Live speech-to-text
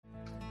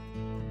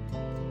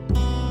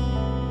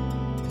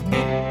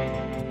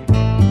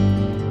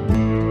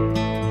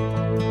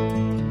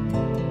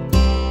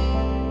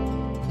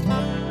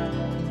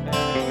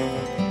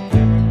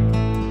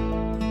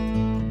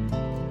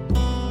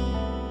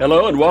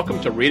Hello and welcome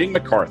to Reading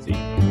McCarthy.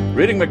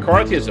 Reading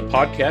McCarthy is a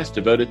podcast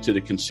devoted to the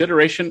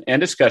consideration and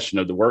discussion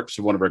of the works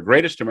of one of our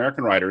greatest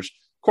American writers,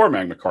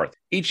 Cormac McCarthy.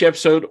 Each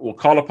episode will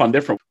call upon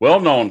different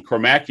well-known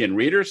Cormacian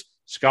readers,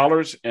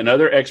 scholars, and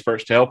other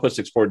experts to help us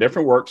explore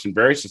different works and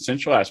various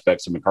essential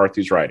aspects of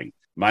McCarthy's writing.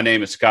 My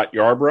name is Scott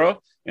Yarbrough,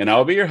 and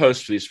I'll be your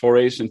host for these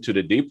forays into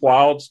the deep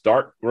wilds,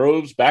 dark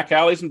groves, back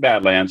alleys, and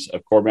badlands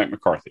of Cormac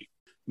McCarthy.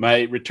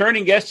 My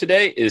returning guest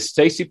today is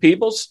Stacy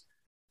Peebles.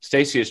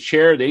 Stacy is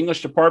chair of the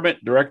English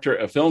Department, director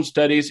of film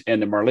studies,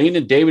 and the Marlene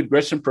and David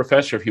Grissom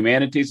Professor of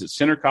Humanities at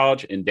Centre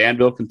College in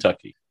Danville,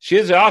 Kentucky. She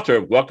is the author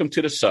of Welcome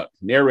to the Suck,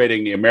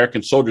 narrating the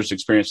American soldier's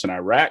experience in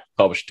Iraq,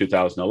 published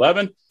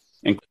 2011,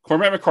 and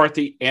Cormac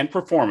McCarthy and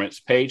Performance,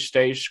 Page,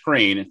 Stage,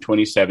 Screen in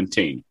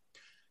 2017.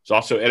 She's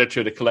also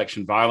editor of the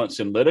collection Violence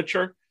in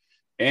Literature,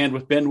 and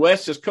with Ben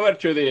West is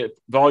co-editor of the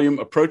volume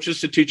Approaches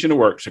to Teaching the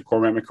Works of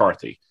Cormac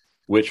McCarthy,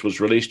 which was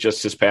released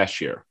just this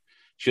past year.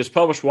 She has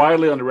published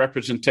widely on the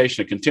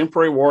representation of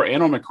contemporary war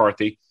and on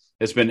McCarthy,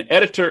 has been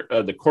editor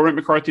of the Cormac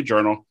McCarthy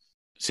Journal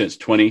since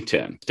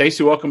 2010.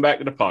 Stacy, welcome back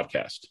to the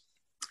podcast.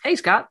 Hey,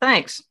 Scott.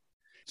 Thanks.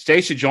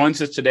 Stacy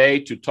joins us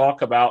today to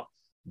talk about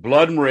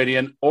Blood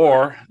Meridian,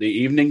 or The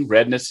Evening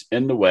Redness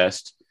in the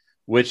West,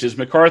 which is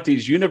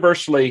McCarthy's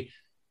universally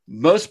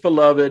most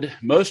beloved,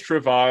 most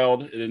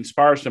reviled. It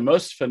inspires the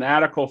most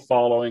fanatical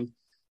following.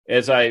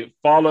 As I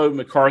follow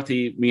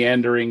McCarthy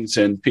meanderings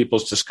and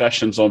people's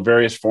discussions on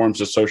various forms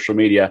of social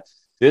media,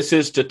 this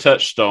is the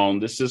touchstone.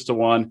 This is the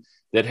one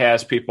that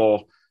has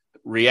people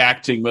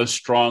reacting most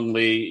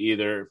strongly,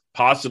 either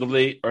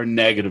positively or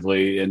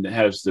negatively, and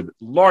has the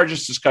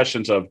largest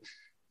discussions of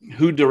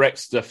who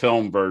directs the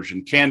film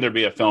version. Can there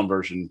be a film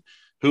version?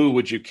 Who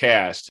would you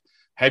cast?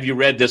 Have you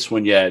read this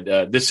one yet?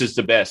 This is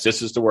the best.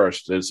 This is the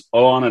worst. It's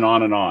on and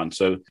on and on.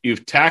 So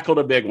you've tackled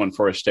a big one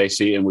for us,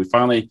 Stacy, and we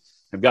finally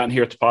have gotten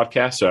here at the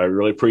podcast. So I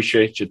really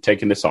appreciate you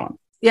taking this on.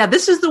 Yeah,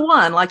 this is the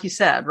one, like you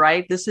said,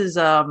 right? This is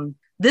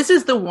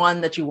the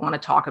one that you want to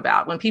talk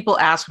about. When people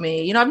ask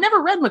me, I've never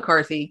read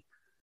McCarthy.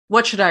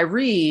 What should I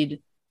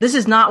read? This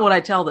is not what I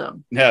tell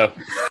them. No,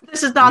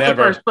 this is not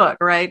never. The first book,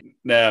 right?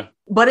 No.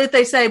 But if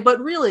they say, but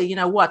really,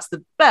 what's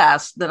the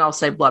best? Then I'll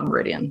say Blood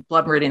Meridian.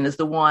 Blood Meridian is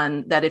the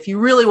one that if you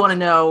really want to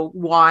know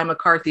why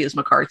McCarthy is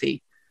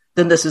McCarthy,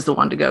 then this is the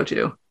one to go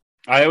to.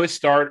 I always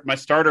my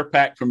starter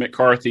pack for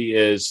McCarthy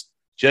is,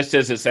 just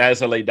as it's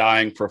As I Lay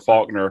Dying for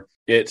Faulkner,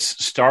 it's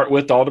Start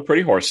with All the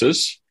Pretty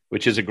Horses,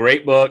 which is a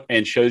great book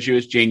and shows you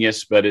his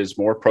genius, but is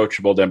more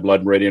approachable than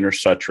Blood Meridian or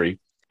Suttree.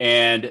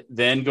 And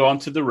then go on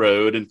to The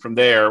Road. And from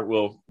there,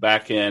 we'll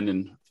back in.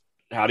 And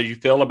how did you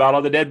feel about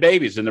all the dead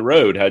babies in The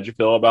Road? How did you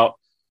feel about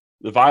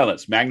the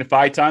violence?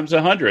 Magnify times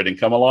 100 and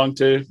come along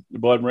to the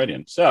Blood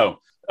Meridian. So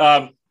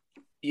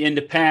in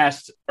the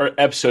past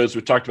episodes,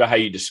 we've talked about how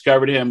you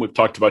discovered him. We've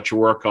talked about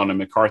your work on the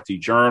McCarthy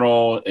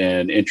Journal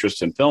and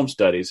interest in film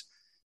studies.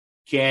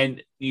 Can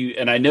you,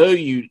 and I know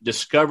you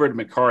discovered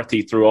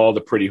McCarthy through All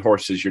the Pretty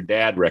Horses your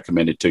dad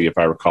recommended to you, if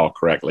I recall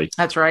correctly.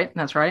 That's right.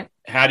 That's right.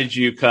 How did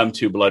you come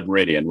to Blood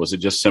Meridian? Was it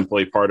just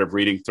simply part of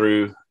reading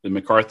through the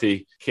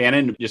McCarthy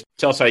canon? Just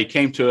tell us how you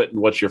came to it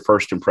and what your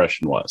first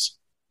impression was.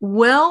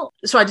 Well,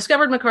 so I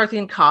discovered McCarthy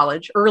in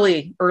college,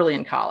 early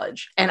in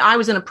college. And I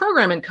was in a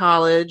program in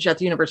college at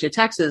the University of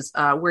Texas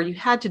where you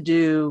had to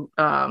do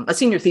a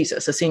senior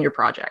thesis, a senior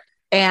project.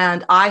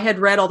 And I had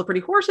read All the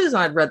Pretty Horses,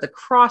 and I'd read The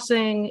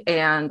Crossing,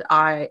 and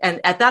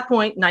at that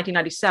point,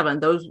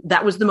 1997,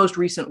 that was the most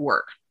recent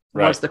work,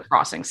 right. Was The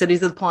Crossing.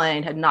 Cities of the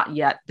Plain had not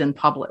yet been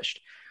published.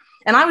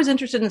 And I was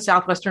interested in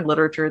Southwestern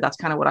literature. That's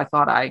kind of what I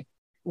thought I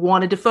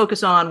wanted to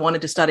focus on,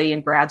 wanted to study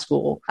in grad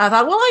school. I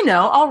thought,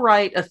 I'll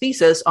write a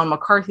thesis on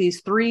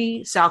McCarthy's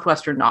 3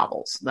 Southwestern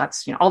novels.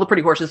 That's, All the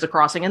Pretty Horses, The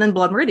Crossing, and then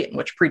Blood Meridian,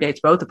 which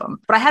predates both of them.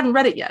 But I hadn't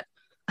read it yet.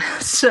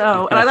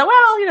 So, and I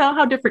thought,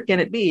 how different can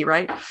it be,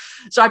 right?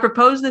 So I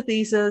proposed the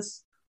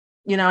thesis,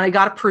 and it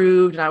got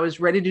approved, and I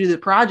was ready to do the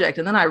project.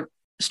 And then I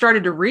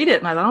started to read it,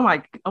 and I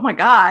thought, oh my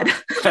God,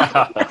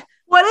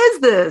 what is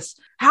this?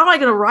 How am I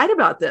going to write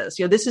about this?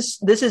 This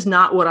is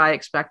not what I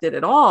expected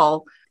at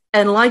all.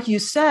 And like you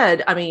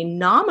said,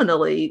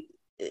 nominally,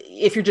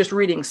 if you're just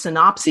reading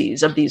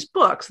synopses of these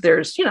books,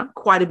 there's,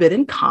 quite a bit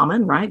in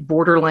common, right?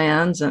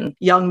 Borderlands and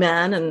young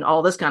men and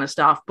all this kind of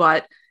stuff.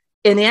 But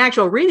in the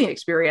actual reading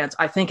experience,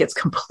 I think it's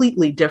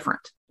completely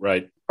different.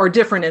 Right. Or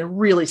different in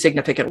really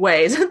significant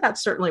ways. And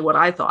that's certainly what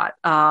I thought.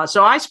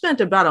 So I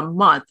spent about a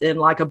month in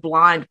like a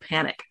blind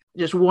panic,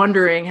 just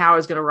wondering how I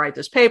was going to write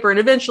this paper. And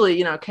eventually,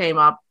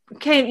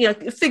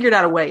 figured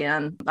out a way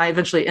in. I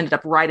eventually ended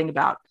up writing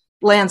about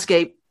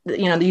landscape, the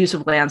use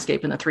of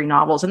landscape in the 3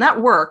 novels. And that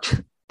worked.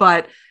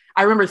 But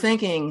I remember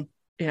thinking,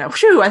 I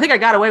think I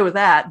got away with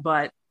that.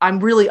 But I'm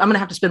going to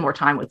have to spend more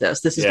time with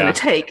this. This is going to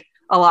take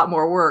a lot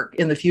more work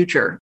in the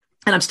future.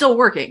 And I'm still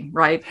working,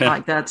 right?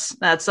 Like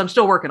I'm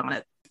still working on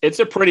it. It's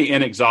a pretty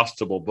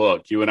inexhaustible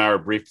book. You and I were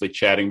briefly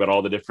chatting about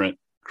all the different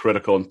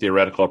critical and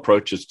theoretical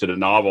approaches to the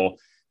novel.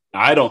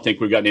 I don't think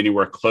we've gotten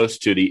anywhere close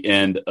to the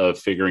end of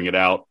figuring it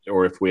out,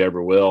 or if we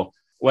ever will.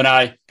 when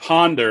I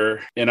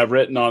ponder, and I've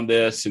written on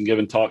this and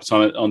given talks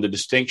on it, on the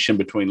distinction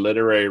between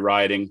literary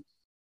writing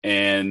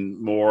and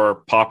more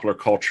popular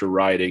culture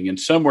writing, and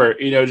somewhere,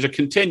 there's a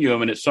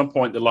continuum, and at some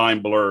point the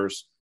line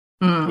blurs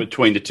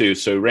between the two.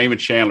 So Raymond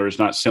Chandler is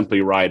not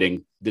simply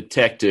writing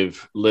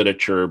detective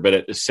literature, but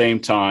at the same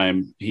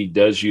time, he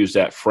does use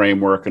that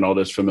framework and all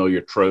those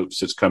familiar tropes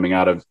that's coming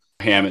out of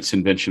Hammett's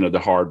invention of the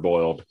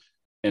hard-boiled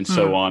and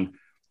so on.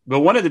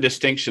 But one of the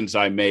distinctions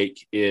I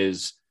make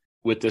is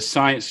with the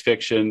science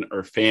fiction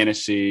or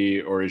fantasy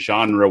or a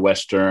genre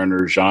Western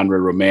or genre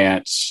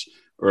romance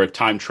or a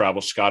time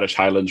travel Scottish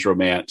Highlands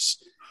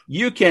romance,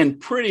 you can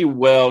pretty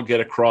well get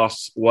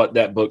across what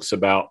that book's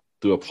about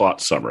through a plot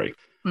summary.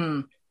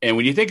 And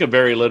when you think of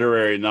very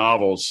literary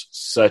novels,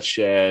 such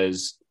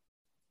as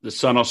The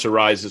Sun Also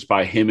Rises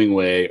by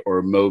Hemingway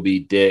or Moby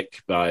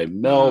Dick by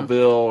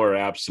Melville or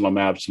Absalom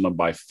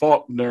by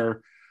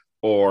Faulkner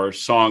or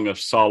Song of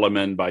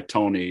Solomon by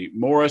Toni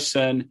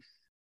Morrison,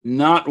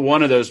 not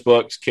one of those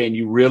books can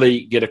you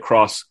really get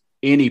across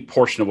any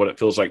portion of what it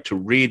feels like to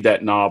read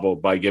that novel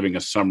by giving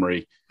a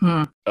summary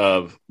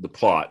of the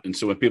plot. And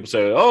so when people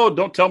say, oh,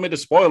 don't tell me the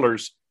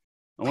spoilers,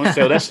 I want to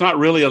say, that's not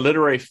really a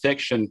literary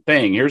fiction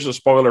thing. Here's a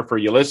spoiler for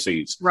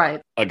Ulysses.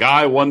 Right. A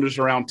guy wanders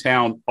around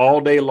town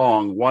all day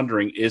long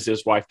wondering, is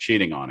his wife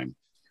cheating on him?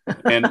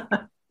 And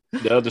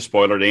the other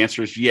spoiler, the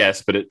answer is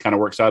yes, but it kind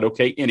of works out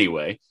okay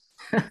anyway.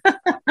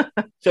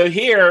 So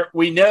here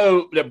we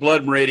know that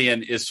Blood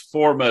Meridian is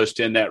foremost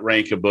in that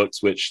rank of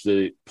books, which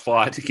the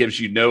plot gives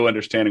you no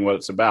understanding what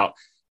it's about.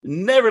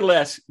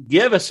 Nevertheless,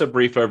 give us a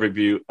brief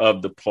overview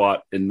of the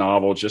plot and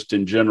novel, just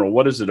in general.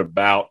 What is it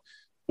about?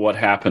 What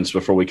happens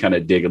before we kind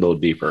of dig a little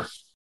deeper?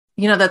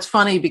 That's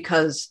funny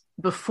because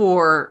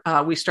before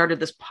we started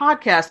this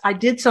podcast, I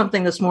did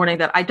something this morning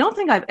that I don't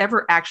think I've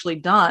ever actually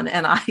done.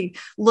 And I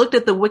looked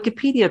at the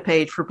Wikipedia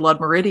page for Blood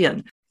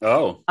Meridian.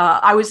 Oh,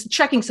 I was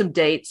checking some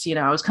dates.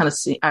 I was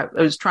I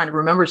was trying to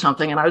remember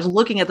something, and I was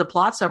looking at the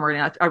plot summary,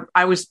 and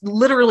I was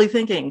literally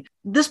thinking,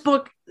 this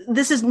book,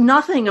 this is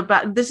nothing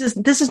about, this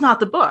is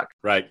not the book.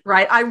 Right.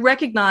 I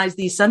recognize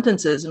these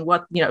sentences and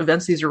what,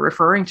 events these are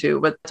referring to,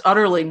 but it's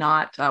utterly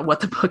not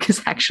what the book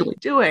is actually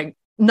doing.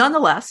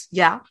 Nonetheless,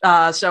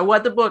 so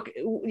what the book,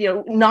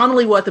 not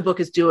only what the book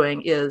is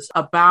doing is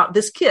about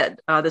this kid,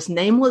 this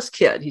nameless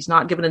kid. He's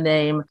not given a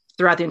name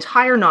throughout the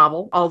entire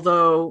novel,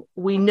 although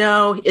we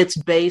know it's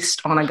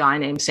based on a guy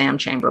named Sam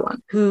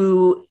Chamberlain,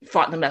 who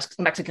fought in the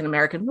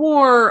Mexican-American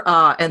War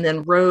and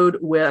then rode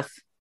with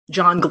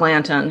John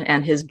Glanton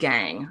and his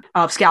gang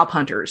of scalp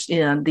hunters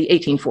in the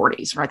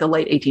 1840s, right? The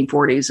late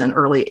 1840s and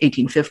early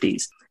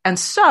 1850s. And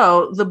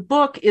so the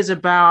book is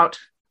about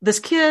this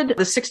kid,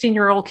 the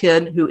 16-year-old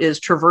kid who is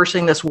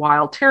traversing this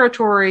wild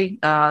territory,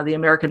 the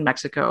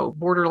American-Mexico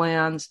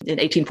borderlands in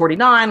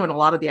 1849, when a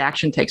lot of the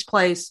action takes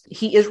place.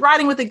 He is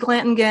riding with the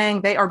Glanton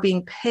gang. They are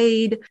being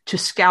paid to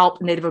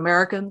scalp Native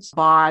Americans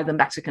by the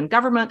Mexican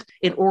government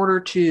in order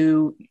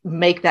to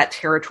make that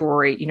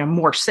territory,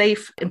 more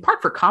safe, in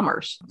part for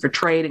commerce, for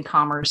trade and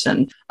commerce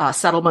and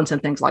settlements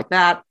and things like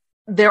that.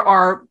 There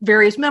are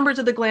various members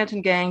of the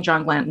Glanton gang,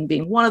 John Glanton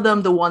being one of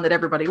them. The one that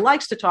everybody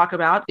likes to talk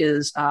about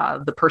is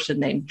the person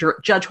named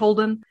Judge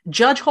Holden.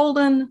 Judge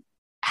Holden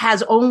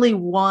has only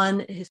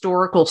one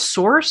historical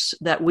source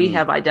that we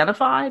have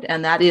identified,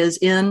 and that is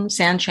in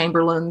Sam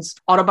Chamberlain's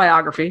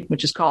autobiography,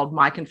 which is called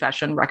My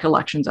Confession,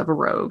 Recollections of a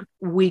Rogue.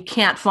 We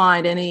can't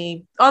find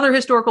any other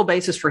historical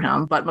basis for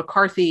him, but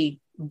McCarthy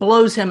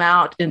blows him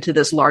out into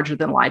this larger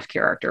than life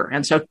character.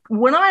 And so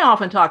when I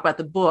often talk about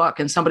the book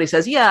and somebody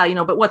says,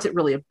 but what's it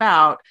really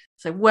about? I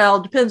say, well,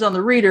 it depends on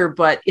the reader,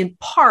 but in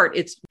part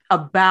it's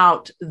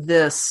about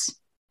this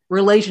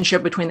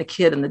relationship between the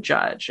kid and the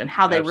judge and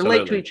how they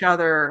relate to each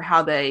other,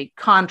 how they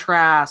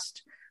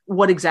contrast,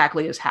 what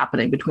exactly is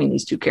happening between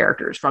these two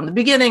characters from the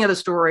beginning of the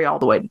story all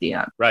the way to the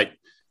end. Right.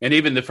 And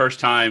even the first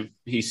time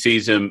he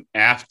sees him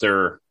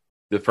after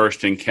the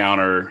first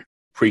encounter,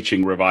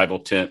 preaching revival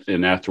tent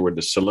and afterward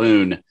the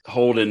saloon,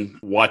 Holden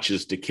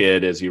watches the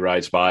kid as he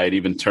rides by. It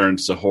even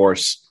turns the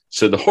horse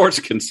so the horse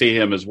can see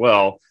him as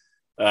well.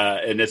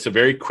 And it's a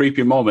very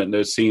creepy moment. And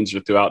those scenes are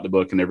throughout the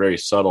book and they're very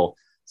subtle.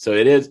 So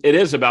it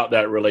is about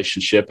that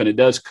relationship, and it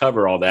does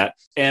cover all that.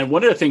 And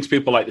one of the things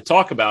people like to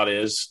talk about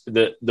is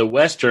that the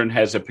Western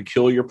has a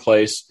peculiar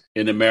place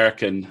in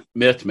American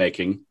myth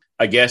making.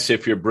 I guess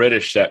if you're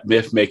British, that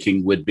myth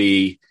making would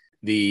be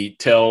the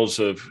tales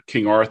of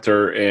King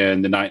Arthur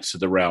and the Knights of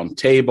the Round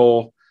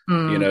Table,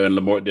 and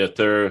Le Morte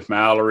d'Arthur,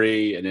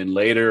 Malory. And then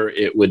later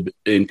it would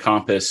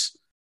encompass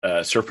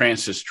Sir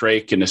Francis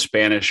Drake and the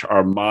Spanish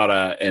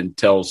Armada and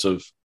tales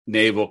of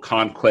naval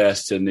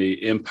conquest and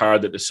the empire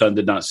that the sun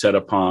did not set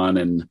upon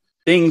and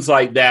things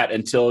like that,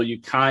 until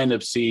you kind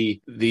of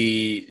see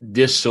the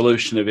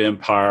dissolution of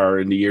empire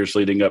in the years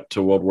leading up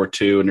to World War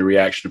II and the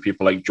reaction of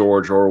people like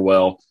George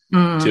Orwell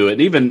to it,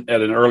 and even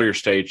at an earlier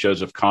stage,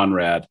 Joseph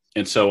Conrad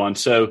and so on.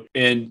 So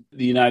in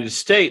the United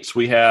States,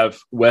 we have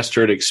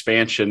Western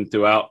expansion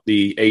throughout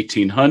the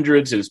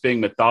 1800s, and it's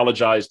being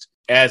mythologized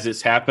as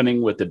it's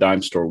happening with the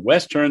dime store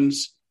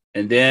Westerns.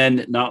 And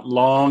then not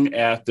long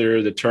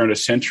after the turn of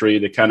the century,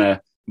 the kind of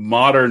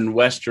modern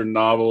Western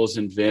novels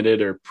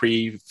invented or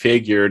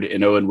prefigured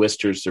in Owen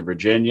Wister's The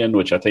Virginian,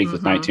 which I think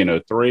was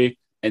 1903.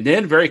 And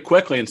then very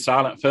quickly in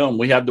silent film,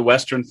 we have the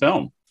Western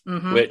film,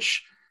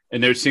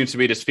 and there seems to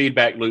be this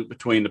feedback loop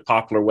between the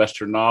popular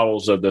Western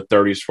novels of the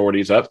 30s,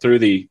 40s, up through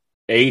the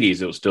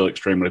 80s. It was still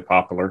extremely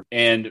popular,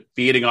 and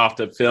feeding off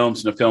the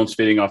films, and the films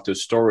feeding off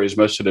those stories.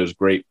 Most of those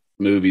great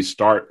movies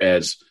start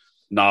as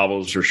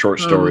novels or short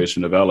stories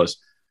or novellas.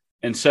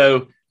 And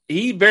so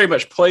he very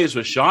much plays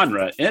with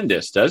genre in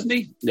this, doesn't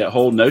he? That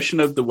whole notion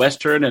of the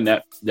Western and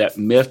that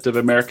myth of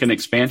American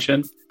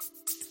expansion.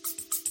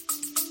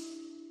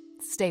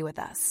 Stay with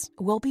us.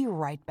 We'll be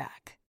right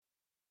back.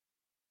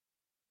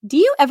 Do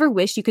you ever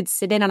wish you could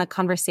sit in on a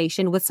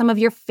conversation with some of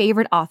your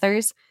favorite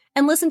authors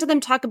and listen to them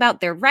talk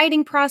about their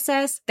writing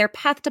process, their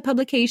path to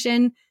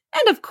publication,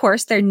 and of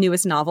course, their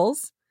newest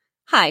novels?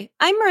 Hi,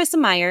 I'm Marissa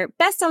Meyer,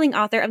 best-selling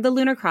author of The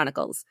Lunar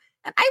Chronicles,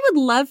 and I would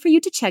love for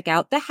you to check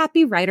out the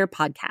Happy Writer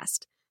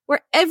podcast,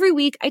 where every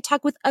week I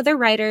talk with other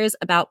writers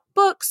about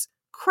books,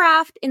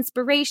 craft,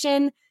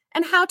 inspiration,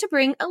 and how to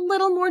bring a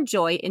little more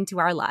joy into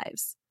our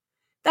lives.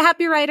 The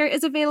Happy Writer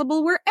is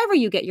available wherever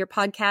you get your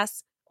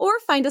podcasts, or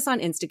find us on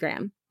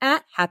Instagram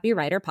at Happy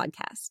Writer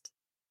Podcast.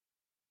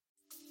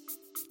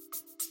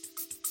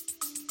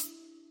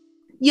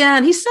 Yeah,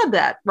 and he said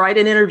that, right,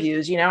 in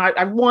interviews.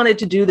 I wanted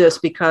to do this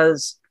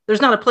because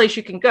there's not a place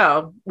you can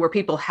go where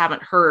people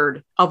haven't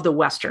heard of the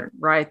Western,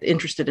 right?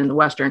 Interested in the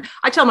Western.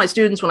 I tell my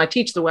students when I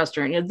teach the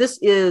Western, this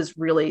is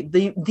really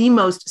the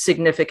most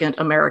significant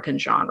American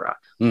genre.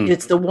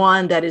 It's the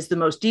one that is the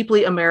most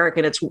deeply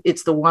American.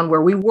 It's the one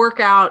where we work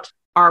out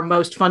our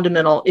most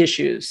fundamental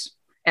issues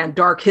and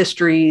dark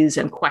histories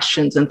and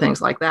questions and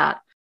things like that.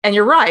 And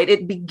you're right,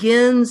 it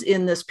begins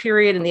in this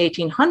period in the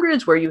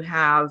 1800s where you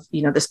have,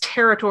 this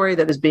territory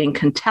that is being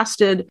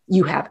contested.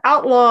 You have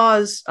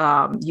outlaws,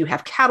 you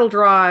have cattle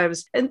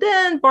drives, and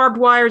then barbed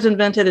wire is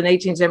invented in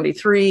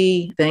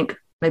 1873, I think,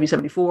 maybe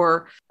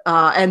 74.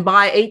 And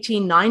by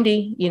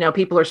 1890,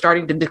 people are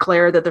starting to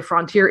declare that the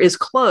frontier is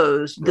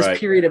closed. This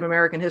period of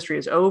American history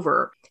is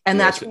over. And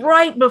that's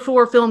right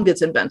before film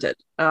gets invented,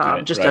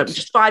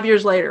 just 5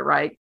 years later,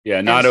 right?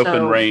 Yeah, not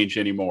open range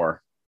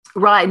anymore.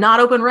 Right, not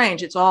open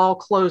range. It's all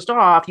closed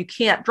off. You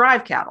can't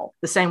drive cattle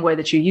the same way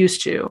that you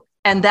used to.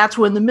 And that's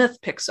when the myth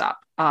picks up.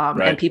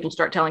 And people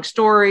start telling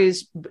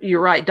stories.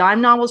 You're right.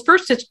 Dime novels.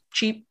 First, it's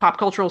cheap pop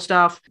cultural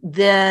stuff.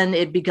 Then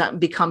it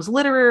becomes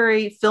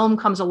literary. Film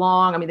comes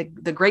along. I mean,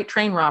 the Great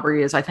Train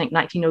Robbery is, I think,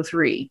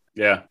 1903.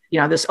 Yeah.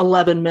 This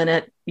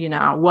 11-minute,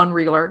 one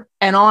reeler,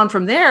 and on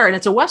from there. And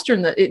it's a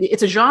Western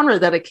it's a genre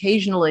that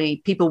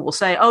occasionally people will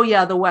say, oh,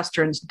 yeah, the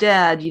Western's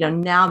dead.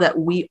 Now that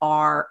we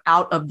are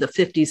out of the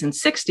 50s and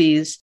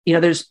 60s,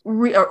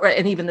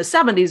 and even the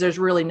 70s, there's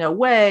really no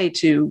way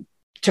to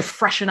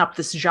freshen up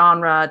this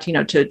genre,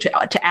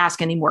 to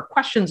ask any more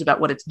questions about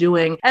what it's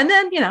doing. And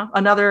then,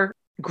 another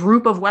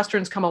group of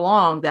Westerns come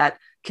along that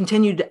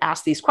continue to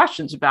ask these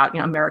questions about,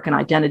 American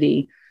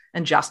identity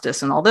and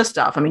justice and all this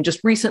stuff. I mean, just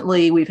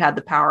recently we've had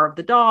The Power of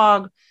the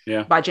Dog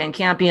by Jane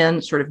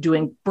Campion, sort of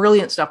doing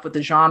brilliant stuff with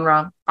the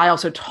genre. I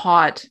also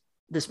taught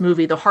this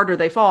movie, The Harder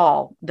They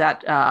Fall,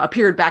 that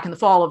appeared back in the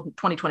fall of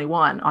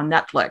 2021 on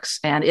Netflix.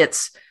 And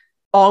it's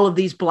all of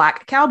these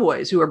Black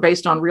cowboys who are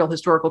based on real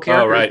historical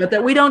characters, but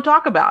that we don't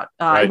talk about.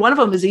 One of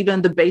them is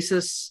even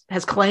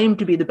has claimed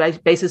to be the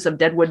basis of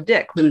Deadwood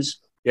Dick, who's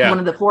one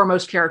of the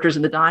foremost characters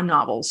in the dime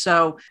novels.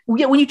 So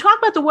when you talk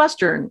about the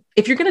Western,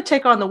 if you're going to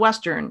take on the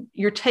Western,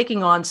 you're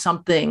taking on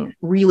something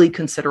really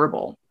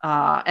considerable.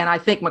 And I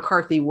think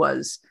McCarthy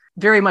was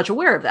very much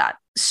aware of that.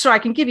 So I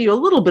can give you a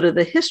little bit of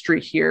the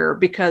history here,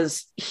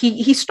 because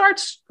he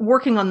starts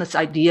working on this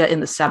idea in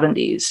the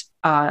 70s,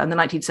 in the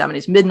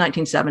 1970s, mid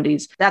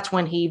 1970s. That's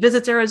when he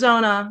visits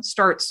Arizona,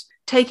 starts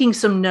taking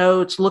some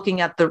notes,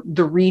 looking at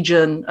the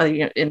region,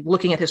 and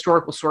looking at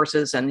historical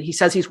sources. And he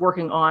says he's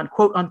working on,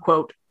 quote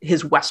unquote,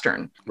 his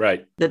Western.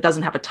 Right. That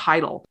doesn't have a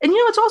title. And,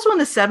 it's also in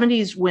the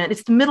 70s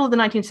it's the middle of the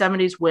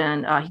 1970s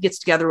when he gets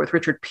together with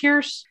Richard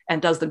Pierce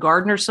and does The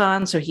Gardener's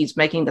Son. So he's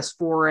making this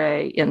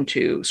foray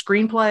into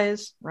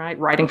screenplays, right?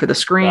 Writing for the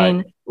screen.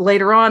 Right.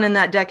 Later on in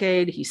that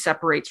decade, he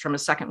separates from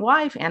his second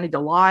wife, Annie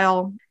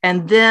Delisle.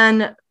 And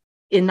then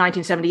in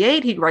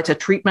 1978, he writes a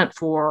treatment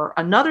for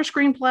another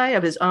screenplay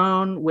of his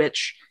own,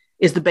 which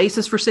is the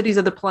basis for Cities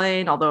of the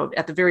Plain, although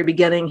at the very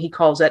beginning, he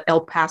calls it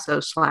El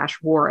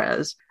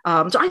Paso/Juarez.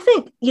 So I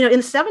think, in the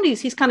 70s,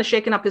 he's kind of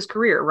shaken up his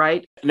career,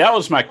 right? And that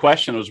was my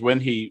question, was when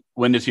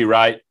does he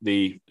write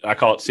I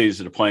call it Cities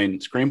of the Plain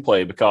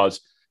screenplay,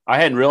 because I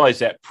hadn't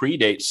realized that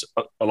predates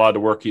a lot of the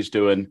work he's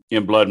doing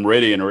in Blood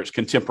Meridian, or it's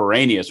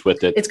contemporaneous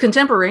with it. It's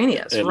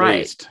contemporaneous, right?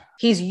 Least.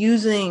 He's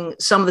using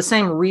some of the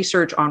same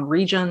research on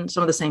region,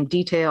 some of the same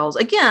details.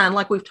 Again,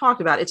 like we've talked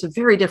about, it's a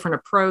very different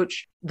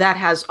approach that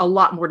has a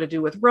lot more to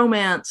do with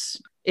romance.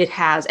 It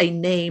has a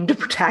named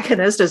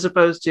protagonist as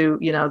opposed to,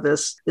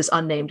 this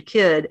unnamed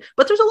kid.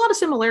 But there's a lot of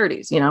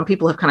similarities, and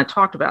people have kind of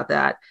talked about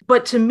that.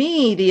 But to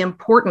me, the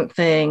important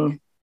thing,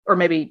 or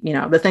maybe,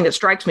 the thing that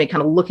strikes me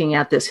kind of looking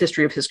at this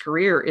history of his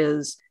career,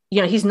 is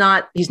he's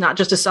not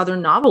just a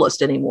Southern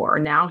novelist anymore.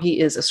 Now he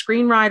is a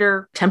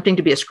screenwriter, attempting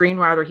to be a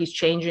screenwriter. He's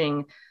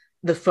changing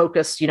the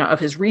focus, of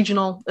his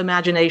regional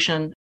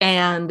imagination.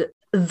 And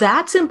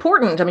that's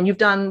important. I mean, you've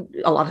done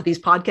a lot of these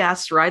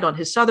podcasts, right, on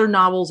his Southern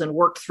novels and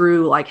worked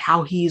through like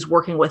how he's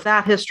working with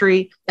that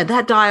history and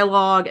that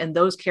dialogue and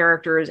those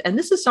characters. And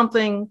this is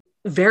something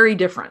very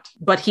different,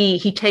 but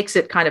he takes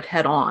it kind of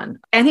head on.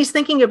 And he's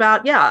thinking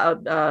about,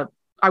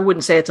 I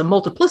wouldn't say it's a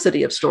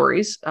multiplicity of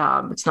stories.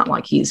 It's not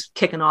like he's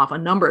kicking off a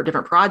number of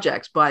different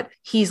projects, but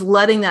he's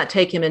letting that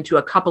take him into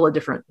a couple of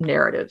different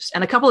narratives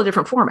and a couple of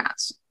different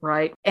formats,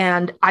 right?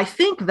 And I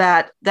think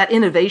that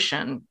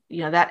innovation,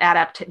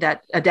 that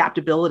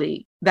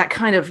adaptability, that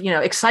kind of,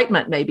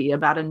 excitement maybe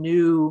about a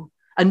new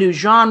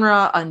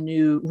genre, a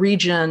new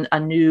region, a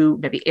new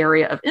maybe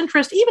area of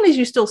interest, even as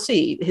you still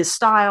see his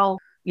style,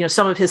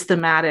 some of his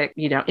thematic,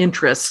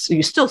 interests,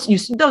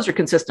 those are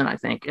consistent, I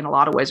think, in a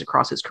lot of ways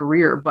across his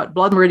career. But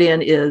Blood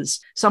Meridian is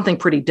something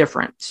pretty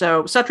different.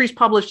 So Suttree's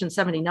published in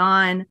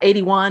 79,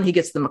 81, he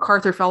gets the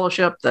MacArthur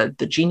Fellowship,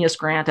 the Genius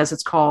Grant, as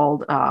it's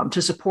called,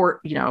 to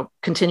support,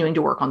 continuing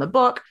to work on the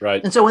book.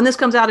 Right. And so when this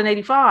comes out in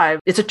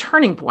 85, it's a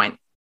turning point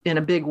in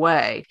a big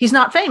way. He's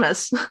not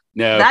famous.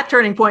 No. That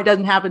turning point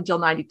doesn't happen until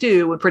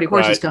 92 when Pretty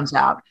Horses Right. comes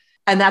out.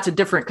 And that's a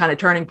different kind of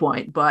turning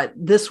point. But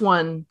this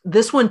one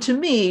to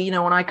me,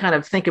 when I kind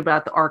of think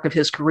about the arc of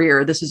his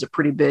career, this is a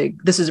pretty big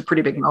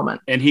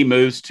moment. And he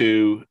moves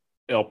to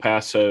El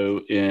Paso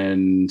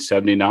in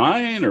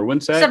 79 or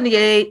when's that?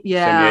 78.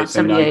 Yeah.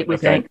 78, we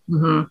okay. think.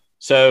 Mm-hmm.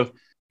 So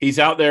he's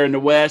out there in the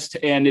West,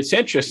 and it's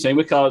interesting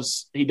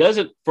because he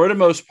doesn't, for the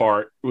most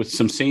part, with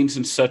some scenes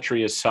in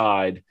Suttree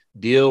aside,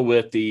 deal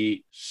with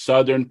the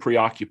Southern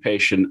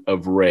preoccupation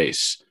of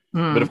race.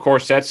 But of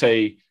course, that's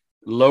a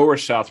lower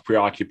South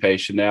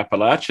preoccupation, the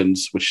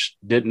Appalachians, which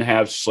didn't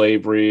have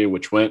slavery,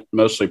 which went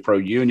mostly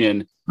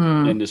pro-Union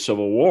in the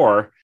Civil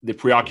War. The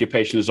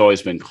preoccupation has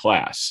always been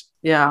class.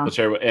 Yeah.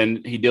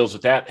 And he deals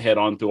with that head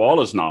on through all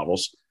his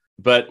novels.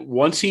 But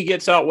once he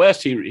gets out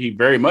West, he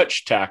very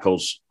much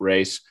tackles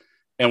race.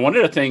 And one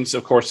of the things,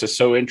 of course, that's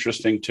so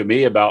interesting to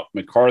me about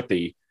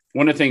McCarthy,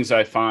 one of the things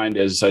I find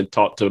as I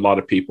talk to a lot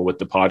of people with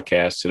the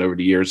podcast and over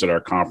the years at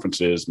our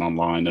conferences and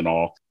online and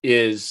all,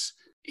 is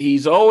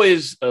he's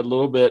always a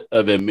little bit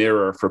of a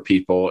mirror for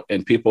people,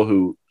 and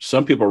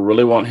some people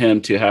really want him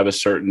to have a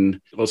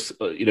certain,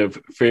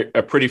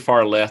 a pretty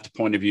far left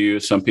point of view.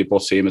 Some people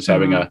see him as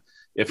having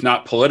if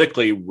not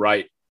politically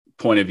right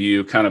point of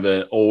view, kind of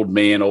an old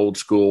man, old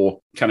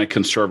school kind of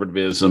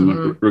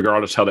conservatism,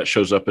 regardless how that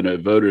shows up in a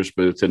voter's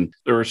booth. And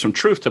there is some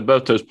truth to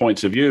both those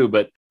points of view,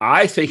 but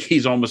I think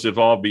he's almost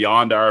evolved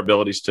beyond our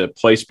abilities to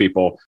place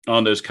people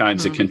on those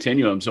kinds of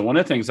continuums. And one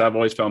of the things I've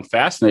always found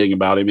fascinating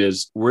about him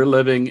is we're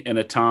living in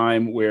a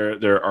time where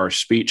there are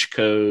speech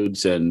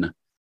codes and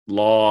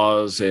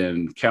laws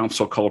and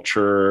council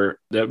culture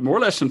that more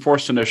or less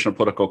enforce the notion of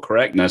political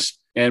correctness.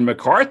 And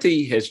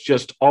McCarthy has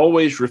just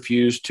always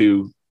refused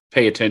to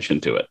pay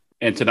attention to it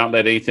and to not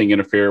let anything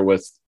interfere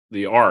with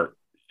the art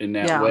in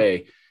that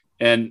way.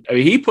 And I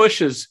mean, he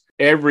pushes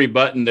every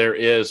button there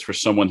is for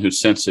someone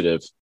who's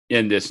sensitive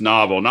in this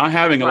novel. Not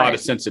having a lot of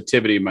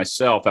sensitivity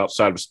myself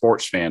outside of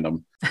sports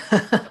fandom,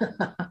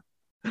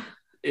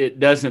 it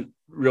doesn't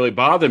really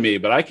bother me,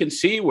 but I can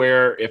see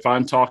where if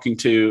I'm talking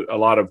to a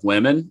lot of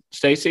women,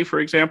 Stacey, for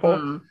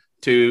example,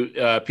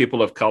 to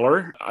people of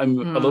color,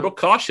 I'm a little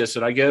cautious,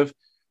 and I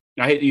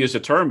hate to use the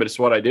term, but it's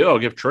what I do. I'll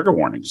give trigger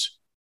warnings,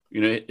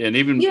 and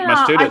even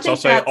my students, I'll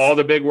say all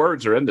the big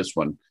words are in this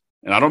one.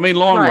 And I don't mean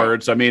long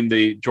words. I mean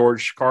the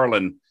George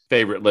Carlin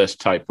favorite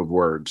list type of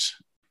words.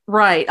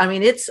 Right. I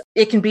mean,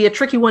 it can be a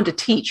tricky one to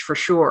teach for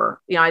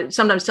sure. I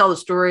sometimes tell the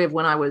story of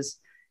when I was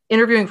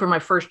interviewing for my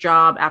first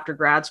job after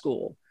grad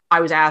school.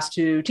 I was asked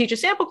to teach a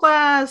sample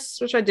class,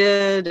 which I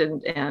did.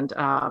 And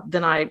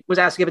then I was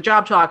asked to give a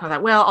job talk. And I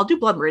thought, well, I'll do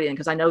Blood Meridian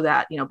because I know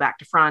that, back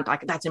to front,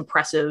 that's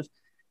impressive.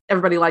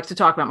 Everybody likes to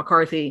talk about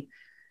McCarthy.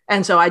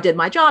 And so I did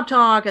my job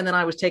talk, and then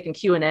I was taking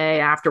Q&A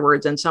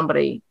afterwards, and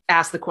somebody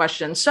asked the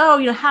question,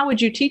 so, how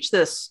would you teach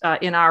this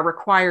in our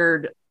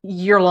required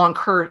year-long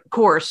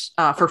course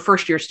for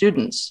first-year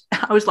students?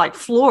 I was like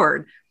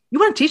floored. You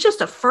want to teach us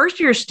to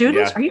first-year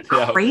students? Yeah. Are you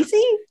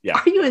crazy? Yeah.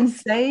 Are you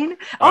insane?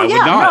 Oh,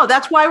 yeah, no,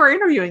 that's why we're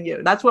interviewing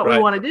you. That's what we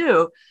want to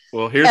do.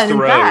 Well, here's the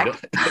road.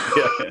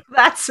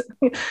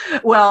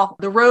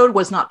 The road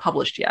was not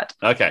published yet.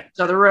 Okay.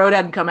 So the road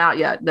hadn't come out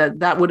yet.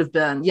 That would have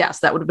been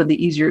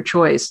the easier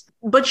choice.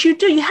 But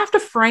you have to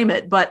frame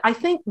it. But I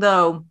think,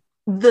 though,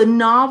 the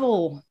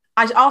novel,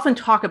 I often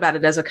talk about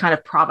it as a kind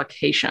of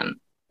provocation.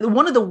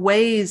 One of the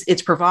ways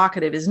it's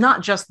provocative is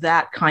not just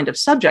that kind of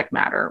subject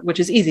matter, which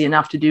is easy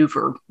enough to do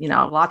for,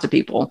 lots of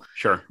people.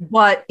 Sure.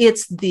 But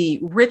it's the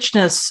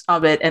richness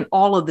of it and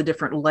all of the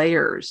different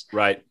layers.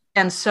 Right.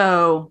 And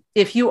so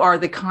if you are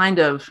the kind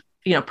of,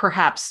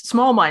 perhaps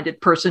small-minded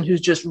person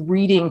who's just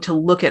reading to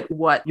look at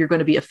what you're going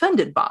to be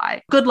offended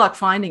by, good luck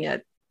finding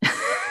it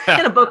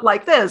in a book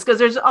like this, because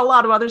there's a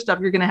lot of other stuff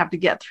you're going to have to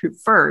get through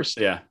first.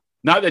 Yeah.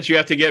 Not that you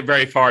have to get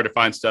very far to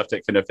find stuff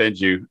that can offend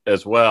you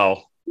as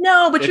well.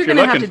 No, but you're going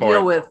to have to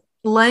deal with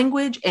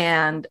language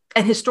and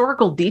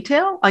historical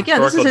detail.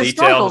 Again, this is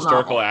historical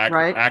novel,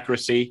 right?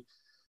 Accuracy.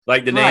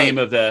 Like the name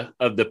of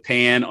the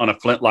pan on a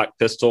flintlock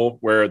pistol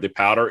where the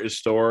powder is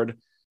stored,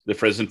 the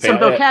prison pan. Some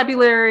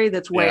vocabulary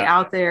that's way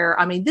out there.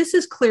 I mean, this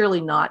is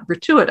clearly not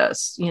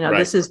gratuitous.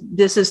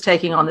 This is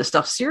taking on this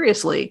stuff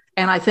seriously.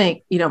 And I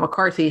think,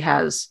 McCarthy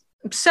has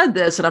said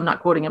this, and I'm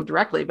not quoting him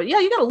directly, but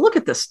you got to look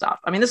at this stuff.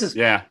 I mean, this is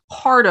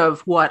part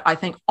of what I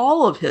think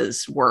all of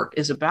his work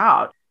is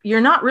about.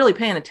 You're not really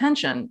paying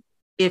attention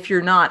if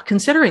you're not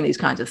considering these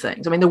kinds of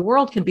things. I mean, the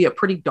world can be a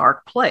pretty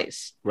dark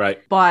place.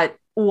 Right. But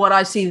what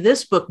I see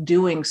this book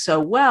doing so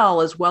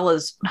well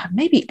as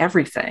maybe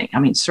everything. I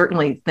mean,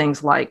 certainly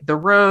things like The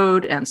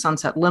Road and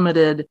Sunset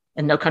Limited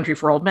and No Country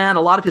for Old Men,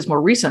 a lot of his more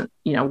recent,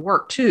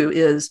 work too,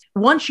 is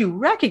once you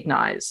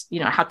recognize,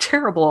 how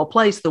terrible a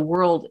place the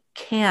world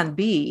can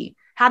be,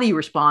 how do you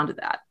respond to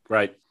that?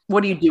 Right.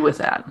 What do you do with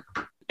that?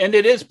 And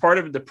it is part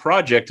of the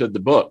project of the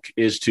book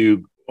is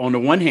to, on the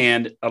one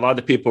hand, a lot of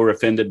the people who are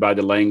offended by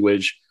the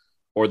language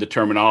or the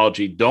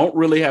terminology don't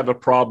really have a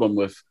problem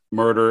with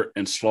murder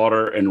and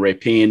slaughter and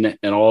rapine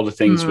and all the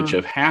things which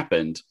have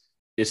happened.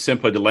 Is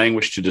simply the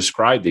language to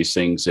describe these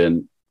things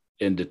in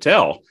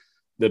detail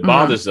that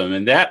bothers them.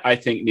 And that, I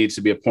think, needs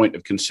to be a point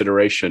of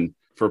consideration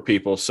for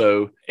people.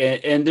 So,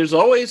 and there's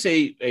always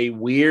a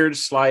weird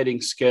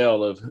sliding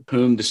scale of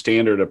whom the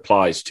standard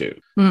applies to.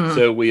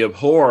 So we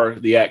abhor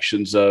the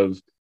actions of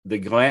the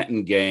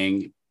Glanton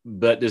gang,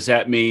 but does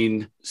that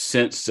mean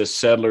since the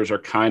settlers are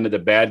kind of the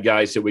bad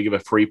guys that we give a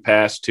free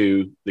pass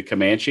to the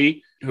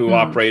Comanche who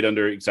operate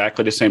under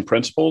exactly the same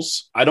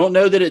principles? I don't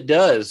know that it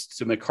does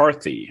to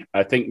McCarthy.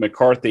 I think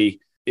McCarthy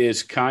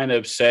is kind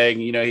of saying,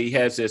 he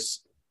has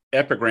this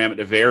epigram at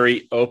the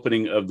very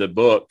opening of the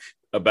book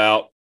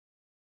about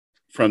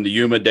from the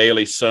Yuma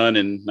Daily Sun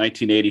in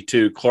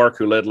 1982, Clark,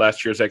 who led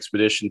last year's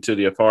expedition to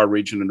the Afar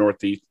region of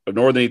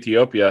northern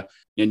Ethiopia,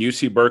 and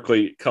UC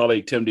Berkeley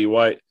colleague Tim D.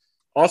 White,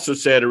 also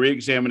said a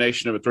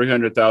re-examination of a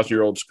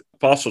 300,000-year-old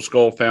fossil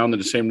skull found in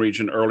the same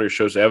region earlier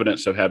shows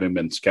evidence of having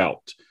been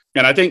scalped.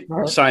 And I think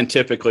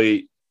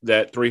scientifically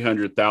that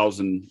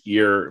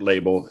 300,000-year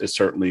label has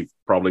certainly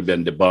probably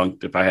been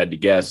debunked, if I had to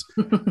guess.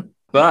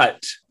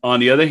 But on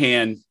the other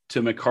hand,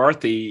 to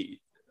McCarthy,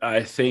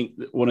 I think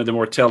one of the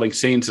more telling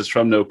scenes is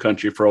from No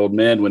Country for Old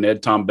Men when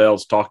Ed Tom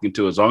Bell's talking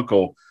to his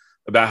uncle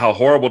about how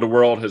horrible the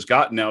world has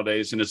gotten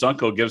nowadays. And his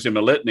uncle gives him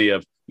a litany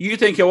of, you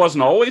think it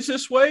wasn't always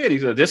this way? And he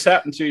said, this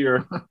happened to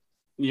your,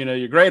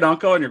 your great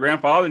uncle and your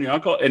grandfather and your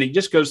uncle. And he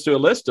just goes through a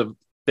list of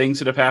things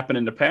that have happened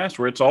in the past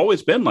where it's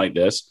always been like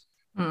this.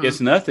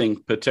 It's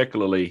nothing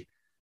particularly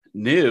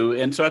new.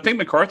 And so I think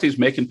McCarthy's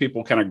making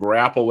people kind of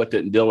grapple with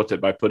it and deal with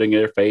it by putting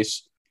their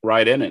face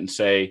right in it and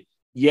say,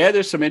 yeah,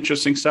 there's some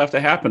interesting stuff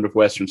that happened with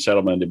Western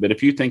settlement, but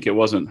if you think it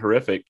wasn't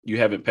horrific, you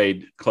haven't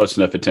paid close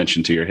enough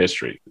attention to your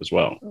history as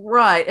well.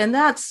 Right. And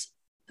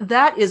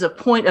that is a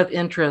point of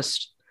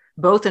interest,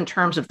 both in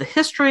terms of the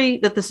history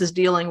that this is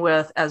dealing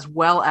with, as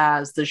well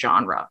as the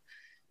genre,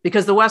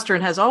 because the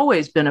Western has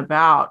always been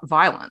about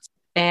violence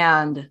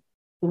and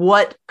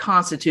what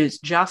constitutes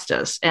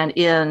justice. And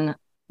in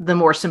the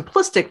more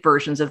simplistic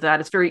versions of that,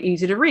 it's very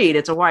easy to read.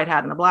 It's a white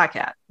hat and a black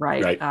hat,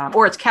 right?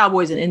 Or it's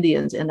cowboys and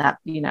Indians in that,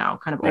 kind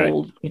of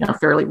old,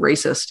 fairly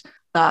racist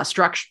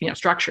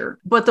structure.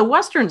 But the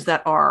Westerns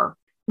that are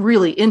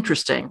really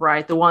interesting,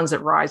 right? The ones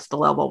that rise to the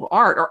level of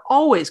art are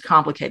always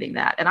complicating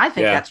that. And I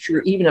think that's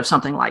true even of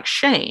something like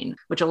Shane,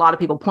 which a lot of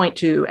people point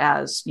to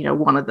as,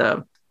 one of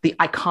the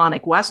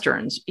iconic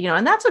Westerns,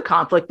 and that's a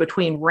conflict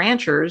between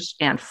ranchers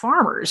and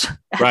farmers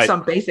at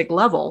some basic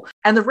level.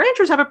 And the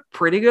ranchers have a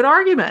pretty good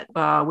argument.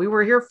 We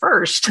were here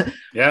first.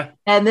 Yeah.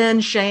 And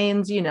then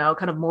Shane's,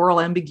 kind of moral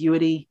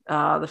ambiguity,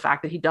 the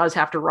fact that he does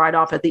have to ride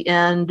off at the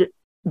end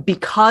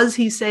because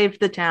he saved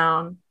the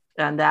town.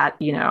 And that,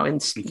 in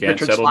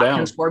Richard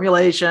Slotkin's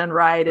formulation,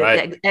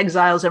 it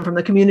exiles him from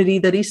the community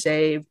that he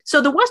saved. So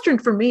the Western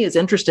for me is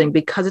interesting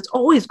because it's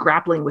always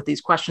grappling with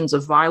these questions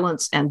of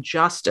violence and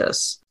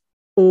justice,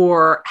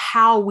 or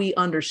how we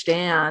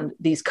understand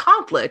these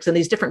conflicts and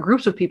these different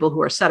groups of people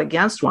who are set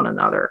against one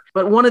another.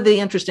 But one of the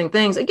interesting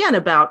things, again,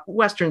 about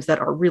Westerns that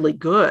are really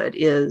good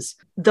is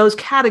those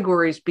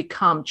categories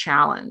become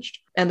challenged.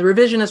 And the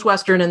revisionist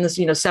Western in this,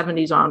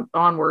 70s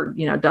onward,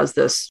 does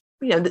this,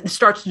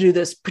 starts to do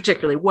this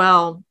particularly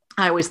well.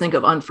 I always think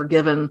of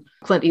Unforgiven,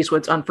 Clint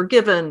Eastwood's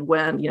Unforgiven,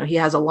 when, he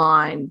has a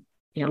line,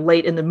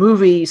 late in the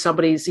movie,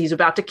 he's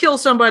about to kill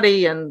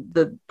somebody and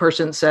the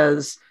person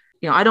says,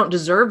 I don't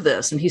deserve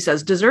this. And he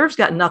says, deserve's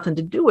got nothing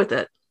to do with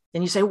it.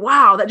 And you say,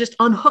 wow, that just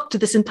unhooked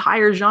this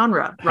entire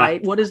genre,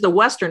 right? What is the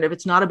Western if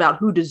it's not about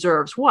who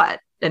deserves what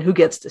and who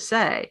gets to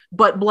say?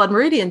 But Blood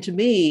Meridian to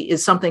me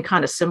is something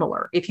kind of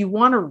similar. If you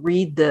want to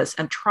read this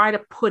and try to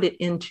put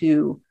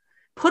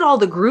all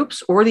the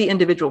groups or the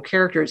individual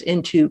characters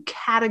into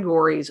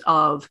categories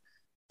of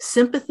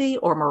sympathy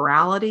or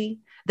morality,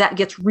 that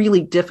gets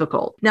really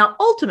difficult. Now,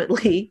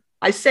 ultimately,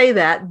 I say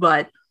that,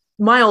 but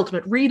my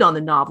ultimate read on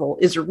the novel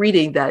is a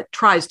reading that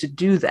tries to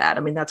do that.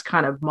 I mean, that's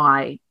kind of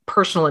my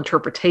personal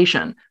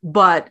interpretation,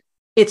 but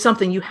it's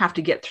something you have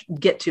to get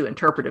to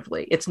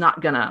interpretively. It's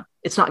not gonna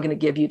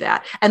give you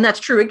that. And that's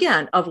true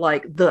again of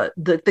like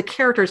the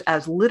characters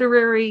as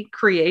literary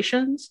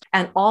creations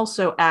and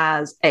also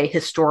as a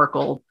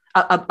historical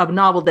a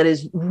novel that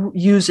is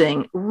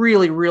using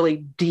really, really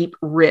deep,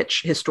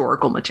 rich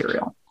historical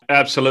material.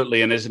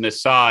 Absolutely. And as an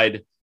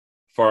aside,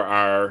 for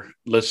our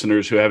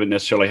listeners who haven't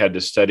necessarily had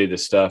to study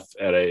this stuff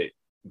at a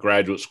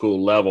graduate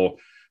school level,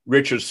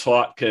 Richard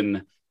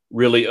Slotkin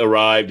really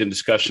arrived in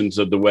discussions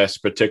of the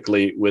West,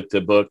 particularly with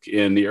the book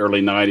in the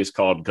early 90s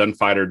called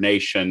Gunfighter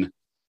Nation,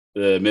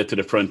 The Myth of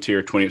the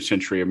Frontier, 20th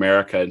Century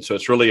America. And so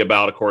it's really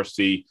about, of course,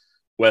 the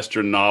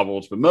Western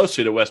novels, but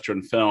mostly the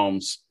Western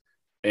films.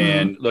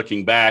 And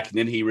looking back, and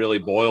then he really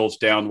boils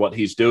down what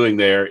he's doing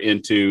there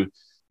into,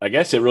 I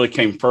guess it really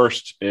came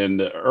first in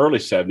the early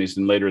 70s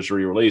and later is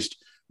re-released,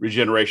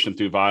 Regeneration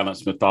Through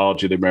Violence,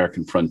 Mythology of the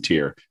American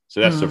Frontier.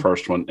 So that's the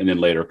first one. And then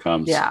later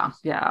comes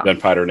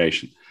Gunfighter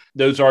Nation.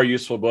 Those are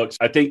useful books.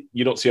 I think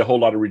you don't see a whole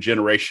lot of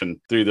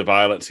regeneration through the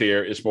violence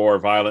here. It's more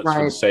violence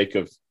for the sake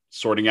of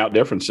sorting out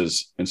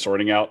differences and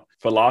sorting out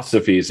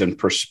philosophies and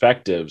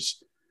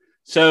perspectives.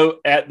 So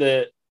at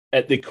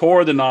the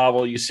core of the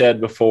novel, you said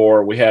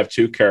before, we have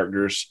two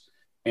characters.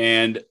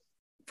 And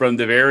from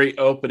the very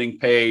opening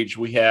page,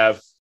 we have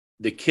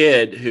the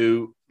kid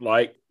who,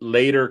 like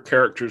later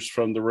characters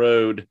from the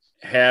road,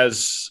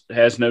 has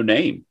no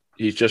name.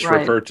 He's just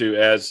referred to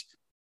as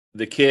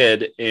the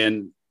kid.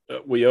 And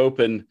we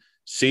open,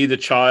 see the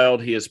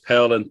child. He is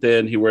pale and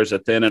thin. He wears a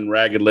thin and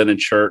ragged linen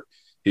shirt.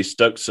 He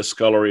stokes the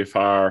scullery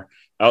fire.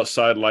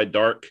 Outside lie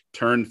dark,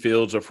 turned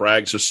fields of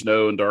rags of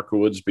snow and darker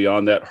woods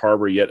beyond that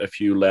harbor yet a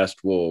few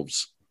last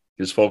wolves.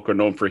 His folk are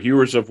known for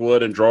hewers of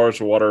wood and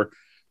drawers of water,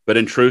 but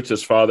in truth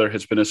his father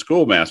has been a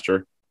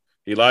schoolmaster.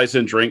 He lies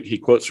in drink, he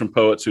quotes from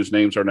poets whose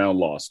names are now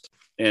lost.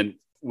 And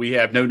we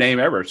have no name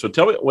ever. So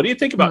tell me, what do you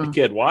think about the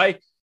kid?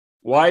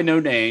 Why no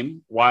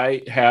name?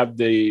 Why have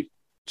the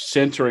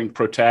centering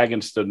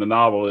protagonist of the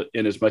novel,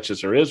 in as much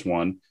as there is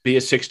one, be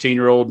a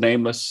 16-year-old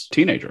nameless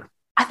teenager?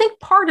 I think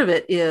part of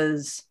it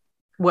is,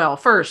 well,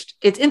 first,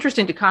 it's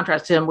interesting to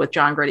contrast him with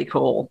John Grady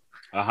Cole,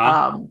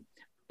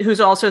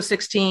 who's also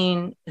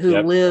 16,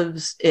 who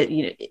lives,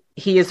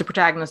 he is the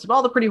protagonist of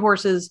All the Pretty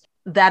Horses.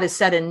 That is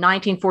set in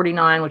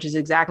 1949, which is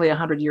exactly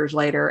 100 years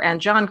later.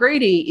 And John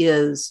Grady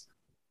is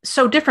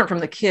so different from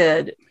the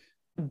kid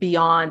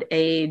beyond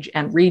age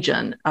and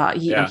region.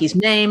 He's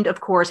named, of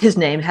course, his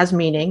name has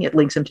meaning. It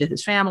links him to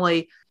his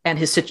family and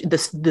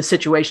the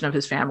situation of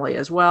his family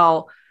as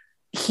well.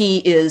 He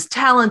is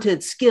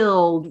talented,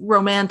 skilled,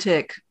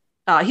 romantic.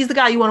 He's the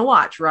guy you want to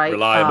watch, right?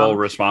 Reliable,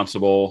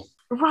 responsible.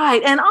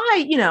 Right. And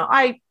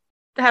I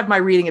have my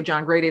reading of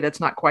John Grady that's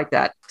not quite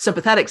that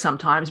sympathetic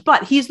sometimes,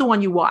 but he's the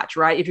one you watch,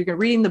 right? If you're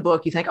reading the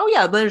book, you think, oh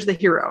yeah, there's the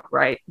hero,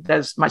 right?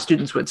 As my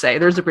students would say,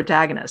 there's the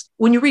protagonist.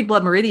 When you read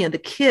Blood Meridian, the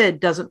kid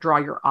doesn't draw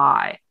your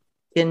eye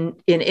in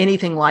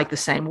anything like the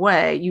same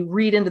way. You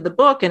read into the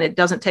book and it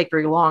doesn't take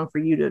very long for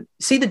you to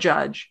see the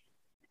judge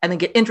and then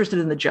get interested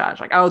in the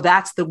judge. Like, oh,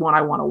 that's the one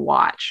I want to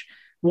watch.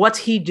 What's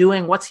he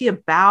doing? What's he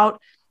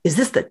about? Is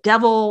this the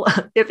devil?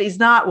 If he's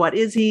not, what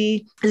is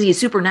he? Is he a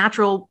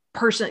supernatural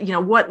person?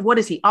 What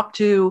is he up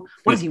to?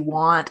 What does he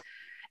want?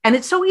 And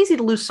it's so easy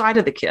to lose sight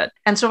of the kid.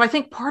 And so I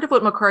think part of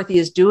what McCarthy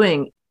is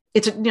doing,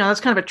 that's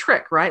kind of a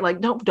trick, right?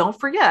 Like, don't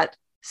forget,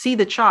 see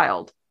the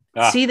child.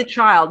 See the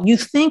child. You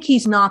think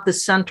he's not the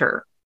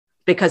center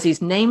because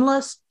he's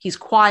nameless, he's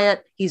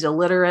quiet, he's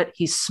illiterate,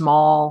 he's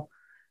small,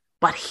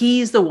 but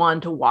he's the one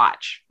to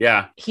watch.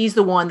 Yeah. He's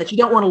the one that you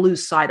don't want to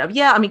lose sight of.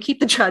 Yeah, I mean, keep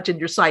the judge in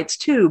your sights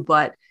too,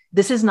 but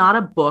this is not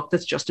a book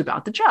that's just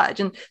about the judge.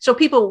 And so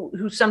people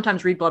who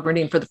sometimes read Blood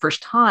Meridian for the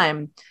first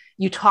time,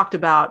 you talked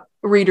about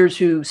readers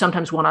who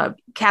sometimes want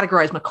to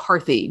categorize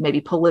McCarthy,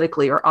 maybe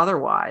politically or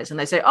otherwise. And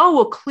they say, oh,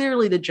 well,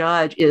 clearly the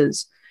judge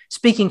is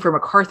speaking for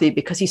McCarthy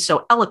because he's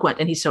so eloquent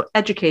and he's so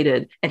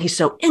educated and he's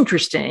so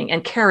interesting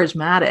and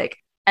charismatic.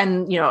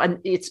 And, and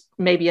it's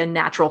maybe a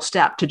natural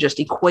step to just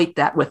equate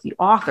that with the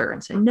author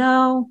and say,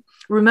 no,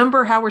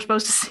 remember how we're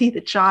supposed to see the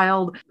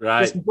child.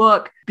 Right. This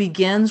book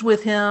begins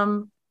with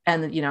him.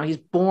 And, he's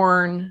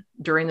born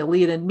during the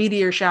Leiden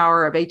meteor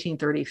shower of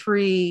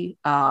 1833.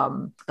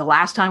 The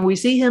last time we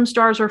see him,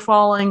 stars are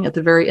falling at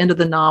the very end of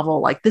the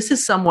novel. Like, this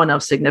is someone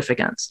of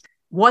significance.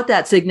 What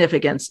that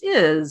significance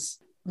is,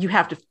 you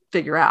have to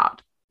figure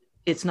out.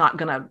 It's not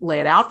going to lay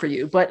it out for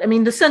you. But I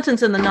mean, the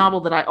sentence in the novel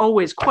that I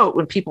always quote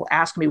when people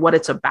ask me what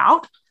it's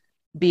about,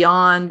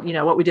 beyond,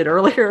 what we did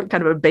earlier,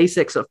 kind of a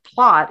basics of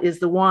plot, is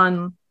the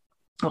one,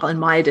 well, in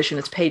my edition,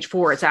 it's page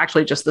 4. It's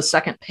actually just the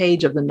second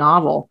page of the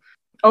novel.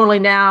 Only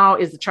now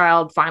is the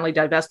child finally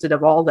divested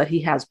of all that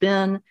he has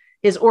been.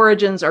 His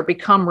origins are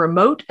become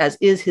remote, as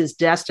is his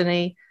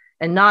destiny.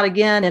 And not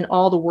again in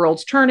all the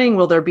world's turning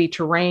will there be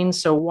terrain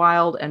so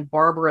wild and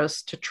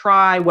barbarous to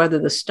try whether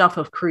the stuff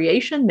of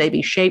creation may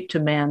be shaped to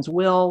man's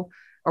will,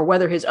 or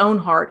whether his own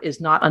heart is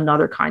not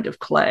another kind of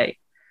clay.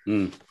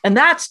 And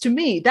that's, to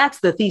me, that's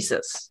the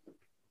thesis.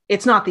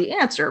 It's not the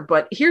answer,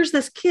 but here's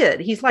this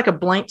kid. He's like a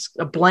blank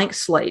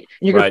slate.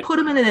 And you're going to put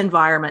him in an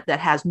environment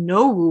that has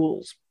no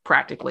rules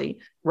practically,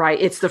 right?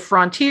 It's the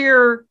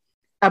frontier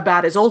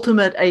about as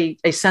ultimate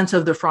a sense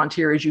of the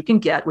frontier as you can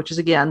get, which is,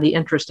 again, the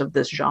interest of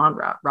this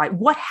genre, right?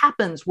 What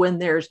happens when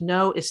there's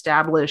no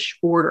established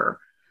order,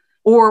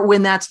 or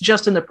when that's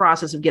just in the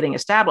process of getting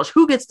established?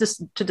 Who gets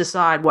to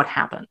decide what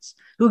happens?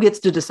 Who gets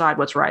to decide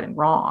what's right and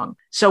wrong?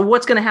 So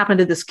what's going to happen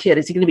to this kid?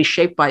 Is he going to be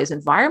shaped by his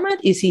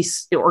environment? Is he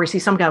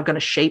somehow going to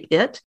shape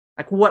it?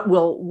 Like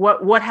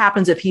what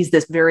happens if he's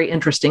this very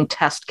interesting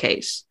test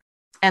case?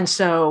 And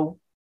so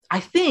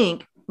I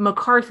think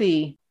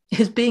McCarthy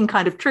is being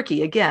kind of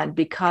tricky again,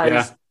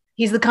 because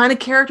he's the kind of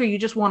character you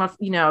just want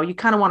to, you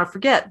kind of want to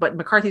forget. But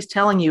McCarthy's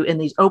telling you in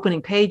these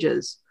opening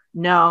pages,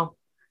 no,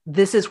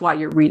 this is why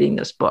you're reading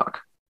this book.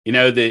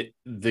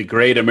 The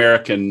great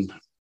American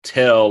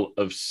tale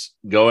of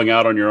going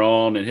out on your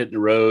own and hitting the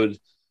road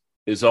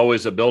is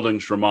always a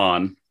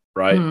Bildungsroman,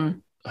 right? Mm-hmm.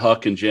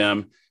 Huck and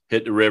Jim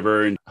hit the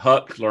river, and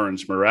Huck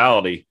learns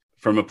morality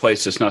from a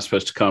place that's not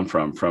supposed to come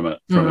from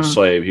a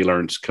slave. He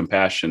learns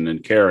compassion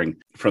and caring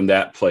from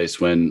that place,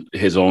 when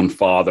his own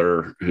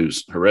father,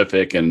 who's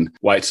horrific, and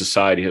white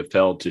society have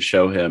failed to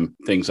show him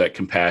things like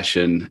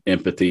compassion,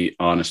 empathy,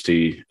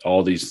 honesty,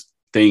 all these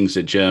things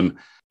that Jim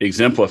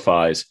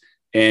exemplifies.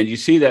 And you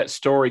see that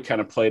story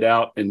kind of played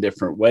out in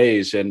different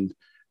ways. And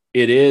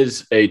it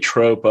is a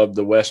trope of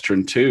the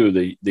Western too,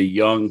 the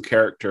young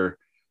character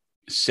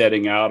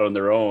setting out on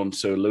their own.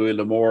 So Louis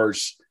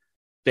L'Amour's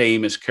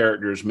famous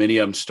characters, many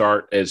of them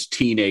start as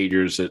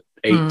teenagers at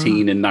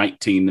 18 and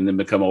 19, and then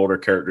become older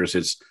characters.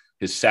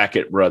 His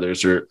Sackett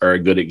brothers are a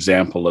good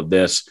example of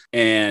this,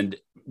 and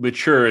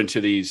mature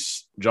into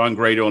these. John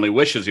Grady only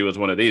wishes he was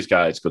one of these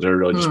guys, because they're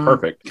really just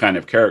perfect kind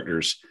of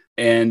characters.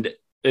 And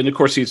of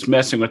course, he's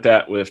messing with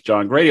that with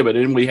John Grady. But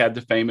then we had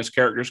the famous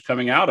characters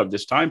coming out of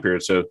this time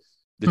period. So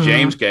the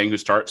James gang, who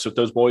starts with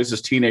those boys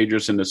as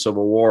teenagers in the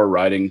Civil War,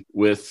 riding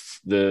with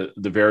the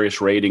various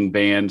raiding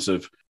bands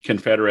of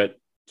Confederate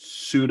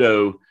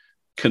pseudo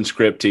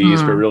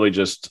conscriptees, but really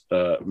just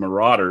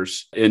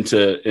marauders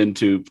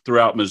into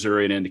throughout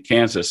Missouri and into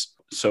Kansas,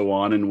 so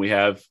on. And we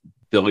have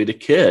Billy the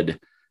Kid.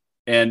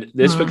 And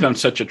this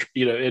becomes such a,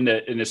 in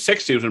the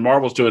 60s, when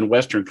Marvel's doing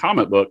Western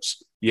comic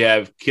books, you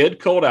have Kid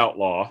Cold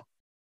Outlaw,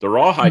 the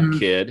Rawhide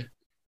Kid,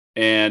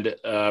 and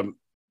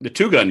the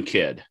Two Gun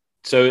Kid.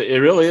 So it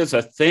really is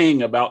a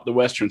thing about the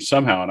Western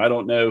somehow. And I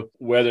don't know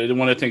whether,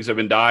 one of the things I've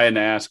been dying to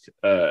ask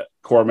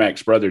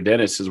Cormac's brother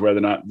Dennis is whether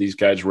or not these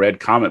guys read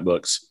comic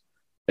books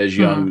as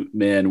young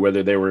men,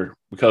 whether they were,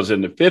 because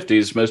in the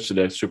 50s, most of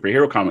the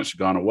superhero comics have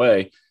gone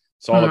away.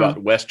 It's all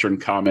about Western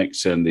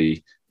comics and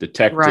the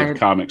detective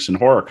comics and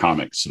horror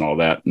comics and all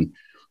that. And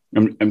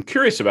I'm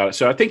curious about it.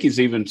 So I think he's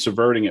even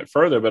subverting it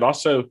further, but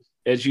also,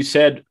 as you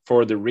said,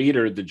 for the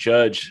reader, the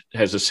judge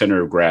has a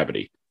center of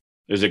gravity.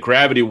 There's a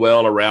gravity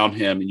well around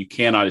him, and you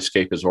cannot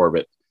escape his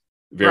orbit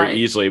very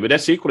easily. But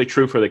that's equally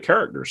true for the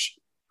characters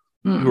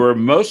who are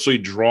mostly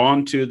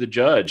drawn to the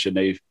judge, and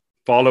they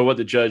follow what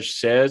the judge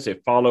says. They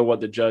follow what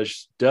the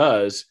judge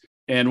does.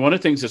 And one of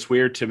the things that's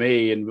weird to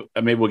me, and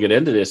maybe we'll get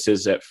into this,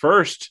 is at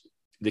first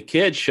the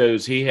kid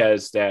shows he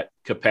has that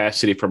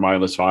capacity for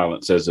mindless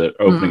violence, as the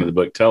opening of the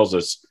book tells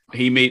us.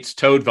 He meets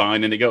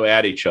Toadvine, and they go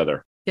at each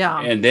other. Yeah.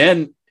 And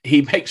then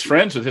he makes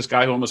friends with this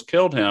guy who almost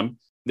killed him.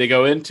 They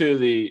go into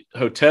the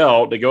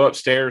hotel. They go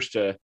upstairs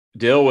to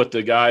deal with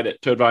the guy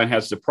that Toadvine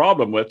has the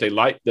problem with. They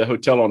light the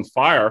hotel on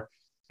fire.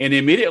 And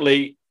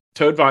immediately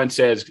Toadvine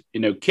says,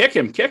 kick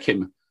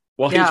him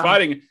while he's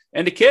fighting.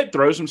 And the kid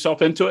throws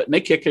himself into it, and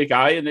they kick the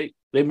guy, and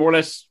they more or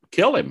less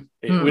kill him.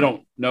 We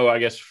don't know, I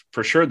guess,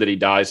 for sure that he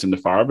dies in the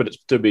fire, but it's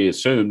to be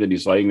assumed. And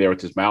he's laying there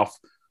with his mouth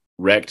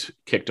wrecked,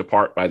 kicked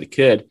apart by the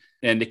kid.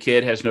 And the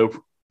kid has no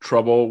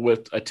trouble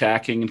with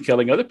attacking and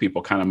killing other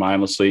people kind of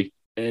mindlessly.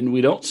 And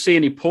we don't see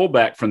any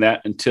pullback from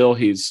that until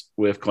he's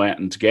with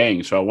Glanton's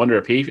gang. So I wonder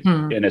if he,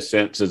 in a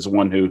sense, is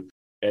one who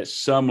at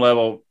some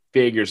level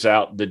figures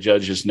out the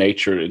judge's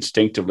nature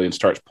instinctively and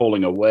starts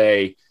pulling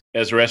away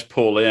as the rest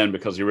pull in,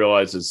 because he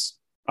realizes,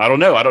 I don't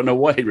know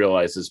what he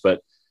realizes,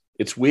 but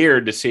it's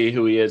weird to see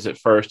who he is at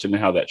first and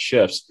how that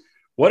shifts.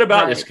 What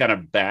about this kind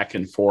of back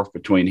and forth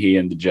between he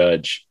and the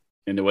judge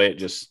and the way it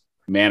just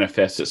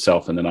manifests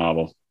itself in the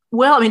novel?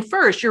 Well, I mean,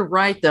 first, you're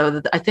right, though,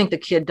 that I think the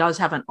kid does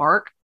have an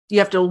arc. You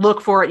have to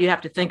look for it. You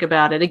have to think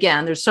about it.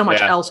 Again, there's so much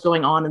else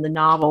going on in the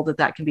novel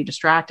that can be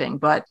distracting.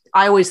 But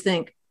I always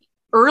think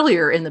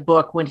earlier in the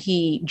book, when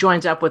he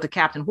joins up with the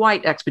Captain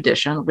White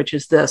expedition, which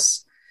is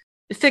this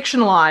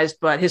fictionalized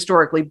but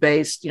historically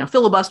based,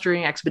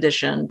 filibustering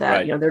expedition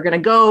that, they're going to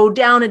go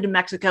down into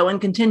Mexico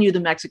and continue the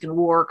Mexican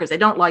War because they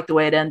don't like the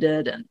way it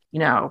ended. And,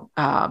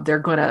 they're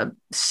going to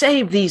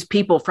save these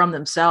people from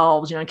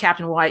themselves. And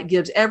Captain White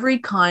gives every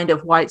kind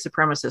of white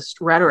supremacist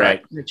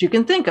rhetoric that you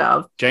can think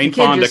of. Jane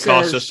Fonda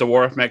cost us the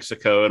War of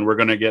Mexico, and we're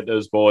going to get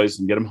those boys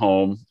and get them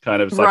home.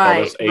 Kind of like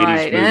all those 80s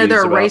movies. And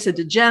they're a race of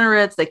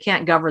degenerates. They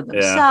can't govern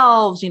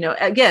themselves.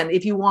 Again,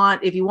 if you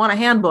want a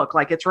handbook,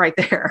 like, it's right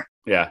there.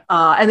 Yeah.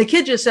 And the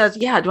kid just says,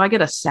 do I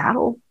get a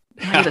saddle?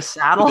 Can I get a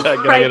saddle?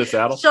 Can I get a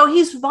saddle? So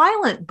he's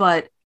violent,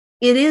 but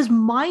it is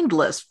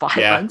mindless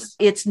violence.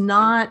 Yeah. It's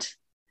not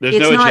There's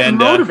it's no not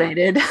agenda.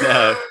 Motivated.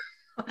 No,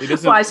 he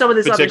doesn't by some of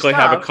this particularly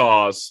other stuff. have a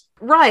cause.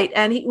 Right.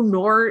 And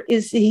nor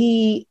is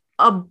he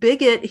a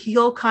bigot.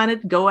 He'll kind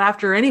of go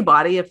after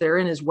anybody if they're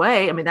in his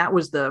way. I mean, that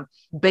was the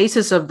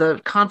basis of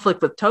the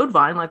conflict with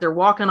Toadvine. Like they're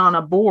walking on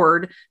a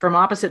board from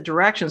opposite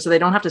directions so they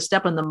don't have to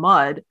step in the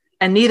mud,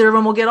 and neither of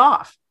them will get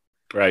off.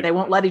 Right. They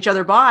won't let each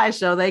other by,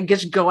 so they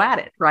just go at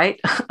it.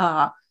 Right. It's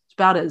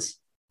about as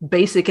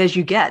basic as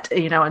you get,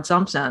 in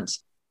some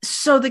sense.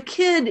 So the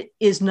kid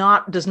does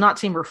not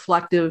seem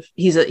reflective.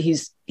 He's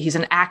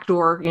an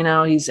actor,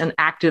 he's an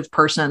active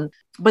person.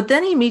 But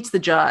then he meets the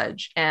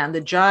judge, and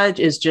the judge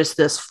is just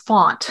this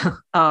font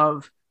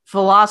of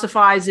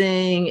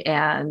philosophizing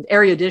and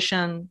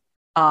erudition,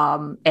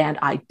 and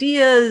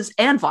ideas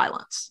and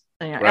violence.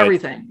 Right.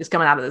 Everything is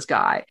coming out of this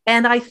guy.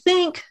 And I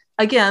think,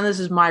 again, this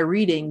is my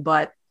reading,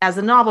 but as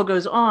the novel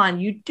goes on,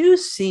 you do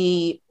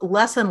see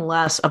less and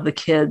less of the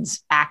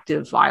kids'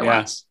 active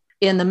violence.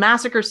 Yeah. In the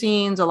massacre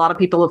scenes, a lot of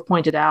people have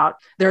pointed out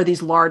there are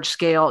these large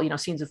scale,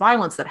 scenes of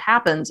violence that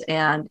happens.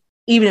 And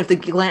even if the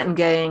Glanton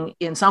gang,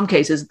 in some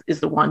cases, is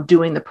the one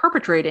doing the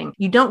perpetrating,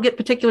 you don't get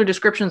particular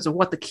descriptions of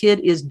what the kid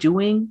is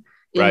doing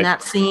in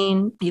that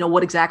scene.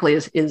 What exactly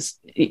is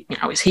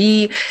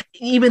he,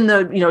 even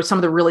though, some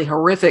of the really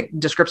horrific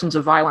descriptions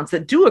of violence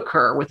that do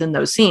occur within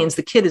those scenes,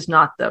 the kid is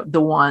not the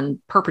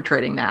one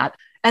perpetrating that.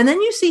 And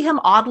then you see him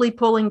oddly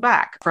pulling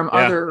back from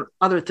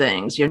other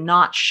things. You're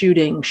not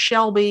shooting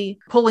Shelby,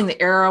 pulling the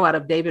arrow out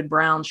of David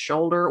Brown's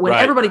shoulder when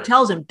everybody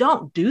tells him,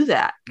 don't do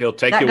that. He'll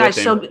take you with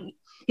him.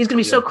 He's going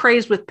to be so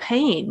crazed with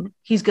pain.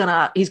 He's going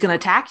to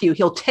attack you.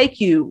 He'll take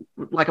you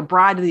like a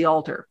bride to the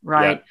altar.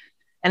 Right.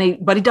 Yeah.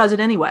 But he does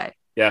it anyway.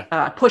 Yeah.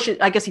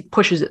 I guess he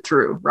pushes it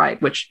through.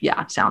 Right. Which,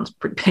 sounds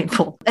pretty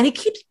painful. And he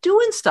keeps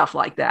doing stuff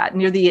like that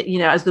near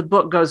the, as the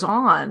book goes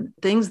on,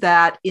 things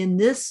that in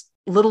this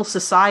little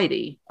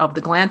society of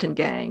the Glanton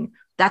gang,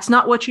 that's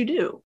not what you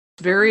do.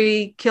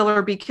 Very kill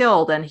or be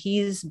killed, and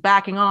he's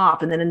backing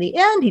off. And then in the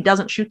end, he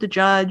doesn't shoot the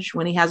judge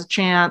when he has a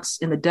chance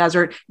in the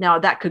desert. Now,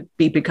 that could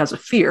be because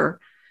of fear.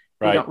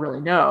 Right. We don't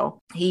really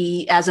know.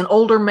 He, as an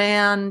older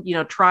man,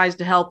 tries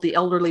to help the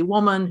elderly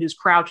woman who's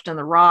crouched in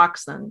the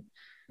rocks and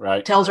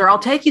tells her, I'll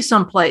take you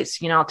someplace,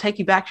 I'll take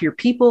you back to your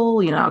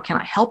people. Can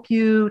I help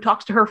you?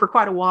 Talks to her for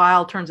quite a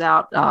while. Turns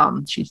out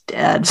she's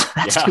dead. So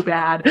that's too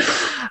bad.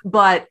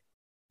 But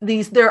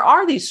there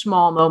are these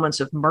small moments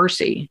of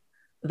mercy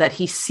that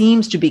he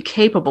seems to be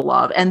capable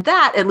of. And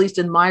that, at least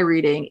in my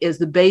reading, is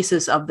the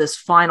basis of this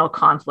final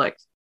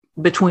conflict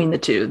between the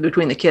two,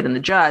 between the kid and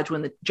the judge,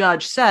 when the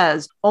judge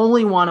says,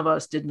 only one of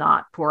us did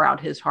not pour out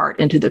his heart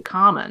into the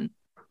common.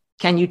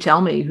 Can you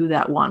tell me who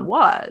that one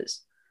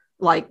was?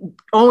 Like,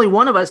 only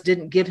one of us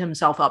didn't give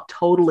himself up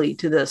totally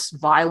to this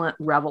violent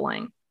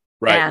reveling.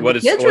 Right. And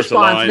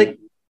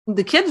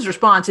the kid's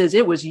response is,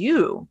 it was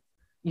you.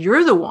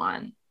 You're the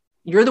one.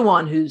 You're the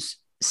one who's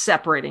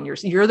separating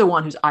yourself. You're the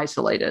one who's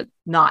isolated,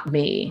 not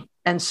me.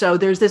 And so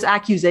there's this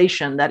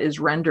accusation that is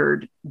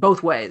rendered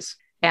both ways.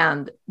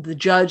 And the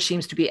judge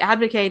seems to be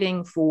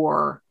advocating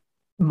for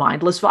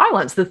mindless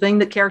violence, the thing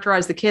that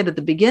characterized the kid at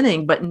the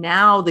beginning. But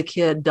now the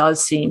kid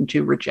does seem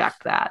to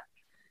reject that.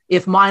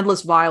 If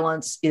mindless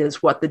violence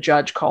is what the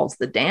judge calls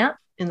the dance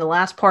in the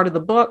last part of the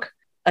book,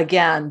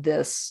 again,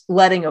 this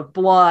letting of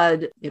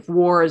blood, if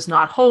war is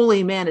not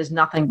holy, man is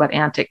nothing but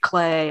antic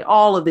clay,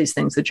 all of these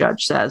things the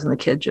judge says, and the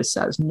kid just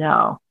says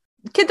no.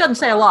 The kid doesn't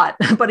say a lot,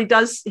 but he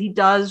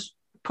does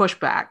push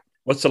back.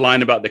 What's the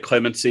line about the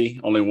clemency?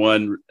 Only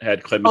one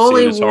had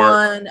clemency in his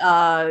heart. Only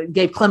one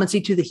gave clemency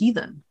to the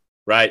heathen.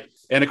 Right.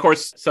 And of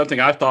course, something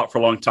I've thought for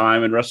a long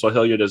time, and Russell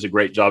Hilliard does a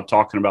great job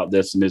talking about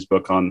this in his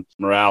book on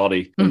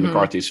morality in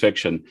McCarthy's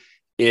fiction,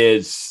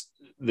 is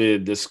the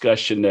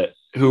discussion that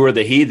who are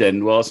the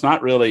heathen? Well, it's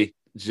not really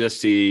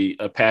just the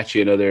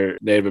Apache and other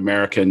Native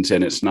Americans,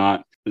 and it's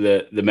not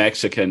the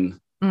Mexican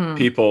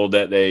people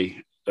that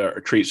they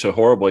treat so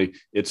horribly.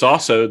 It's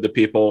also the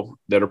people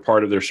that are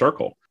part of their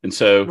circle. And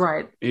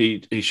so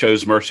he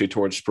shows mercy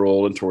towards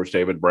Sproul and towards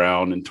David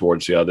Brown and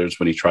towards the others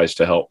when he tries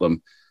to help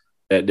them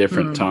at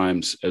different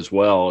times as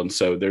well. And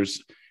so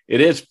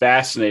it is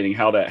fascinating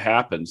how that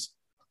happens.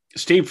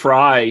 Steve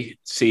Fry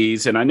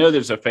sees, and I know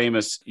there's a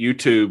famous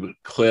YouTube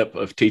clip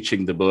of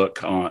teaching the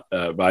book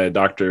by a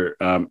Dr.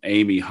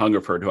 Amy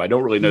Hungerford, who I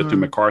don't really know through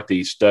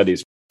McCarthy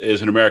studies,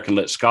 is an American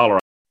lit scholar.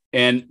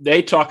 And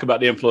they talk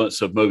about the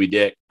influence of Moby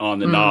Dick on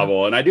the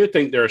novel. And I do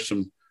think there are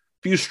some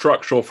few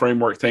structural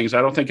framework things.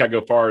 I don't think I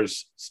go far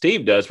as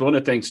Steve does. But one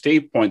of the things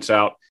Steve points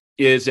out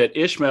is that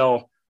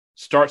Ishmael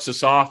starts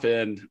us off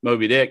in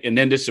Moby Dick and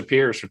then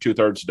disappears for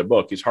 2/3 of the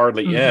book. He's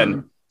hardly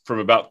in from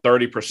about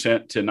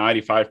 30% to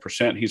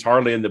 95%. He's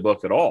hardly in the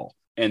book at all.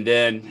 And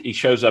then he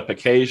shows up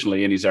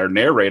occasionally and he's our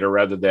narrator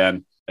rather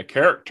than a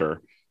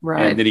character.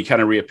 Right. And then he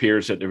kind of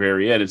reappears at the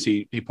very end. And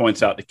he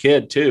points out the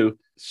kid too,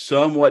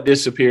 somewhat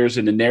disappears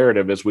in the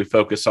narrative as we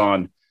focus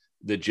on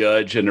the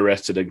judge and the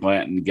rest of the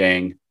Glanton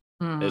gang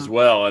as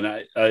well.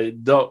 And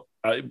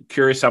I'm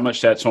curious how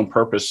much that's on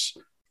purpose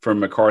from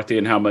McCarthy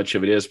and how much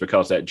of it is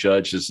because that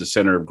judge is the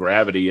center of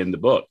gravity in the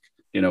book,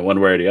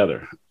 one way or the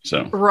other.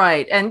 So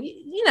right. And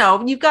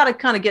you've got to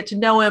kind of get to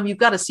know him. You've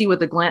got to see what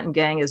the Glanton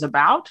gang is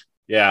about.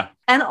 Yeah.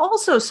 And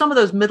also some of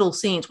those middle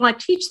scenes. When I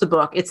teach the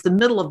book, it's the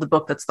middle of the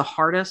book that's the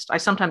hardest. I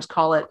sometimes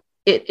call it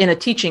in a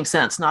teaching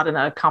sense, not in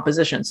a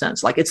composition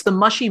sense. Like it's the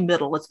mushy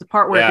middle. It's the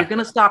part where if you're going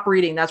to stop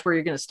reading, that's where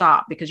you're going to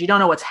stop because you don't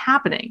know what's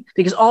happening.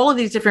 Because all of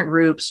these different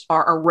groups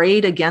are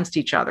arrayed against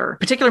each other,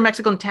 particular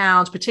Mexican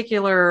towns,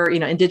 particular,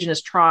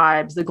 indigenous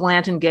tribes, the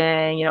Glanton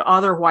gang,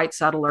 other white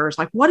settlers.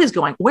 Like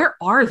where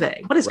are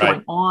they? What is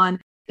going on?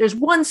 There's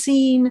one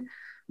scene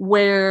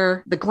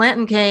where the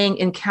Glanton gang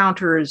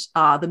encounters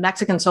the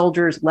Mexican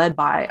soldiers led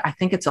by, I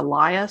think it's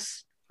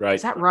Elias. Right.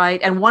 Is that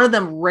right? And one of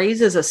them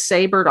raises a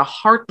saber to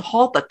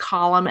halt the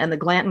column, and the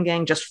Glanton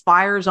gang just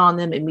fires on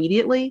them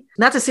immediately.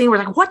 And that's a scene where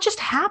like, what just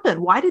happened?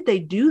 Why did they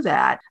do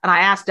that? And I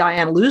asked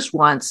Diane Luce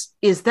once,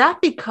 is that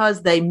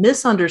because they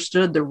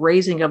misunderstood the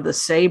raising of the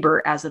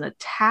saber as an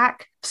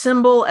attack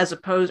symbol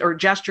or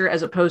gesture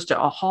as opposed to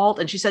a halt?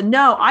 And she said,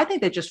 no, I think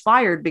they just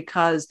fired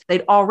because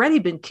they'd already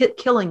been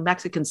killing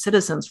Mexican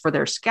citizens for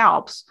their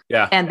scalps.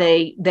 Yeah. And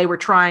they were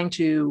trying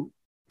to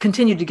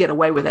continue to get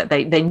away with it.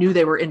 They knew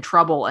they were in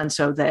trouble. And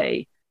so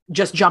they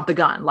just jumped the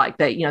gun. Like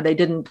they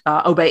didn't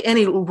obey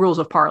any rules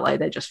of parley.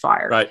 They just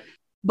fired. Right.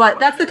 But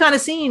that's the kind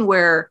of scene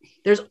where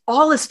there's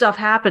all this stuff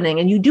happening.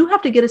 And you do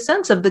have to get a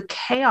sense of the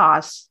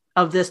chaos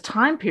of this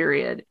time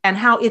period and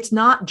how it's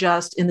not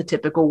just in the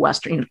typical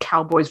Western,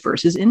 cowboys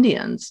versus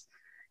Indians.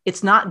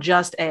 It's not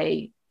just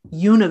a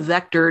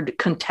univectored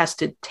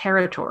contested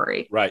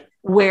territory. Right.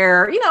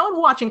 Where, in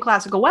watching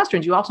classical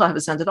Westerns, you also have a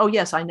sense of, oh,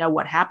 yes, I know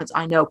what happens.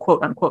 I know,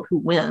 quote unquote, who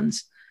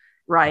wins.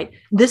 Right.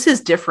 This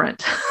is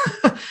different.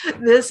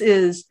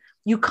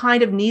 You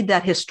kind of need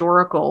that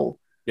historical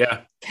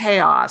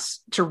chaos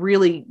to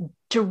really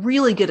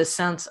get a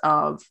sense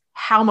of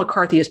how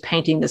McCarthy is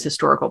painting this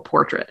historical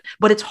portrait.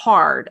 But it's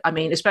hard. I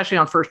mean, especially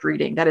on first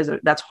reading,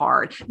 that's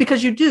hard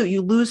because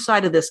you lose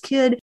sight of this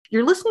kid.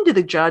 You're listening to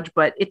the judge,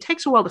 but it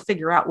takes a while to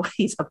figure out what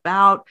he's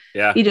about.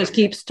 Yeah. He just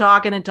keeps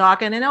talking and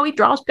talking, and he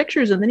draws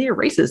pictures and then he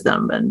erases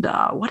them. And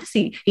what is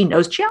he? He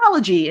knows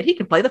geology and he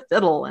can play the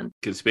fiddle and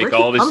can speak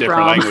all these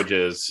different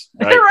languages.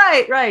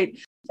 Right. right.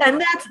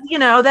 And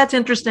that's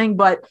interesting.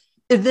 But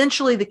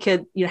eventually the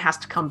kid has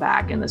to come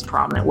back in this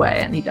prominent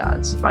way, and he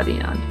does by the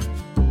end.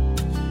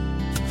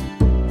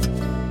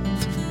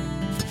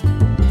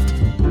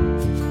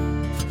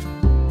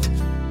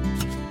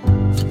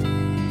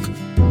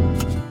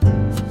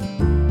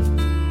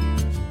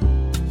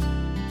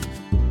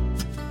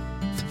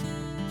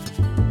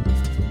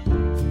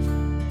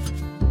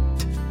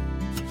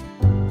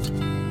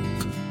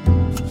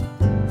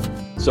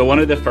 So one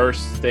of the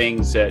first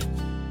things that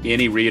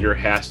any reader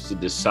has to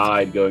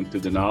decide going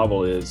through the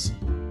novel is,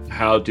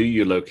 how do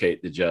you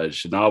locate the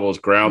judge? The novel is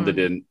grounded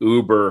in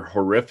uber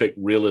horrific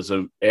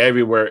realism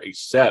everywhere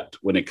except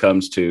when it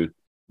comes to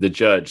the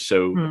judge.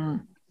 So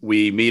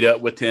we meet up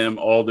with him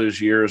all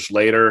those years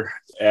later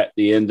at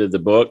the end of the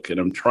book. And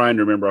I'm trying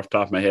to remember off the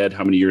top of my head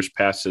how many years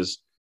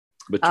passes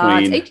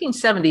between. It's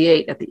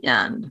 1878 at the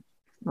end,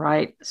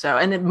 right? So,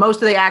 and then most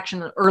of the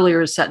action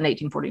earlier is set in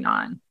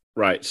 1849.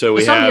 Right. So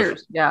we have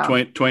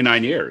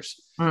 29 years.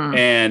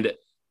 And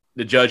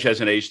the judge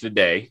hasn't aged a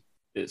day,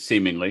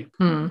 seemingly.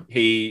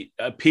 He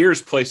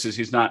appears places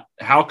he's not.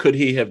 How could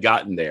he have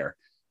gotten there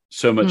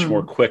so much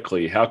more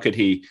quickly? How could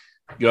he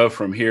go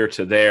from here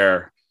to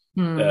there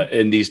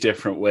in these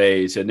different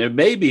ways? And there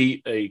may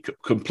be a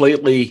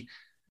completely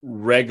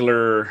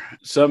regular,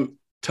 some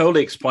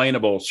totally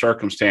explainable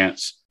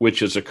circumstance which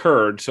has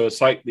occurred. So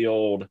it's like the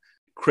old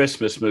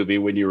Christmas movie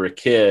when you were a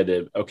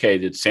kid. Okay,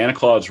 did Santa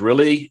Claus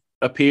really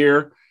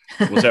appear?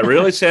 Was that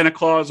really Santa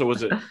Claus, or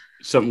was it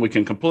something we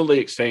can completely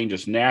exchange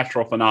as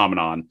natural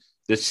phenomenon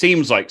that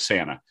seems like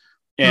Santa?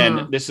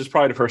 And this is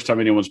probably the first time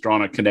anyone's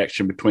drawn a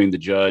connection between the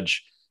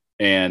judge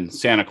and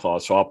Santa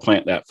Claus. So I'll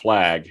plant that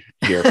flag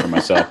here for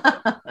myself.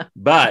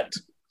 But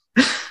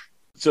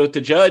so at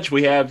the judge,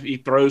 he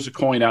throws a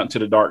coin out into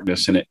the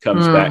darkness and it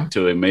comes back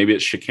to him. Maybe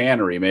it's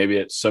chicanery. Maybe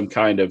it's some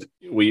kind of,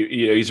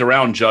 he's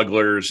around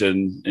jugglers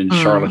and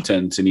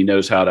charlatans, and he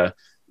knows how to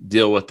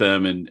deal with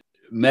them and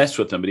mess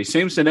with them, but he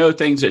seems to know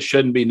things that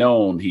shouldn't be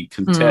known. He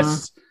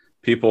contests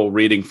people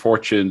reading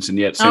fortunes, and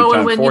yet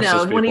sometimes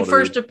forces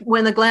people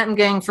when the Glanton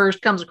gang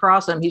first comes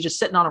across him, he's just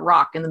sitting on a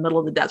rock in the middle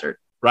of the desert.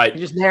 Right.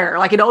 He's just there,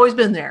 like he'd always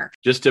been there.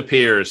 Just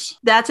appears.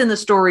 That's in the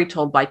story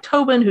told by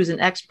Tobin, who's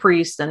an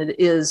ex-priest, and it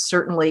is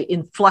certainly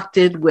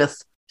inflected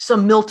with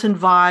some Milton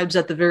vibes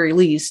at the very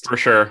least. For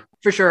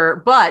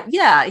sure. But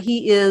yeah,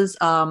 he is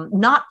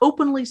not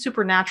openly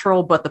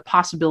supernatural, but the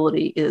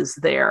possibility is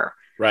there.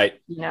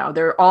 Right.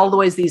 There are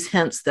always these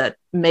hints that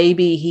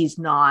maybe he's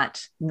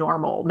not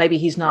normal. Maybe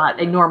he's not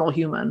a normal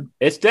human.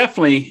 It's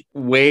definitely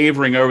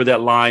wavering over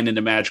that line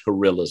into magical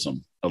realism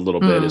a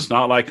little bit. It's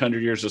not like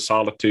 100 Years of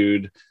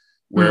Solitude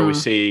where we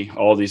see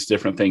all these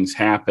different things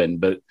happen,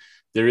 but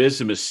there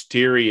is a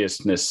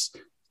mysteriousness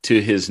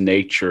to his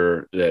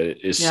nature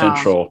that is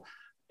central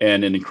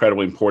and an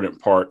incredibly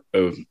important part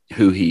of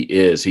who he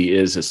is. He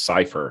is a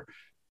cipher.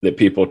 that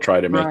people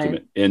try to make Right.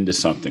 him into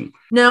something.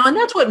 No, and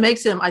that's what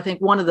makes him, I think,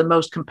 one of the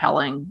most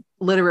compelling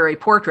literary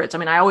portraits. I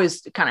mean, I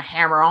always kind of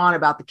hammer on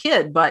about the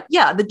kid, but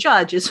yeah, the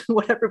judge is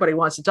what everybody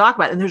wants to talk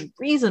about. And there's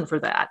reason for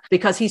that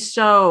because he's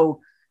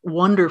so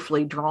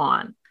wonderfully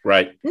drawn.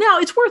 Right. Now,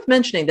 it's worth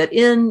mentioning that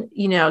in,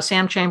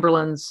 Sam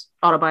Chamberlain's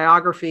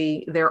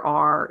autobiography,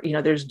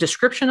 there's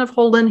description of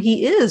Holden.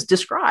 He is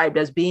described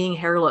as being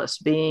hairless,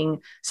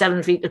 being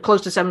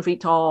close to 7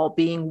 feet tall,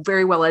 being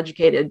very well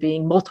educated,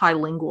 being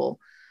multilingual,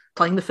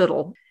 playing the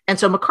fiddle. And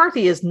so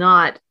McCarthy is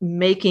not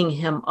making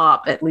him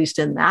up, at least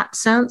in that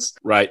sense.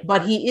 Right.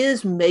 But he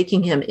is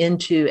making him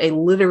into a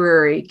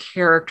literary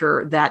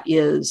character that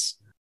is,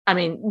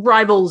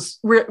 rivals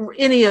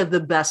any of the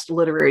best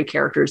literary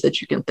characters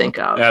that you can think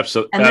of.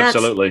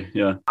 Absolutely.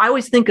 Yeah. I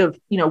always think of,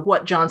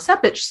 what John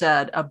Sepich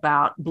said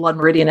about Blood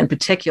Meridian in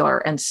particular,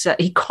 and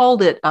he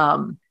called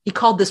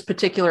this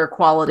particular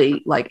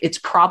quality like its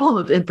problem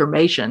of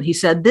information. He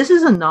said, this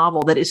is a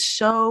novel that is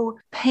so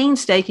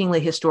painstakingly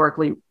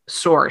historically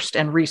sourced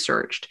and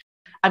researched.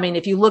 I mean,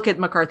 if you look at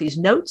McCarthy's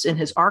notes in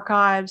his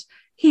archives,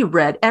 he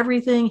read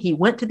everything. He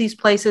went to these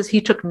places.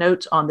 He took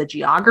notes on the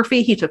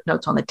geography. He took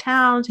notes on the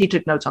towns. He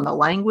took notes on the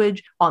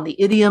language, on the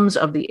idioms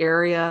of the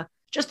area,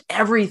 just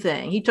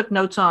everything. He took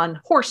notes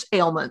on horse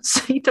ailments.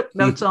 He took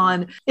notes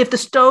on if the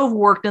stove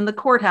worked in the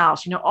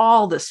courthouse,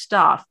 all this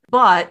stuff.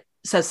 But,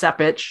 says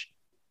Sepich,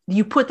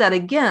 you put that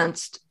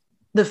against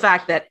the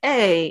fact that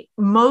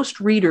most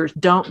readers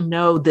don't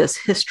know this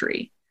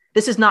history.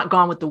 This is not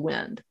Gone with the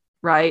Wind,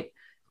 right?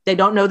 They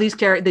don't know these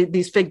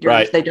figures.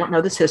 Right. They don't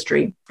know this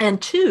history.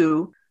 And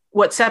two,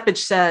 what Sepich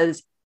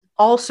says,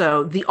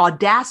 also the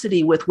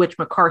audacity with which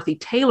McCarthy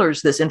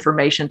tailors this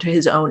information to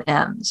his own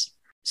ends.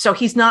 So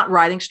he's not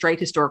writing straight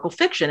historical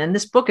fiction. And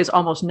this book is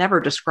almost never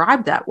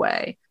described that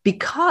way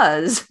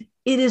because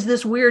it is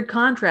this weird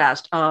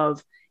contrast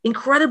of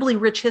incredibly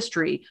rich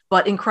history,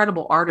 but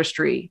incredible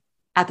artistry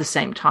at the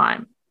same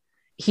time.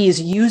 He's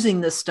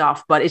using this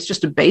stuff, but it's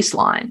just a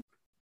baseline.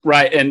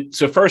 Right. And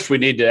so first we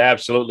need to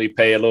absolutely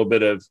pay a little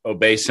bit of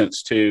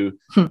obeisance to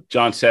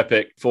John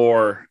Sepich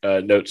for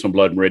Notes on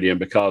Blood Meridian,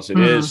 because it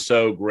is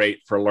so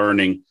great for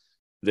learning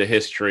the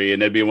history.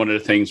 And it'd be one of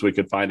the things we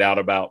could find out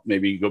about.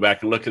 Maybe go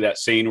back and look at that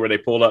scene where they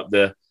pull up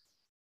the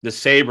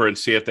saber and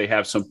see if they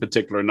have some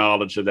particular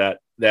knowledge of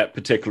that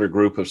particular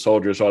group of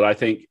soldiers. Well, I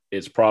think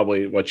it's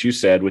probably what you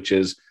said, which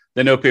is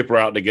they know people are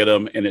out to get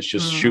them, and it's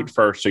just shoot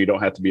first so you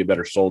don't have to be a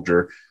better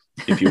soldier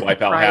if you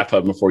wipe out Right. half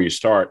of them before you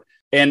wstart.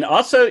 And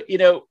also,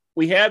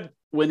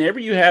 whenever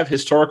you have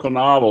historical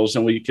novels,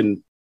 and we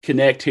can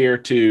connect here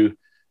to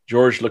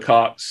George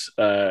Lecoq's,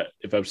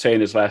 if I'm saying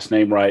his last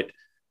name right,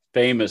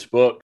 famous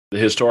book, The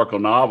Historical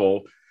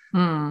Novel,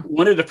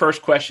 one of the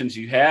first questions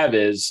you have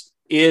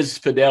is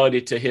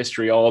fidelity to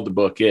history all the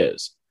book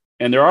is?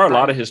 And there are a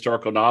lot of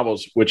historical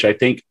novels which I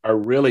think are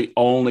really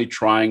only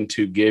trying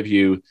to give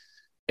you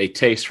a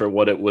taste for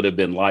what it would have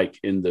been like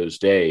in those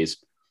days.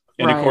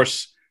 And of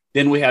course,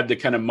 then we have the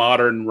kind of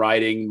modern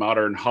writing,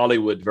 modern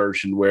Hollywood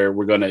version where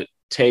we're going to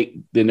take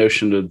the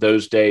notion of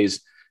those days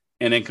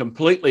and then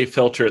completely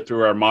filter it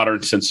through our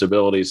modern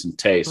sensibilities and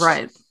tastes.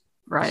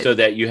 Right. So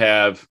that you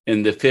have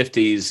in the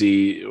 50s,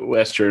 the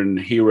Western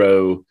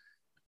hero,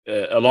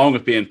 along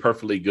with being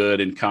perfectly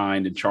good and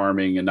kind and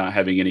charming and not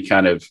having any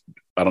kind of,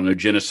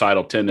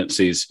 genocidal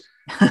tendencies,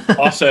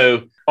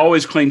 also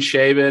always clean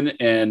shaven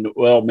and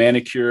well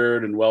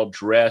manicured and well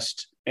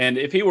dressed. And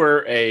if he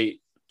were a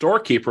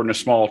doorkeeper in a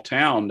small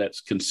town,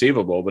 that's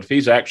conceivable. But if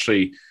he's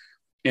actually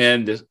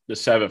in the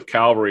 7th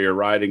Cavalry or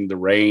riding the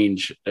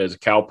range as a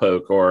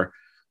cowpoke or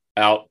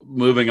out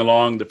moving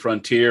along the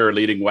frontier or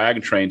leading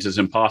wagon trains, is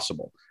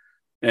impossible.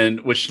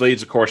 And which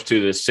leads, of course,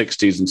 to the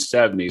 60s and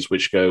 70s,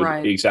 which go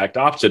the exact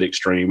opposite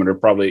extreme and are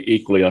probably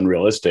equally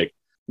unrealistic.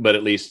 But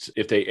at least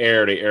if they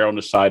err on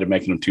the side of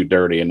making them too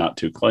dirty and not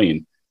too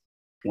clean,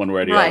 one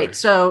way or the other. Right.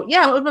 So,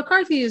 what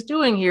McCarthy is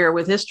doing here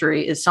with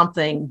history is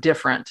something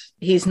different.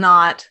 It's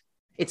not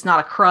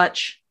a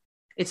crutch.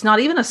 It's not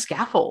even a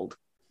scaffold.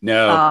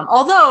 No.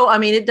 Although,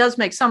 it does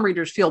make some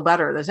readers feel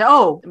better. They say,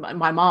 oh,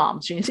 my mom.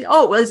 She can say,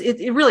 oh,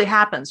 it really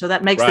happened. So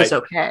that makes this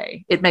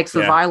okay. It makes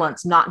the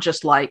violence not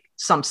just like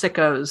some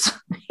sicko's,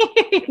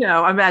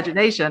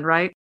 imagination,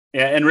 right?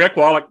 Yeah. And Rick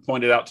Wallach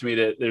pointed out to me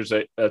that there's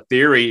a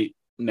theory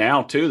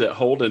now, too, that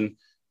Holden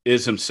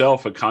is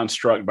himself a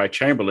construct by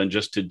Chamberlain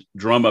just to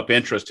drum up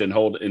interest in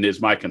his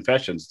My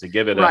Confessions, to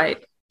give it a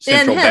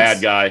central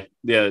bad guy.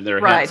 Yeah,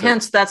 right.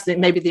 Hence, that's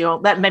maybe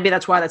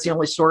that's why that's the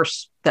only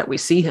source that we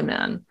see him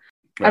in.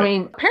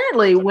 Right.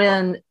 Apparently,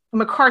 when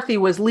McCarthy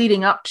was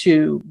leading up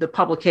to the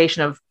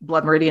publication of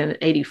Blood Meridian in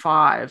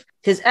 1985,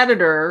 his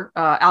editor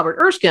Albert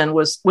Erskine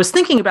was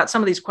thinking about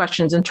some of these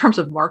questions in terms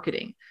of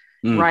marketing.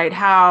 Right?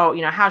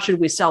 How should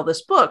we sell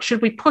this book?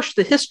 Should we push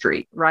the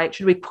history? Right?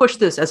 Should we push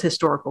this as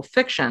historical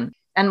fiction?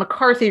 And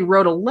McCarthy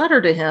wrote a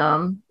letter to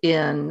him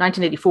in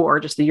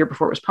 1984, just the year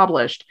before it was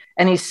published.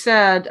 And he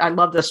said, I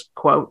love this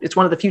quote. It's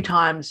one of the few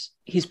times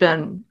he's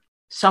been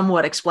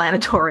somewhat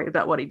explanatory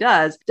about what he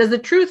does. The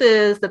truth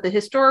is that the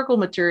historical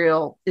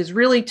material is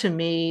really, to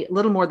me,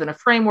 little more than a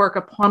framework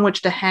upon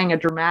which to hang a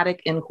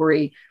dramatic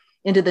inquiry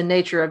into the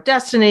nature of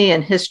destiny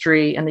and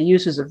history and the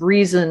uses of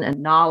reason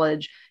and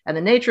knowledge and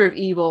the nature of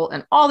evil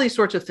and all these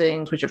sorts of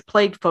things which have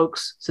plagued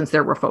folks since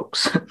there were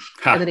folks.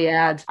 And then he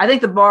adds, I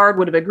think the Bard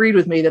would have agreed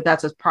with me that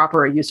that's as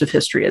proper a use of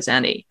history as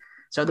any.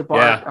 So the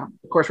Bard,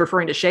 of course,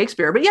 referring to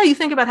Shakespeare. But yeah, you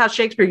think about how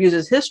Shakespeare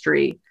uses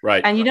history.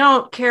 Right. And you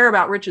don't care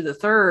about Richard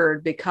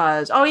III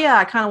because, oh, yeah,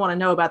 I kind of want to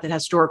know about that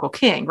historical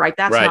king, right?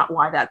 That's not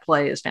why that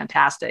play is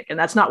fantastic. And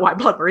that's not why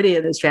Blood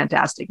Meridian is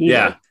fantastic either.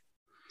 Yeah.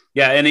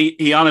 Yeah. And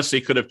he honestly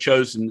could have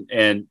chosen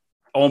and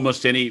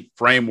almost any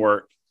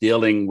framework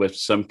dealing with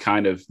some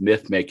kind of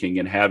myth making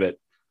and have it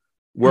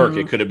work.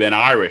 It could have been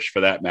Irish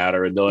for that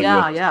matter. And dealing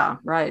with,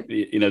 right.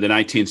 The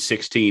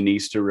 1916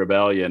 Easter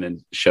Rebellion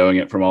and showing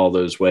it from all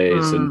those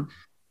ways and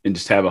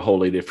just have a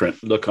wholly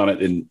different look on it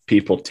than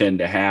people tend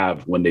to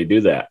have when they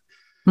do that.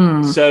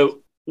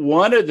 So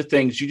one of the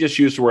things, you just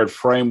used the word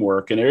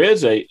framework, and there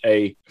is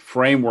a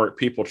framework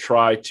people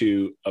try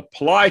to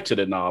apply to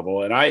the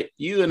novel. And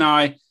you and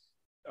I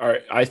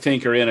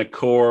think are in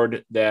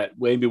accord that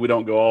maybe we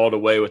don't go all the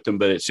way with them,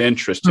 but it's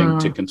interesting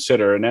to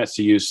consider. And that's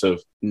the use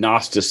of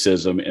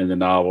Gnosticism in the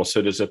novel.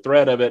 So there's a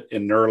thread of it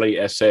in an early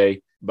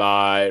essay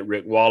by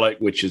Rick Wallach,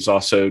 which is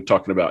also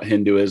talking about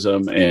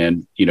Hinduism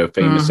and,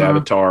 famous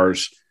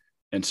avatars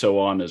and so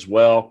on as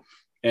well.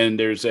 And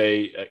there's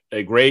a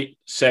great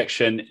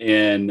section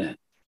in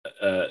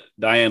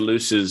Diane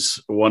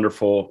Luce's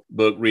wonderful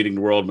book, Reading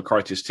the World,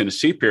 McCarthy's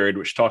Tennessee Period,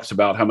 which talks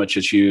about how much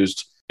it's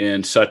used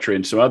in Suttra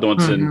and some other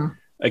ones. And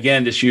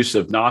again, this use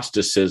of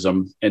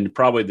Gnosticism, and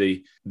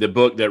probably the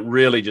book that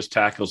really just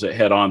tackles it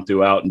head on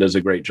throughout and does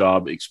a great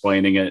job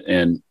explaining it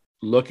and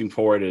looking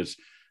for it is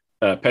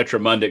Petra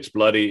Mundick's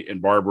Bloody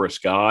and Barbarous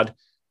God.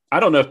 I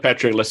don't know if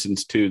Petra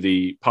listens to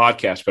the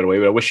podcast, by the way,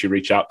 but I wish she'd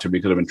reach out to me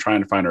because I've been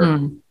trying to find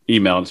her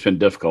email and it's been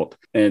difficult.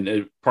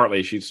 And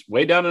partly she's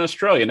way down in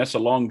Australia, and that's a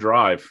long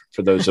drive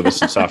for those of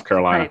us in South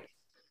Carolina. Right.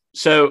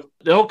 So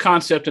the whole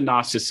concept of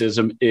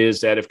Gnosticism is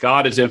that if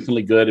God is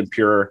infinitely good and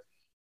pure,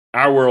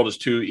 our world is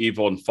too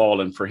evil and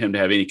fallen for him to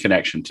have any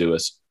connection to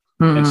us.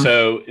 And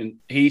so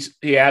he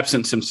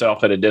absents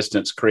himself at a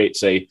distance,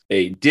 creates a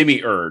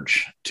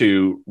demiurge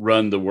to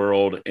run the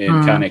world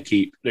and kind of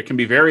there can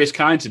be various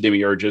kinds of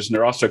demiurges, and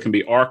there also can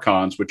be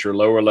archons, which are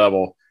lower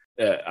level.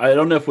 I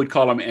don't know if we'd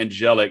call them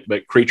angelic,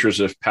 but creatures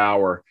of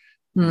power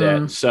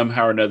that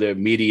somehow or another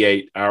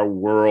mediate our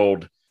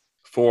world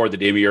for the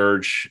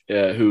demiurge,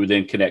 who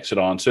then connects it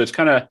on. So it's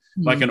kind of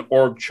like an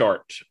org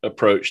chart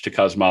approach to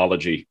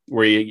cosmology,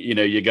 where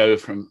you go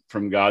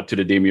from God to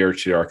the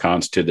demiurge to the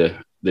archons to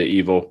the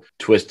evil,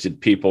 twisted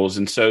peoples.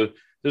 And so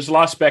there's a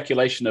lot of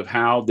speculation of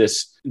how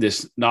this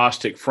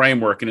Gnostic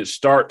framework, and it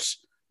starts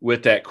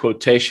with that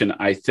quotation,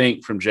 I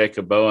think, from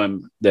Jacob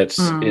Boehm that's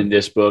in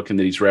this book, and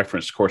that he's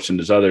referenced, of course, in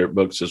his other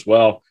books as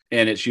well.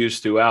 And it's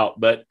used throughout.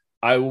 But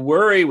I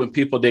worry when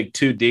people dig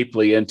too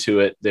deeply into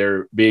it,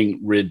 they're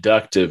being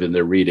reductive in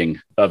their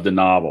reading of the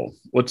novel.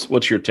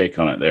 What's your take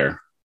on it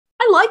there?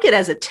 I like it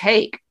as a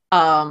take.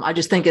 I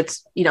just think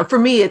it's, for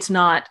me, it's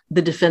not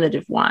the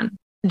definitive one.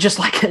 Just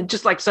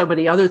like so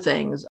many other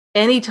things.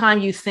 Anytime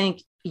you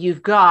think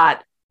you've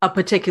got a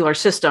particular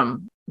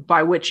system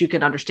by which you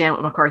can understand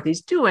what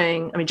McCarthy's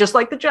doing, I mean, just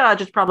like the judge,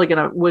 it's probably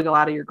going to wiggle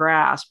out of your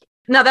grasp.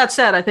 Now, that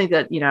said, I think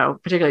that,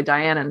 particularly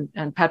Diane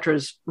and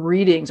Petra's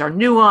readings are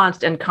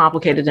nuanced and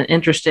complicated and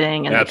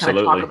interesting. And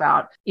Absolutely. They kind of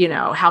talk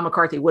about, how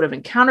McCarthy would have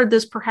encountered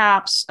this,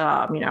 perhaps,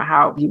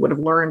 how he would have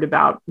learned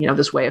about,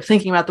 this way of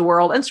thinking about the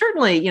world. And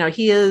certainly,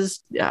 he is,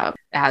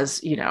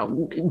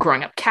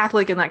 growing up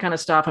Catholic and that kind of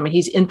stuff. I mean,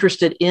 he's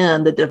interested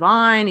in the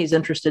divine. He's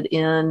interested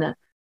in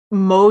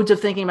modes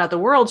of thinking about the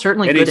world,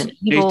 certainly and good and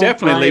evil. He's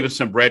definitely leaving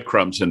some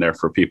breadcrumbs in there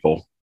for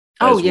people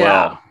as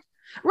well.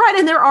 Right.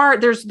 And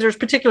there's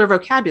particular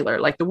vocabulary,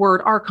 like the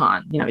word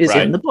archon, is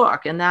in the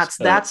book. And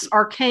that's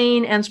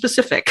arcane and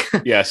specific.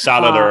 Yeah.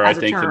 Saladar, I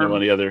think, and one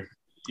of the other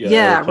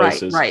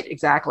places. Right.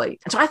 Exactly.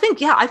 And so I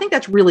think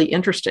that's really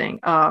interesting.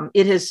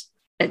 It has,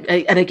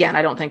 and again,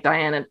 I don't think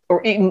Diane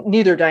or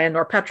neither Diane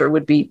nor Petra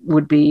would be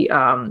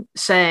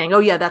saying, oh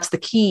yeah, that's the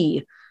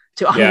key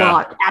to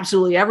unlock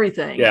absolutely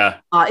everything. Yeah.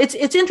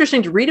 It's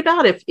interesting to read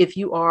about if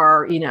you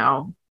are,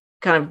 kind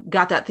of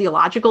got that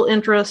theological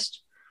interest.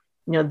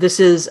 This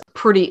is a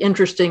pretty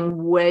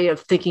interesting way of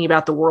thinking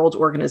about the world's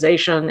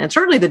organization. And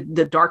certainly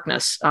the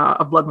darkness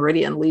of Blood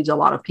Meridian leads a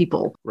lot of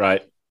people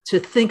to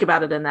think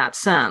about it in that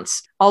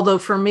sense. Although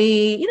for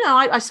me,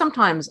 I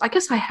sometimes, I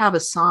guess I have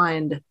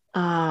assigned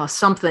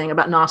something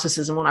about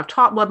Gnosticism when I've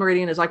taught Blood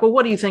Meridian is like, well,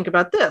 what do you think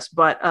about this?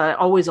 But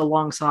always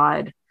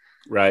alongside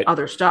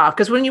other stuff.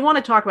 Because when you want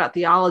to talk about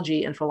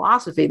theology and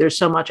philosophy, there's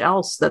so much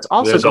else that's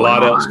also there's a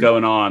lot else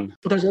going on.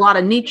 There's a lot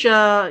of Nietzsche.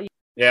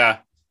 Yeah.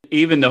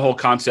 Even the whole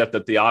concept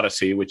of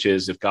theodicy, which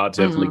is if God's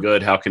infinitely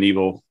good, how can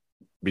evil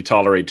be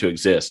tolerated to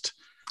exist?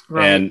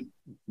 Right. And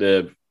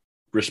the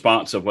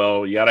response of,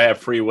 well, you got to have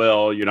free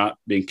will. You're not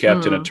being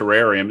kept in a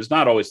terrarium is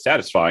not always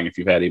satisfying if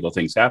you've had evil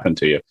things happen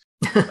to you.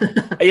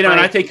 And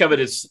I think of it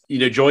as,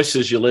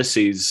 Joyce's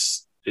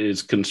Ulysses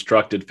is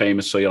constructed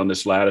famously on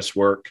this lattice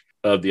work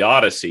of the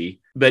Odyssey,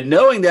 but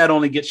knowing that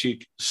only gets you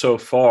so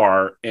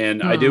far.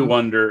 And I do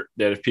wonder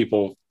that if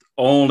people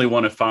only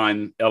want to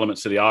find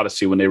elements of the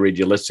Odyssey when they read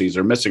Ulysses,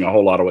 they're missing a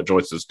whole lot of what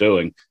Joyce is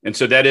doing. And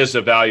so that is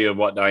the value of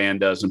what Diane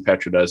does and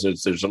Petra does.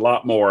 There's a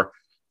lot more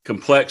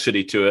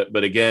complexity to it.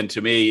 But again,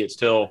 to me,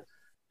 it's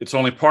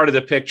only part of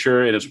the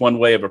picture, and it's one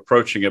way of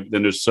approaching it. But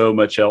then there's so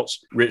much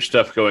else, rich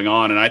stuff going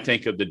on. And I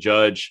think of the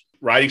judge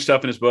writing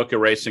stuff in his book,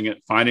 erasing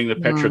it, finding the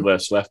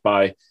petroglyphs left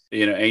by,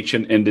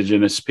 ancient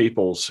indigenous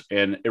peoples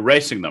and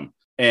erasing them,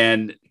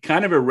 and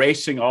kind of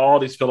erasing all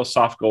these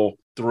philosophical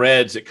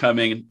threads that come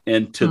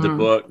into the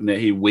book, and that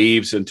he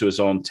weaves into his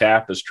own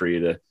tapestry,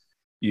 to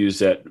use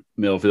that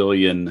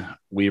Melvillian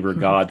weaver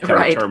god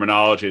kind of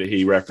terminology that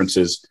he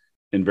references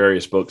in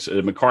various books,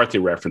 McCarthy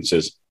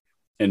references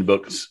in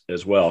books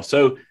as well.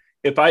 So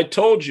if I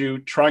told you,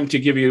 trying to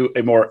give you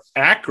a more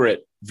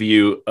accurate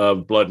view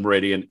of Blood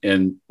Meridian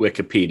in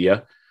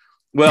Wikipedia,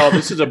 well,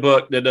 this is a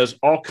book that does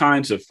all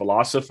kinds of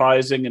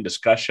philosophizing and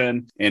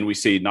discussion. And we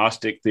see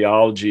Gnostic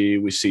theology.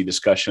 We see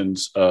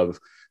discussions of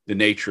the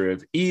nature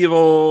of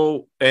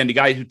evil. And the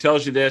guy who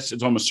tells you this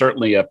is almost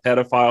certainly a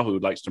pedophile who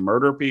likes to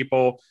murder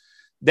people.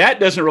 That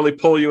doesn't really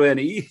pull you in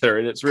either.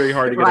 And it's really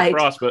hard to get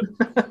across. But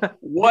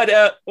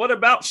what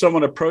about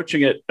someone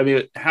approaching it? I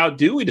mean, how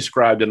do we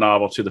describe the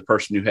novel to the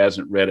person who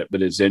hasn't read it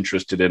but is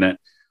interested in it?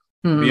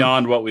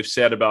 Beyond what we've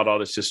said about all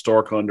this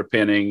historical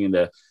underpinning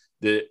and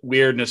the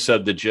weirdness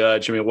of the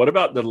judge. I mean, what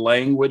about the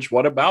language?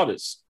 What about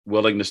its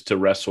willingness to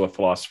wrestle with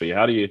philosophy?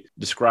 How do you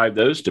describe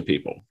those to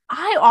people?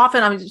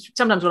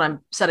 Sometimes when I'm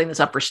setting this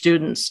up for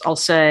students, I'll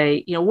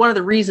say, one of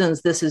the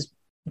reasons this is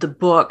the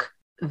book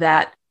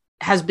that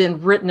has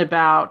been written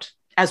about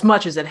as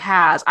much as it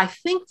has, I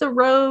think The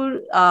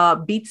Road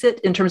beats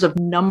it in terms of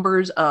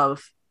numbers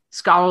of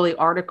scholarly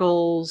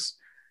articles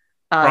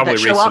probably that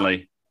show recently.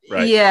 Up.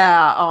 Right.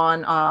 Yeah,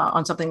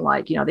 on something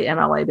like, the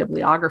MLA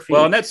bibliography.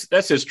 Well, and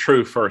that's his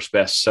true first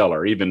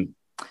bestseller. Even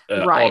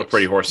All the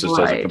Pretty Horses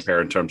doesn't compare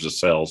in terms of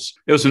sales.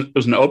 It was an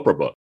Oprah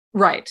book.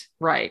 Right.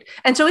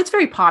 And so it's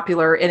very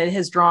popular, and it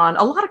has drawn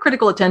a lot of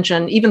critical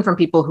attention, even from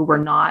people who were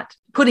not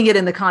putting it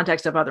in the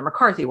context of other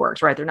McCarthy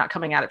works, right? They're not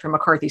coming at it from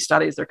McCarthy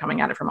studies. They're coming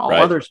at it from all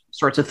other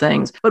sorts of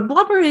things. But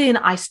Blood Meridian,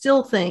 I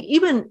still think,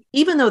 even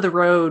though The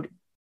Road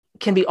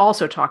can be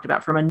also talked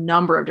about from a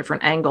number of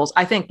different angles,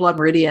 I think Blood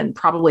Meridian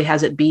probably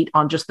has it beat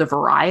on just the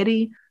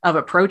variety of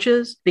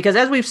approaches, because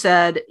as we've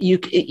said,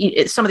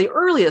 some of the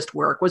earliest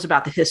work was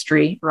about the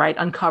history, right?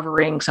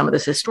 Uncovering some of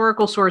this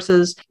historical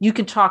sources. You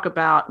can talk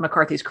about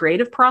McCarthy's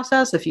creative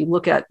process. If you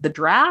look at the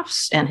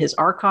drafts and his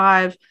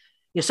archive,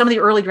 some of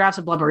the early drafts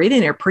of Blood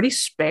Meridian are pretty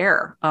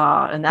spare.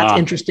 And that's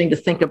interesting to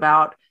think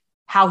about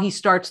how he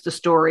starts the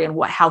story and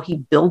how he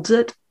builds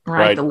it,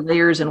 right? The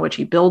layers in which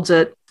he builds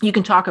it. You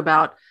can talk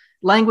about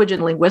language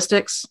and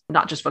linguistics,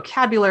 not just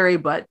vocabulary,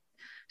 but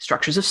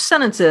structures of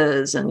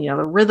sentences and,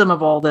 the rhythm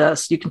of all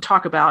this. You can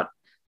talk about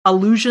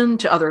allusion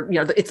to other,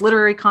 its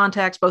literary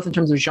context, both in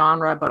terms of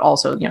genre, but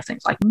also,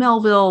 things like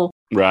Melville,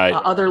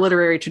 other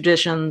literary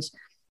traditions.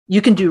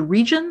 You can do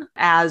region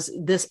as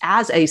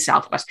a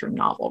Southwestern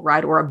novel,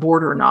 right? Or a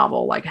border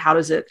novel. Like how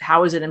is it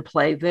in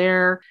play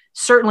there?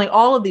 Certainly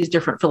all of these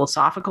different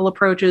philosophical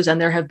approaches. And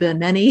there have been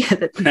many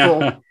that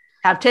people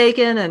have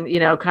taken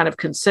and, kind of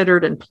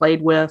considered and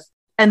played with.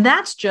 And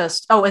that's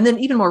just, and then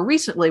even more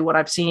recently, what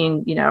I've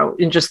seen,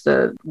 in just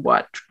the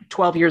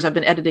 12 years I've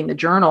been editing the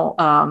journal,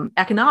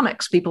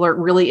 economics. People are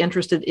really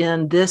interested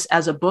in this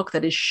as a book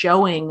that is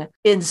showing,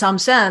 in some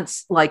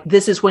sense, like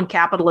this is when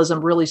capitalism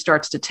really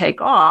starts to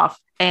take off.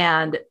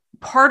 And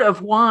part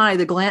of why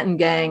the Glanton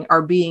gang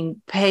are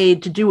being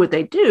paid to do what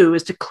they do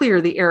is to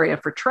clear the area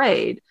for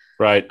trade.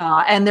 Right.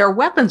 And their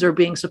weapons are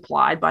being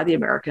supplied by the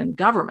American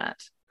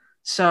government.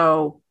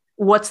 So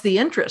what's the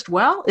interest?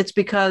 Well, it's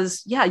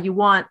because, you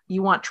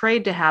want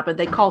trade to happen.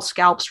 They call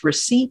scalps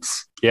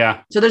receipts.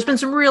 Yeah. So there's been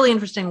some really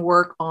interesting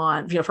work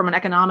on, from an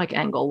economic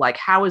angle, like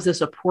how is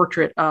this a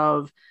portrait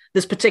of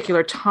this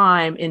particular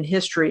time in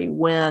history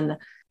when,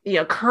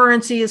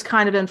 currency is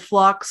kind of in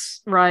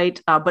flux, right?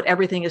 But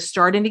everything is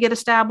starting to get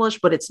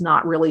established, but it's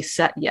not really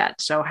set yet.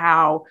 So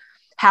how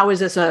is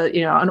this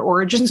an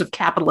origins of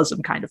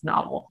capitalism kind of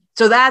novel?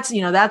 So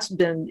that's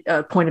been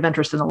a point of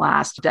interest in the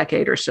last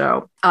decade or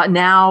so.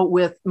 Now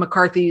with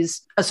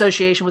McCarthy's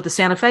association with the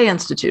Santa Fe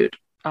Institute,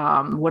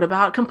 what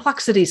about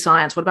complexity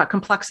science? What about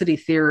complexity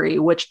theory,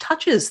 which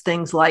touches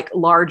things like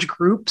large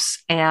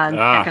groups and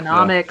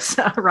economics,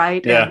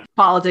 right? Yeah. And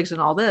politics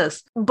and all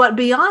this. But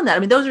beyond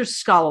that, those are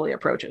scholarly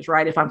approaches,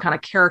 right? If I'm kind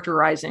of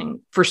characterizing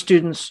for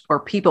students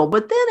or people.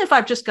 But then if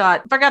I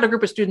got a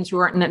group of students who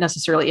aren't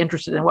necessarily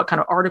interested in what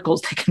kind of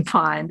articles they can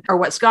find or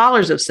what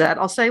scholars have said,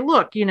 I'll say,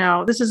 look,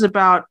 this is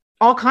about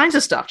all kinds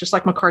of stuff, just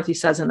like McCarthy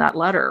says in that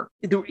letter.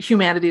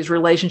 Humanity's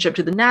relationship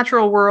to the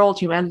natural world,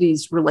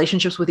 humanity's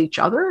relationships with each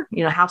other,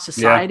 how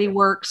society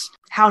works,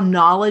 how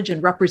knowledge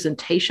and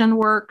representation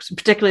works,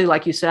 particularly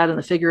like you said, in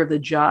the figure of the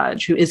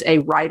judge, who is a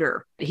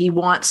writer. He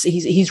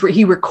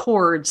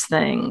records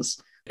things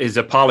He's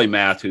a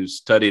polymath who's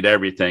studied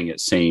everything, it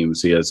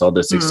seems. He has all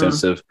this Mm.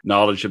 extensive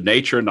knowledge of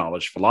nature,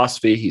 knowledge of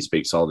philosophy. He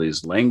speaks all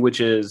these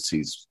languages.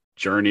 He's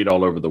journeyed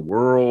all over the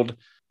world.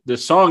 The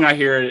song I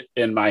hear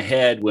in my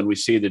head when we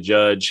see the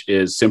judge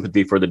is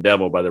Sympathy for the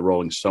Devil by the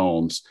Rolling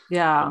Stones.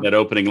 Yeah. That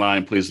opening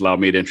line, please allow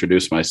me to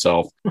introduce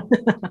myself.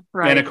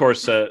 Right. And of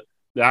course, the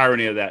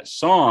irony of that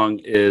song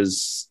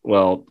is,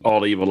 well,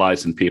 all evil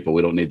lies in people.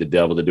 We don't need the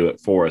devil to do it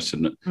for us.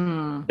 And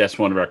that's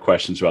one of our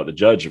questions about the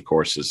judge, of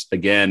course, is,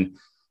 again,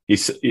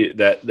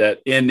 that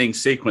ending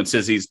sequence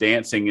is he's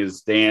dancing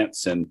his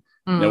dance and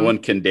no one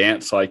can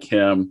dance like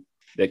him.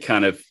 That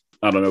kind of,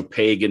 I don't know,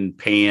 pagan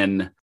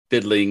pan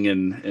fiddling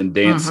and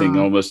dancing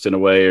almost in a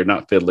way, or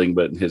not fiddling,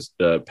 but his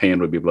pan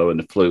would be blowing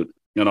the flute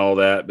and all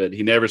that. But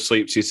he never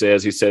sleeps, he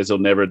says. He says he'll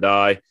never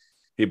die.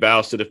 He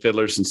bows to the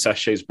fiddlers and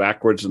sashays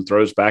backwards and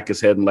throws back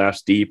his head and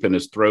laughs deep in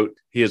his throat.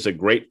 He is a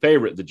great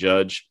favorite, the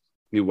judge.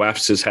 He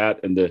wafts his hat,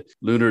 and the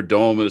lunar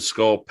dome of the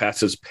skull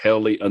passes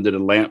palely under the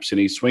lamps, and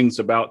he swings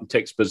about and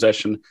takes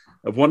possession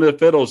of one of the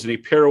fiddles, and he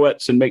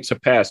pirouettes and makes a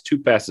pass, 2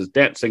 passes,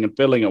 dancing and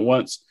fiddling at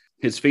once.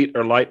 His feet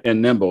are light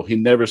and nimble. He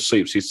never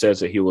sleeps. He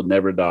says that he will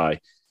never die.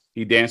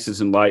 He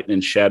dances in light and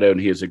in shadow,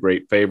 and he is a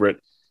great favorite.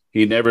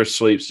 He never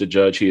sleeps, the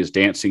judge. He is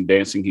dancing.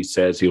 He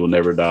says he will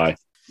never die.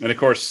 And, of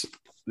course,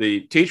 the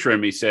teacher in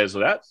me says,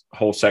 well, that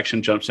whole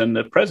section jumps in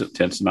the present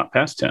tense, not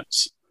past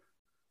tense.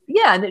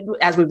 Yeah. And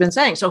as we've been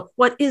saying, so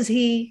what is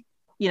he,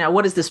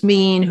 what does this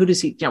mean? Who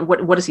does he,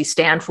 what does he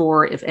stand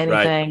for, if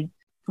anything? Right.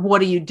 What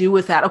do you do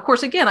with that? Of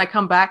course, again, I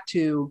come back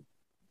to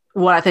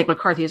what I think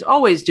McCarthy is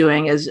always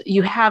doing is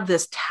you have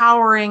this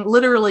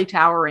literally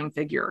towering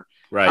figure,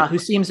 right, who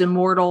seems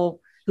immortal,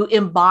 who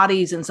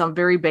embodies in some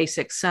very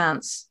basic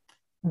sense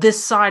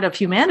this side of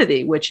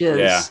humanity, which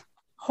is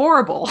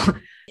horrible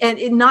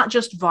and not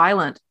just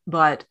violent,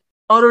 but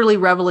utterly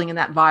reveling in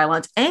that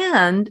violence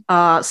and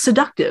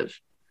seductive.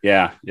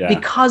 Yeah.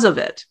 Because of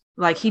it.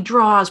 Like he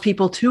draws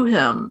people to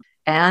him.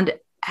 And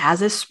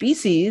as a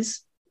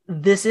species,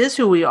 this is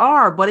who we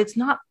are, but it's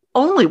not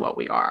only what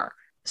we are.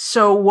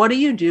 So what do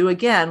you do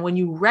again when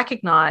you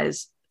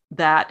recognize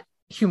that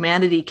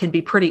humanity can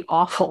be pretty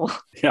awful?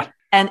 Yeah.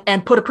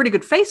 And put a pretty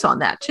good face on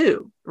that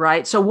too,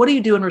 right? So what do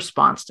you do in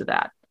response to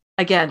that?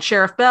 Again,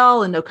 Sheriff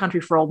Bell in No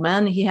Country for Old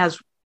Men, he has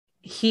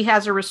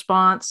a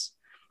response.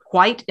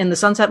 White in The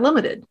Sunset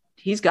Limited,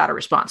 he's got a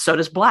response. So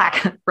does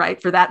Black,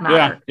 right? For that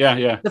matter.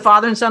 Yeah. The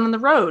Father and Son on the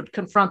Road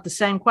confront the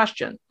same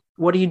question.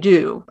 What do you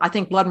do? I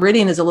think Blood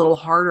Meridian is a little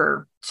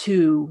harder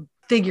to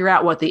figure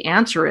out what the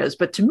answer is,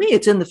 but to me,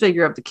 it's in the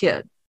figure of the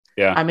kid.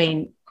 Yeah. I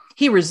mean,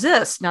 he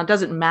resists. Now,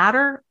 does it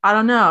matter? I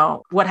don't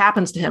know. What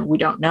happens to him? We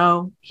don't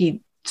know.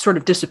 He sort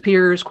of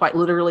disappears quite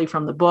literally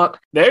from the book.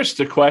 There's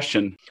the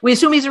question. We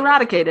assume he's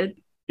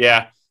eradicated.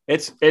 Yeah.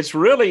 It's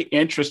really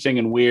interesting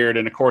and weird.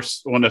 And of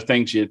course, one of the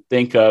things you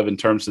think of in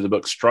terms of the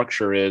book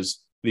structure is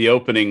the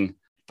opening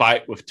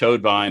fight with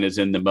Toadvine is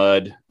in the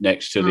mud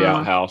next to the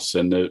outhouse.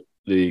 And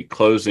the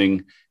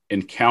closing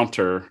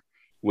encounter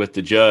with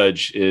the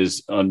judge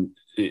is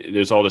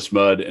there's all this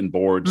mud and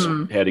boards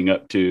heading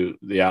up to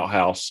the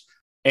outhouse.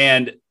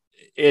 And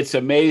it's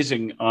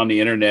amazing on the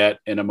internet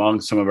and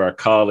among some of our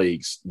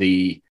colleagues,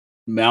 the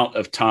amount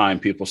of time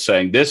people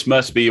saying this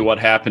must be what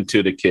happened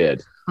to the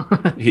kid.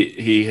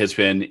 He has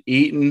been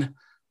eaten,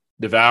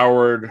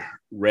 devoured,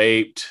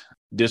 raped,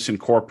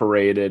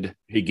 disincorporated.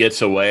 He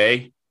gets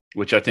away,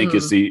 which I think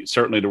is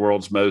certainly the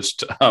world's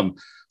most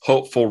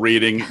hopeful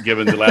reading,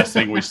 given the last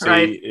thing we see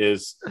right.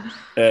 is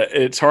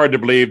it's hard to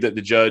believe that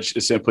the judge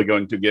is simply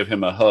going to give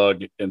him a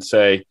hug and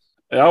say,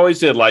 I always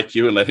did like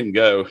you, and let him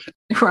go.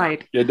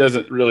 Right. It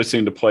doesn't really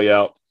seem to play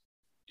out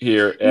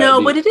here.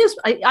 No, but it is.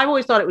 I've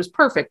always thought it was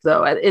perfect,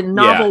 though, in a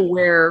novel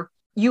where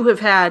you have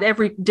had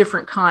every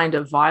different kind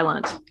of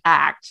violent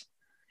act,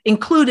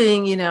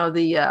 including,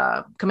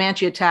 the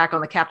Comanche attack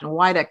on the Captain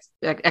White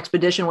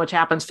expedition, which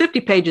happens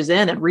 50 pages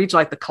in and reads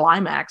like the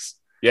climax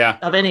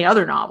of any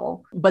other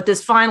novel. But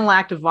this final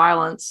act of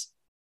violence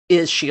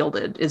is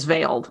shielded, is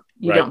veiled.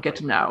 You don't get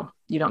to know.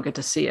 You don't get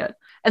to see it.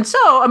 And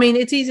so, I mean,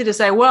 it's easy to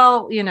say,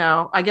 well,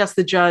 I guess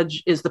the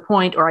judge is the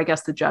point, or I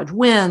guess the judge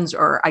wins,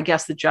 or I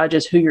guess the judge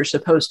is who you're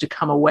supposed to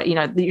come away,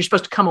 you're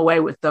supposed to come away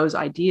with those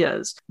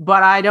ideas.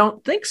 But I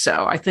don't think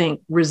so. I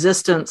think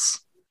resistance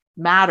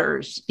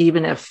matters,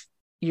 even if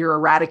you're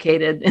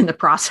eradicated in the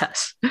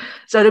process.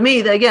 So to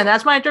me, again,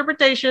 that's my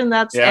interpretation.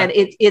 And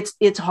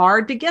it's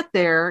hard to get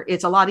there.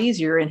 It's a lot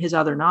easier in his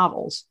other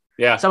novels.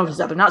 Yeah. Some of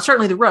his other, not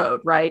certainly The Road,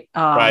 right?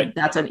 Right.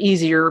 That's an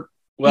easier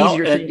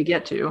thing to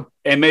get to.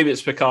 And maybe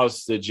it's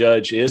because the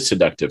judge is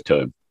seductive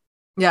to him.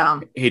 Yeah.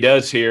 He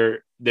does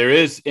here. There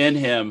is in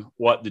him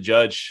what the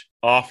judge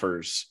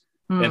offers.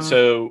 And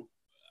so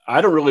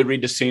I don't really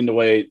read the scene the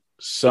way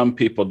some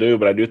people do,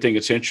 but I do think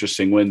it's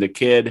interesting when the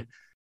kid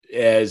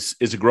is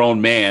a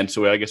grown man.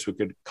 So I guess we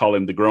could call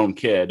him the grown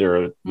kid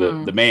or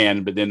the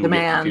man, but then we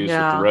get confused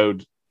with the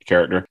Road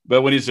character.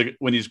 But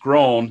when he's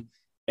grown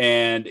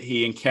and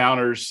he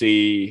encounters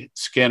the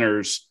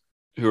Skinners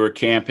who are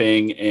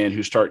camping and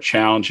who start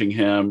challenging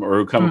him, or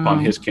who come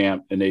upon his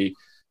camp and they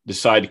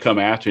decide to come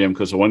after him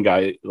because the one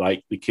guy,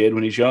 like the kid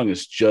when he's young,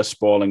 is just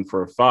spoiling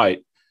for a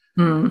fight.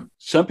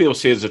 Some people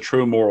see it as a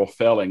true moral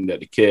failing that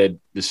the kid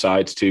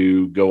decides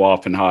to go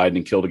off and hide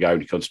and kill the guy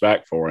when he comes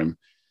back for him.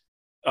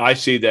 I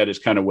see that as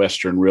kind of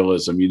Western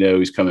realism.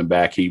 He's coming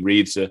back. He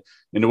reads in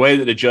the way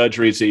that the judge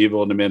reads the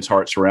evil in the men's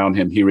hearts around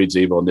him, he reads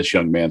evil in this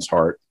young man's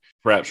heart,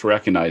 perhaps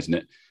recognizing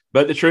it.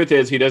 But the truth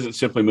is, he doesn't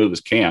simply move his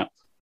camp.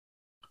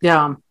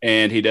 Yeah.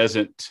 And he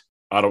doesn't,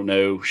 I don't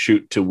know,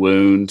 shoot to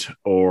wound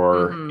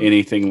or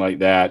anything like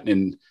that.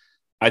 And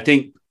I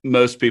think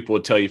most people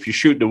would tell you if you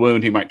shoot to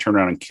wound, he might turn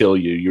around and kill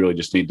you. You really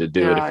just need to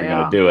do it if you're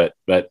going to do it.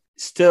 But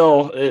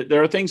still,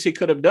 there are things he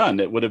could have done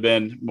that would have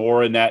been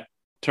more in that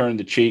turn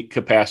the cheek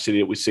capacity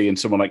that we see in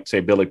someone like, say,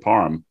 Billy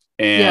Parham.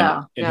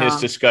 And his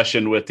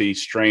discussion with the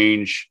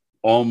strange,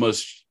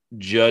 almost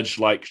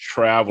judge-like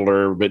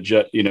traveler, but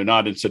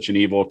not in such an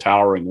evil,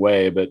 towering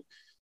way, but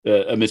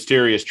a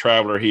mysterious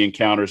traveler he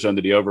encounters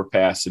under the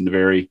overpass in the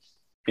very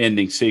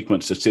ending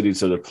sequence, The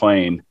Cities of the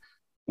Plain,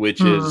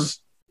 which is,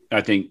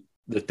 I think,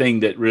 the thing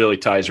that really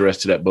ties the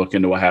rest of that book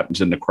into what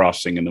happens in The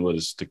Crossing and what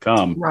is to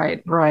come.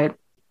 Right.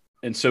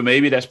 And so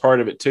maybe that's part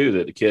of it too,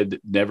 that the kid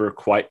never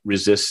quite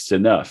resists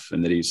enough,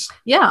 and that he's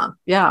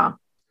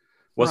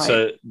what's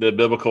the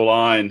biblical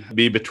line?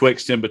 Be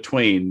betwixt and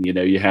between.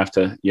 You have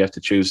to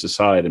choose the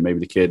side, and maybe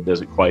the kid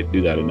doesn't quite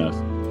do that enough.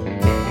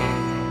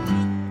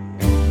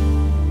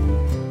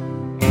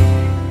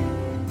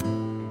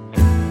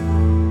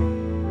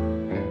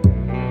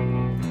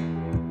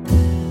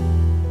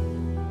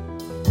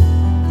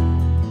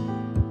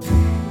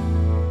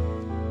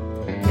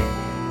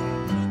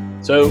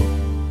 So,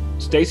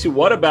 Stacy,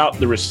 what about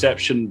the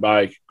reception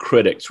by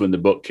critics when the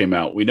book came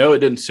out? We know it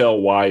didn't sell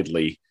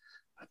widely.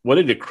 What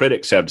did the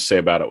critics have to say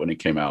about it when it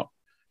came out?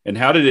 And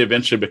how did it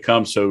eventually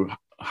become so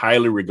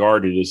highly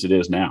regarded as it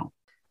is now?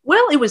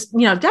 Well, it was,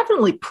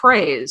 definitely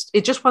praised.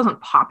 It just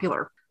wasn't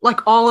popular.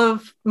 Like all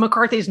of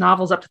McCarthy's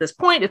novels up to this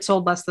point, it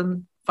sold less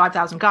than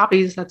 5,000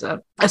 copies. That's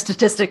a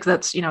statistic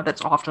that's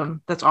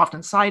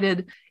often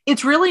cited.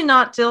 It's really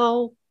not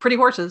till Pretty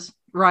Horses,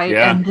 right?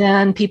 Yeah. And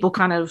then people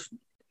kind of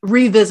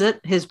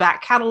revisit his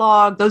back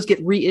catalog. Those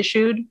get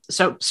reissued.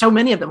 So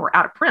many of them were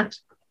out of print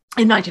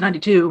in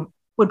 1992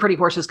 when Pretty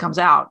Horses comes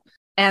out.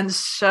 And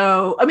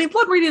so,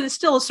 Blood Meridian is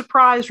still a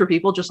surprise for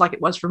people, just like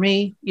it was for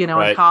me, in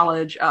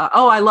college.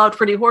 I loved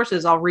Pretty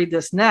Horses. I'll read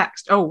this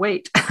next. Oh,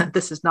 wait,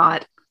 this is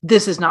not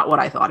what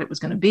I thought it was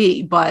going to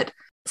be. But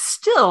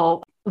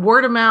still,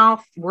 word of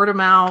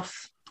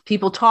mouth,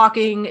 people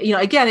talking,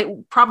 again,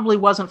 it probably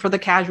wasn't for the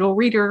casual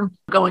reader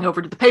going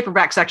over to the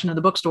paperback section of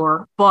the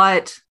bookstore,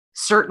 but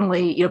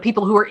certainly,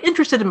 people who are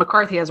interested in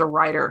McCarthy as a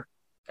writer,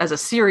 as a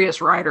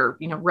serious writer,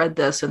 read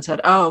this and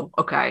said, oh,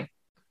 okay,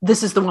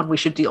 this is the one we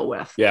should deal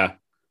with. Yeah.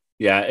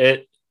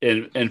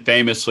 And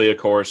famously, of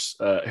course,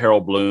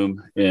 Harold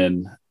Bloom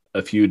in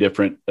a few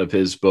different of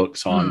his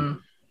books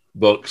on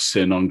books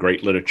and on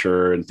great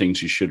literature and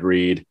things you should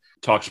read,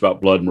 talks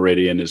about Blood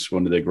Meridian as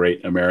one of the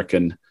great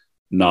American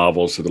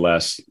novels of the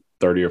last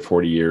 30 or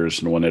 40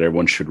 years and one that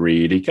everyone should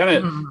read. He kind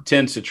of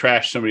tends to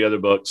trash some of the other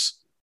books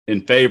in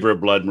favor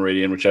of Blood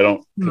Meridian, which I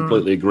don't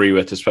completely agree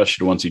with,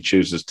 especially the ones he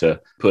chooses to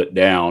put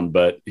down.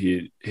 But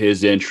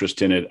his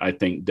interest in it, I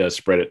think, does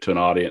spread it to an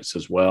audience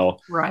as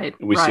well. Right.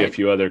 And we see a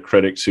few other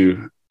critics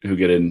who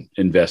get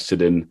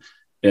invested in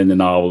the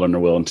novel and are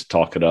willing to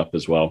talk it up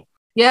as well.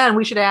 Yeah, and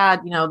we should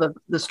add,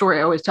 the story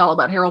I always tell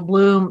about Harold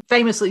Bloom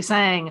famously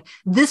saying,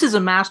 "This is a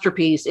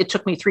masterpiece. It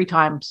took me 3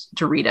 times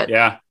to read it."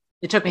 Yeah.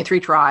 It took me 3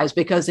 tries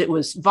because it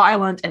was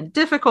violent and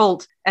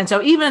difficult. And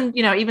so even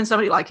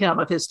somebody like him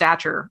of his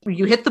stature,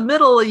 you hit the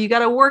middle, you got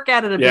to work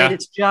at it a bit.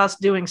 It's just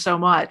doing so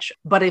much.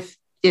 But if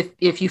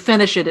you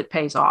finish it, it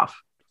pays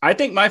off. I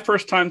think my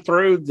first time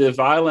through, the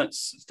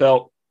violence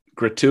felt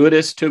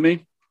gratuitous to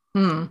me.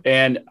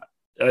 And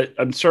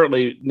I've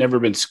certainly never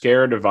been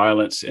scared of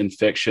violence in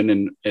fiction.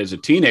 And as a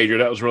teenager,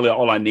 that was really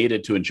all I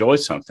needed to enjoy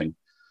something.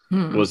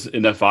 Was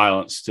enough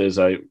violence as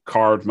I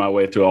carved my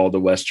way through all the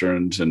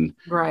Westerns and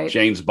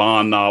James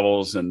Bond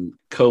novels and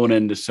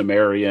Conan the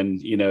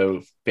Cimmerian,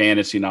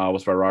 fantasy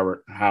novels by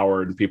Robert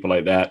Howard and people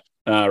like that,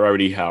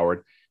 Robert E.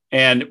 Howard.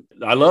 And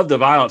I love the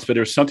violence, but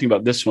there's something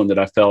about this one that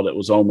I felt it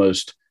was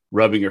almost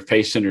rubbing your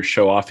face in or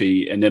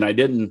show-offy. And then I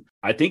didn't,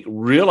 I think,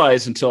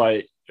 realize until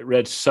I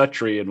read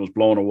Suttree and was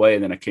blown away,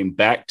 and then I came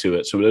back to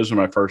it. So those were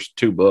my first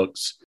 2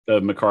 books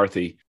of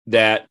McCarthy,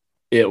 that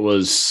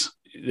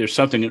there's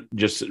something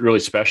just really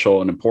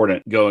special and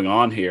important going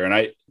on here.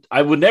 And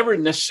I would never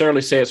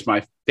necessarily say it's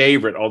my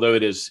favorite, although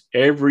it is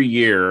every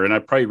year, and I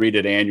probably read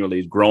it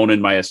annually, grown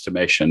in my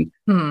estimation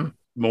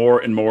more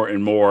and more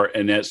and more.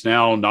 And it's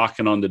now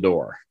knocking on the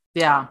door.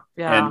 Yeah.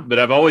 But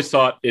I've always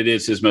thought it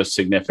is his most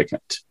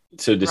significant,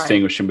 to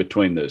distinguish him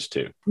between those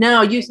two.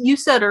 No, you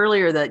said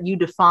earlier that you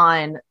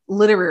define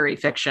literary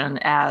fiction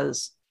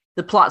as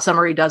the plot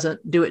summary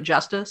doesn't do it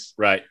justice.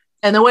 Right.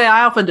 And the way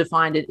I often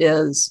defined it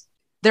is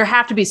there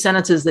have to be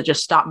sentences that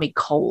just stop me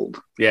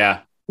cold. Yeah.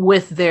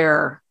 With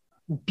their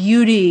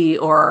beauty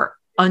or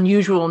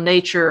unusual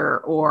nature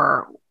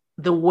or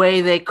the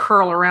way they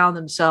curl around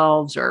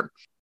themselves or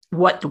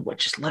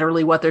just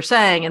literally what they're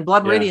saying. And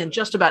Blood Yeah. Meridian,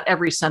 just about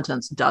every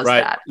sentence does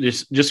that.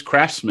 Just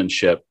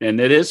craftsmanship. And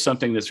it is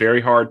something that's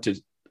very hard to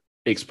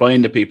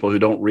explain to people who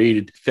don't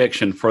read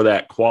fiction for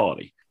that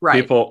quality.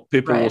 Right. People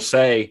Right. will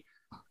say,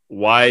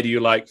 why do you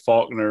like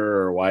Faulkner,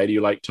 or why do you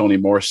like Toni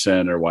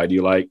Morrison, or why do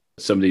you like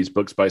some of these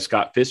books by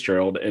Scott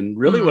Fitzgerald? And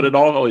really what it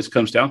all always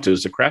comes down to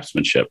is the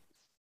craftsmanship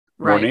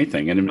more than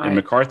anything. And in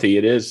McCarthy,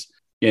 it is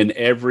in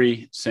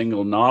every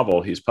single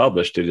novel he's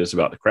published, it is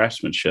about the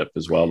craftsmanship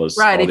as well as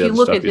all the other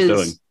stuff he's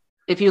doing.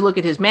 If you look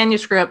at his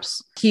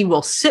manuscripts, he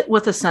will sit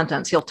with a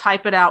sentence. He'll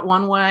type it out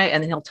one way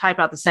and then he'll type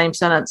out the same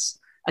sentence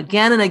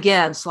again and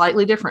again,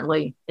 slightly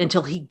differently,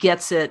 until he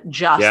gets it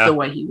just the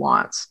way he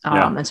wants.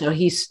 And so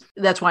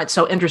that's why it's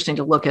so interesting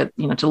to look at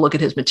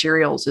his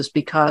materials, is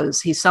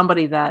because he's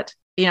somebody that,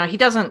 he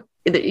doesn't,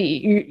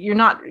 you're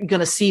not going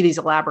to see these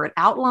elaborate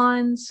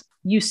outlines.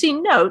 You see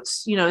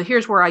notes,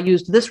 here's where I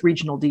used this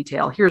regional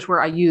detail. Here's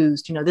where I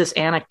used, this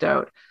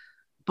anecdote.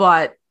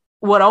 But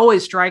what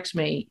always strikes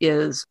me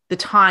is the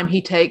time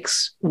he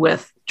takes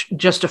with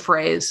just a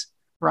phrase.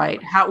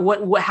 Right. How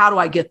do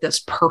I get this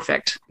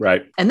perfect?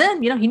 Right. And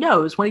then, he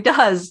knows when he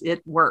does,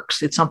 it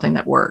works. It's something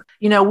that works.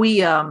 We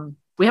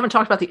haven't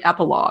talked about the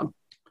epilogue.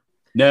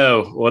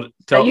 No.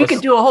 You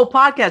could do a whole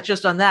podcast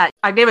just on that.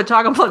 I gave a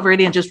talk on Blood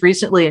Meridian just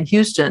recently in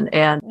Houston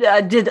and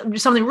did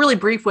something really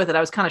brief with it. I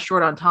was kind of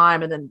short on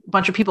time. And then a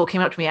bunch of people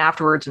came up to me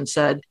afterwards and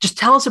said, just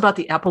tell us about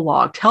the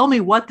epilogue. Tell me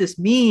what this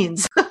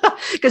means.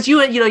 Because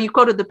you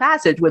quoted the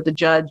passage with the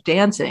judge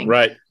dancing.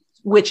 Right.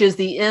 Which is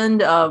the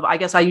end of, I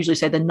guess I usually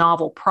say, the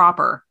novel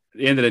proper.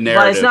 The end of the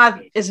narrative.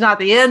 But it's not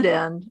the end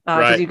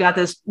because you got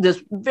this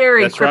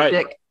very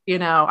cryptic,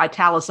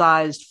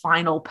 italicized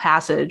final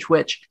passage,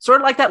 which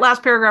sort of like that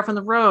last paragraph in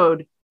The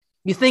Road.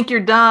 You think you're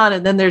done,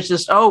 and then there's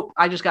just,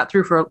 I just got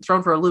thrown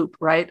for a loop,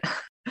 right?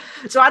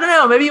 So I don't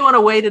know. Maybe you want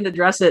to wait and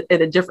address it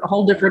in a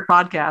whole different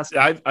podcast.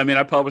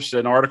 I published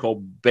an article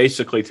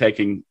basically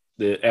taking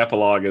the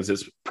epilogue as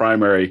its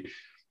primary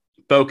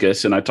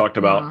focus, and I talked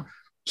about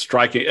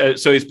striking.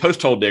 So he's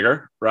post hole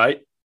digger,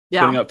 right?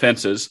 Yeah. Putting up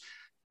fences.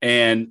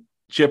 And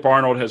Chip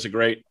Arnold has a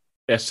great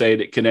essay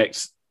that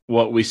connects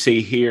what we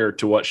see here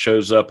to what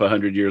shows up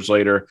 100 years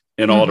later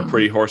in all the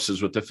pretty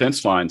horses with the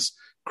fence lines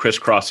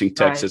crisscrossing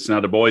Texas. Right.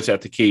 Now the boys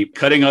have to keep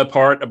cutting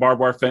apart a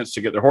barbed wire fence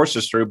to get their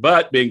horses through,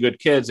 but being good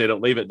kids, they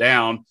don't leave it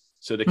down.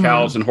 So the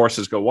cows and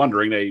horses go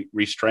wandering. They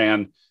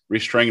restring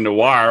the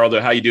wire,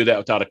 although how you do that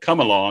without a come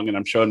along, and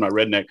I'm showing my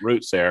redneck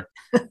roots there.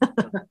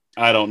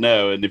 I don't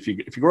know. And if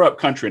you grow up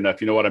country enough,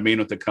 you know what I mean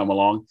with the come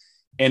along.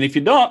 And if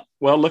you don't,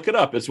 well, look it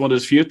up. It's one of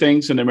those few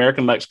things in the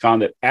American lexicon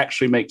that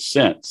actually makes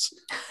sense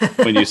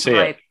when you see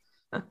it.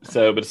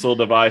 So, but it's a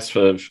little device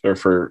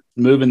for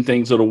moving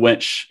things, little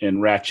winch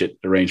and ratchet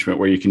arrangement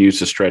where you can use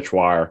the stretch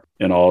wire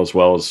and all, as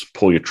well as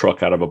pull your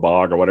truck out of a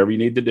bog or whatever you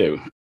need to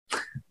do.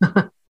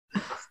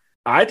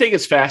 I think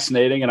it's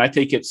fascinating, and I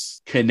think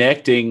it's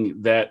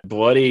connecting that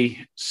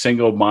bloody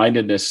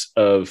single-mindedness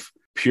of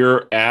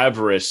pure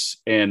avarice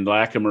and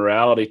lack of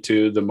morality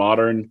to the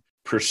modern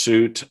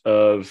pursuit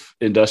of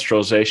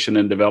industrialization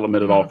and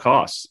development at all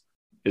costs,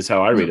 is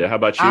how I read it. How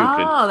about you?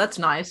 Oh, that's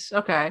nice.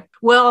 Okay.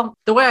 Well,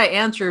 the way I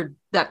answered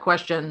that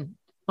question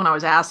when I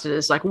was asked it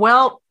is like,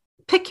 well,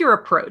 pick your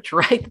approach,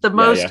 right? The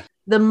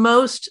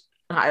most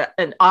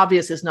and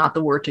obvious is not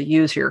the word to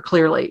use here,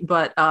 clearly,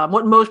 but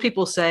what most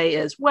people say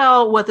is,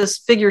 well, what this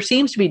figure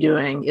seems to be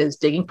doing is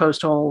digging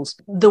post holes.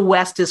 The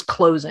West is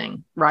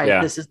closing, right?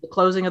 Yeah. This is the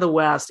closing of the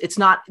West. It's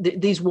not,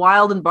 these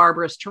wild and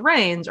barbarous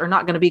terrains are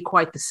not going to be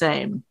quite the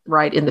same,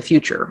 right, in the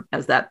future,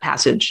 as that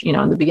passage,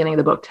 in the beginning of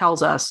the book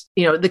tells us.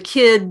 The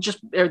kid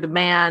or the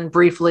man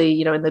briefly,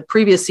 in the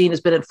previous scene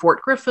has been in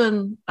Fort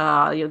Griffin.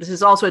 This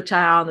is also a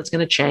town that's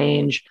going to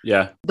change.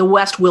 Yeah. The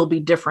West will be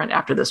different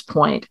after this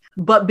point.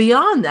 But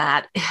beyond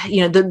that,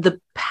 the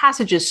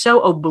passage is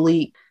so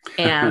oblique,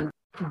 and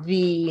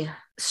the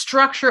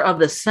structure of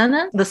the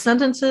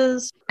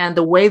sentences and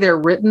the way they're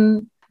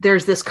written,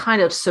 there's this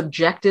kind of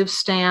subjective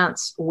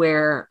stance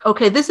where,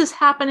 okay, this is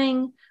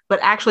happening,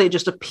 but actually it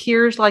just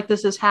appears like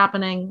this is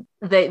happening.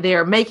 They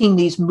are making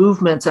these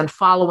movements and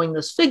following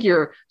this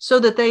figure so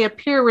that they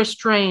appear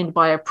restrained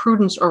by a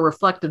prudence or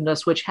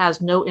reflectiveness which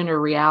has no inner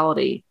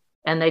reality.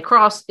 And they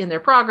cross in their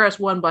progress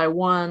one by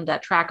one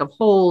that track of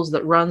holes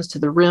that runs to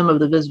the rim of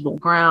the visible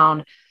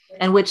ground,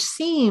 and which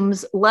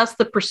seems less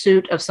the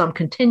pursuit of some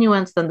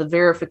continuance than the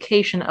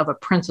verification of a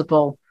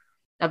principle,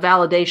 a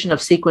validation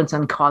of sequence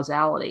and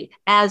causality,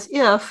 as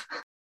if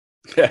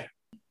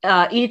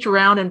each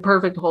round and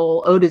perfect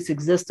hole owed its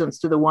existence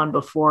to the one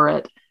before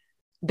it.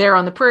 There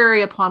on the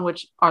prairie upon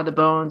which are the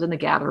bones and the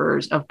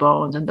gatherers of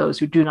bones and those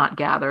who do not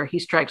gather, he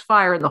strikes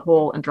fire in the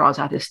hole and draws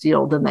out his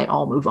steel. Then they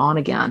all move on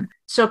again.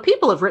 So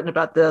people have written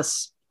about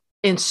this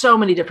in so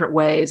many different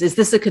ways. Is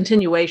this a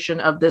continuation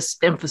of this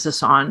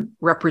emphasis on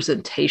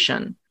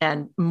representation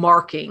and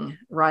marking,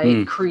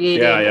 right?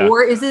 Creating,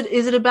 or is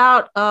it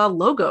about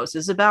logos?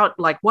 Is it about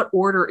like what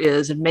order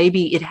is, and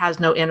maybe it has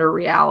no inner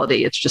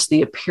reality. It's just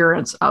the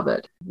appearance of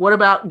it. What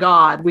about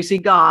God? We see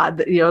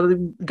God,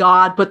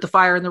 God put the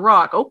fire in the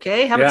rock.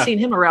 Okay. Haven't seen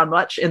him around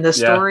much in this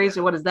story.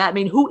 So what does that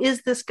mean? Who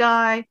is this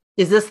guy?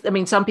 Is this,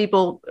 some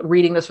people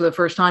reading this for the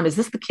first time, is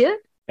this the kid?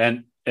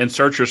 And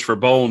Searchers for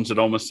Bones, it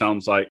almost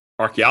sounds like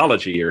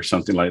archaeology or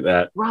something like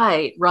that.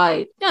 Right.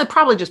 Yeah,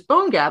 probably just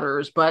bone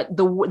gatherers, but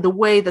the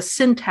way the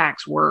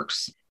syntax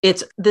works,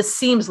 this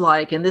seems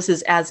like, and this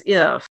is as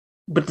if,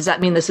 but does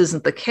that mean this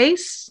isn't the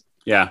case?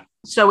 Yeah.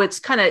 So it's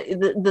kind of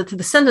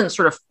the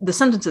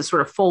sentences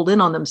sort of fold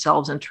in on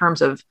themselves in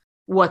terms of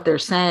what they're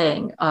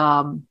saying.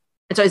 And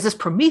so is this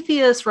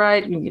Prometheus,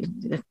 right?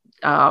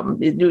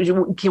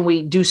 Can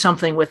we do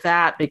something with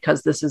that?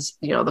 Because this is,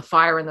 the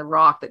fire in the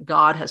rock that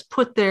God has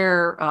put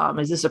there.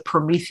 Is this a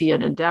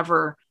Promethean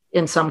endeavor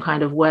in some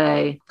kind of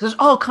way? There's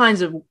all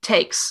kinds of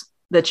takes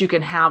that you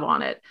can have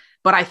on it.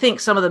 But I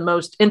think some of the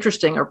most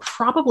interesting are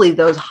probably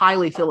those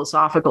highly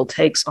philosophical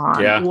takes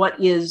on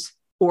what is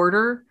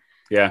order?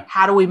 Yeah.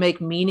 How do we make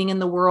meaning in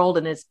the world?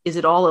 And is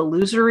it all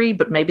illusory?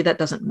 But maybe that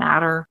doesn't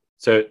matter.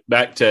 So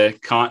back to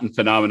Kant and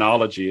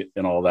phenomenology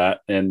and all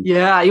that. And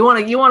you want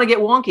to get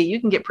wonky. You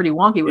can get pretty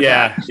wonky with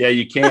that. Yeah,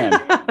 you can.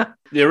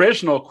 The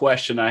original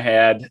question I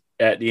had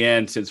at the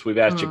end, since we've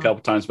asked you a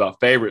couple times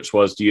about favorites,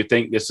 was, do you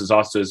think this is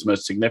also his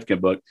most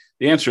significant book?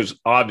 The answer is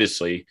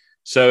obviously.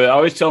 So I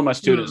always tell my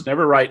students,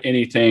 never write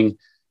anything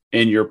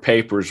in your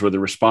papers where the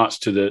response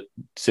to the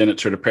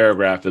sentence or the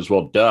paragraph is,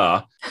 well,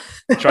 duh.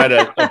 Try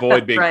to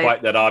avoid being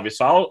quite that obvious.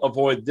 So I'll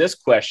avoid this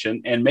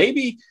question, and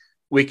maybe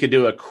we could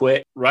do a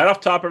quick, right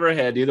off top of our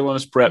head, either one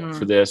is prepped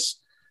for this,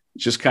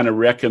 just kind of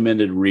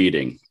recommended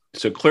reading.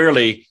 So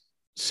clearly,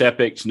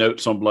 Sepik's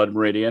Notes on Blood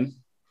Meridian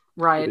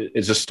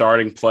is a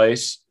starting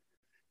place.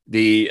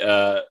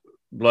 The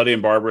Bloody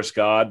and Barbarous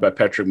God by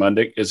Patrick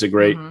Mundick is a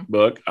great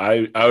book.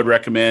 I would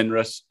recommend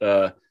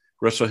Russell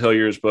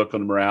Hillier's book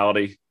on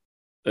morality,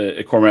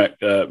 Cormac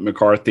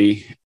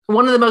McCarthy.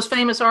 One of the most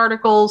famous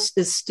articles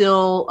is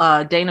still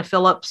Dana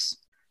Phillips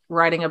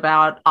writing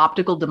about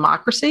optical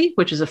democracy,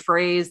 which is a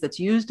phrase that's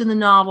used in the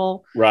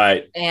novel.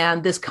 Right.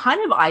 And this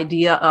kind of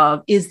idea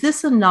of, is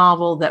this a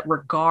novel that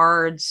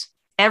regards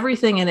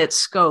everything in its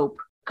scope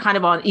kind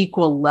of on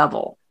equal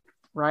level,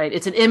 right?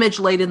 It's an image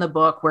late in the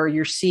book where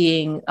you're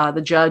seeing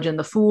the judge and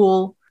the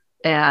fool,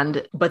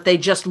 but they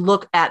just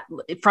look at,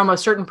 from a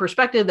certain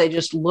perspective, they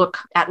just look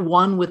at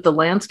one with the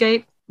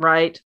landscape,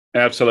 right?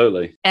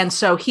 Absolutely. And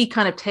so he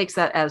kind of takes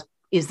that as,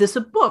 is this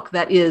a book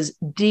that is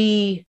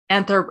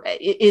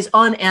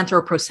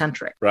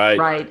unanthropocentric?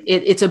 Right.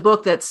 It's a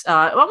book that's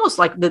almost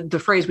like the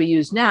phrase we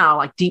use now,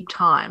 like deep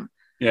time.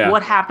 Yeah.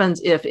 What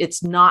happens if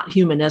it's not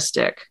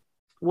humanistic?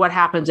 What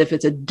happens if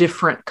it's a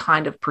different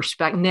kind of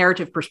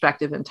narrative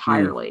perspective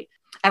entirely?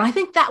 And I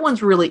think that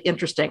one's really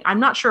interesting. I'm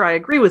not sure I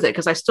agree with it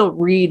because I still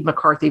read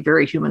McCarthy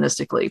very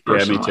humanistically,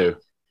 personally. Yeah, me too.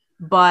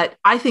 But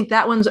I think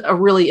that one's a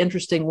really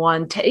interesting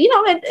one.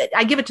 And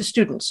I give it to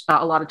students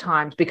a lot of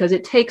times because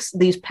it takes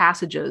these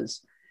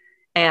passages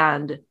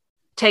and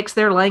takes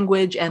their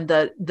language and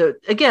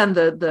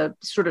the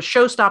sort of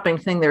show-stopping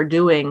thing they're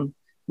doing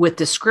with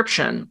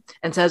description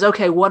and says,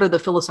 okay, what are the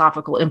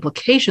philosophical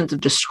implications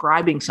of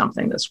describing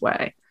something this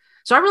way?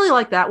 So I really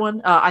like that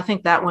one. I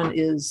think that one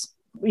is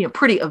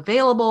pretty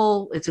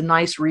available. It's a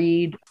nice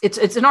read. It's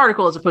an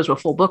article as opposed to a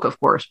full book, of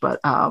course, but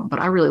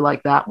I really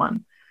like that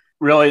one.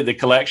 Really, the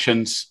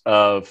collections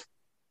of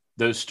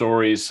those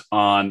stories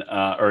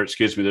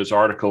those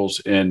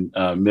articles in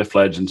Myth,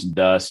 Legends, and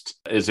Dust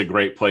is a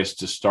great place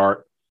to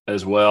start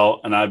as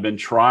well. And I've been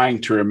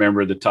trying to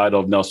remember the title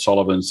of Nell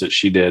Sullivan's that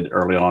she did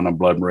early on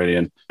Blood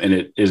Meridian, and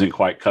it isn't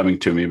quite coming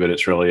to me, but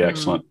it's really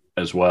excellent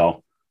as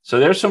well. So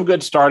there's some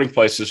good starting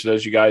places for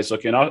those you guys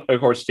looking. Of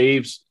course,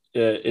 Steve's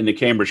in the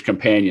Cambridge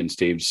Companion,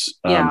 Steve's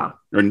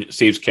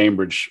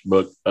Cambridge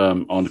book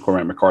on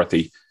Cormac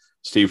McCarthy,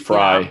 Steve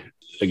Fry. Yeah.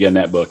 Again,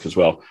 that book as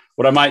well.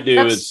 What I might do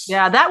is...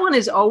 Yeah, that one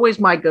is always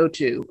my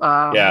go-to when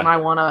I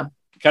want to...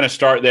 kind of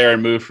start there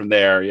and move from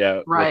there,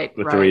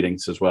 with the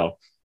readings as well.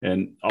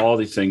 And all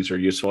these things are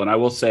useful. And I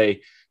will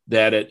say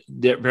that at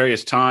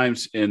various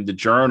times in the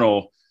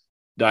journal,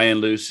 Diane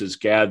Luce has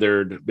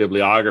gathered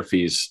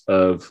bibliographies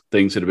of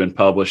things that have been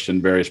published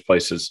in various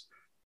places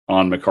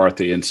on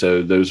McCarthy. And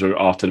so those are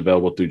often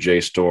available through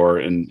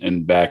JSTOR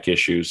and back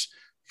issues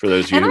for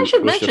those of you who wish to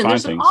find things. And I should mention,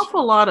 there's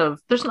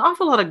an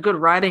awful lot of good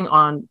writing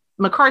on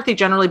McCarthy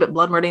generally, but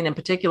Blood Meridian in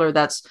particular,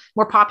 that's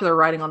more popular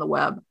writing on the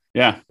web.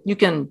 Yeah. You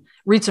can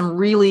read some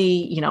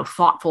really,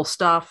 thoughtful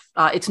stuff.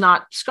 It's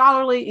not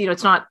scholarly,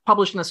 it's not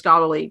published in a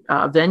scholarly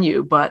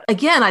venue, but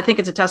again, I think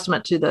it's a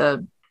testament to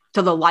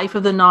the life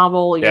of the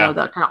novel, the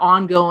kind of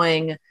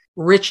ongoing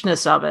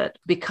richness of it,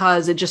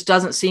 because it just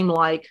doesn't seem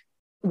like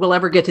we'll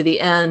ever get to the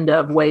end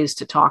of ways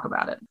to talk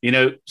about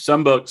it.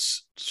 Some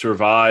books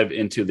survive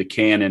into the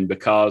canon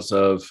because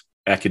of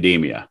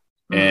academia.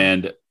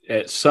 And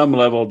at some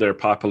level, their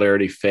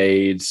popularity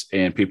fades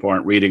and people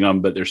aren't reading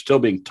them, but they're still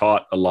being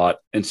taught a lot.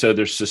 And so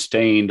they're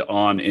sustained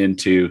on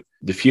into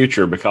the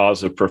future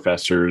because of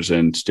professors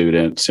and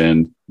students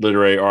and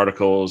literary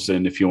articles.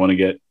 And if you want to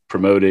get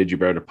promoted, you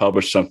better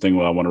publish something.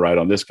 Well, I want to write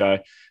on this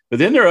guy. But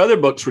then there are other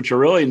books which are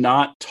really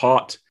not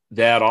taught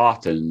that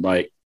often,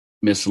 like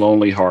Miss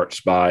Lonely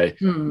Hearts by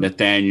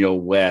Nathaniel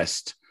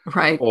West.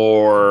 Right.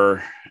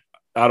 Or,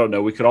 I don't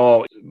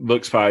know,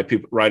 books by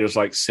writers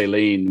like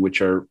Celine,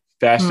 which are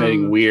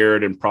fascinating,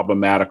 weird, and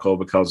problematical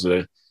because of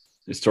the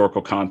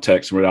historical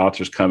context and where the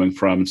author's coming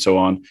from and so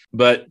on.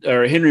 But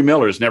Henry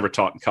Miller is never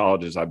taught in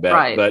colleges, I bet.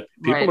 Right. But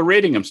people are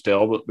reading him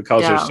still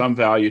because there's some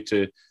value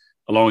to,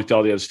 along with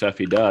all the other stuff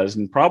he does.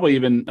 And probably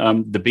even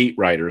the beat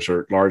writers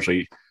are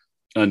largely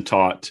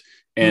untaught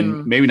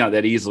and maybe not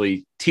that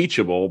easily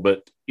teachable,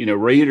 but,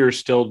 readers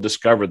still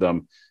discover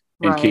them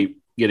and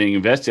keep getting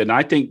invested. And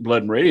I think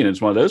Blood Meridian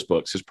is one of those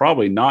books. It's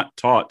probably not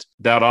taught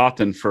that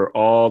often for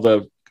all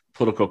the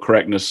political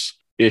correctness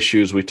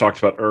issues we talked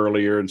about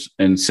earlier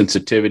and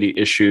sensitivity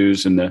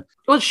issues and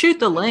shoot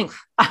the length.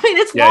 I mean,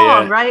 it's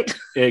long, right?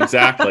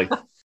 Exactly.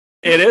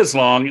 It is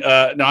long.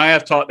 Now I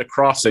have taught The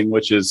Crossing,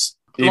 which is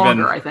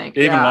longer, I think.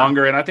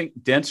 Longer. And I think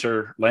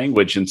denser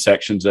language in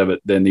sections of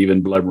it than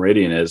even Blood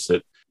Meridian is,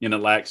 that,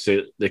 lacks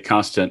the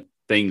constant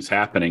things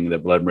happening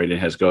that Blood Meridian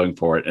has going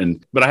for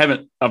it. But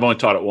I've only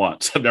taught it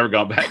once. I've never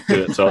gone back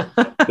to it. So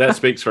that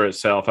speaks for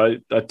itself. I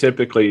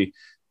typically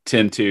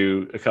tend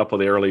to a couple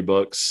of the early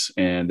books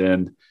and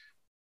then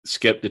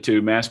skip the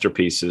two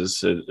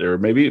masterpieces, or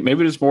maybe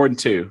there's more than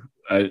two.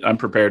 I'm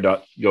prepared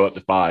to go up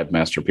to 5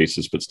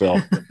 masterpieces, but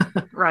still.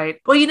 Right.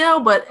 Well,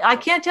 but I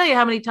can't tell you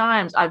how many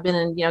times I've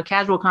been in,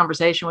 casual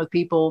conversation with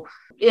people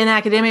in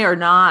academia or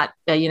not,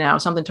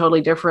 something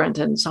totally different.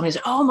 And somebody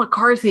said, "Oh,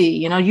 McCarthy,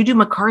 you do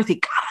McCarthy.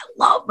 God, I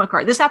love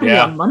McCarthy." This happened to me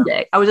on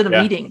Monday. I was at a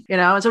meeting,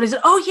 and somebody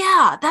said, "Oh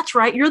yeah, that's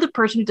right. You're the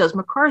person who does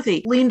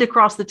McCarthy." Leaned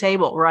across the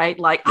table, right?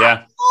 Like, I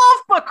love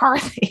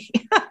McCarthy.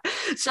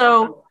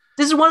 So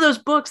this is one of those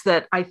books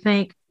that I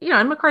think,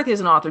 and McCarthy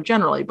is an author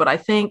generally, but I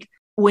think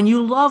when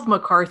you love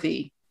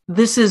McCarthy,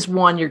 this is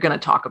one you're going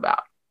to talk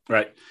about.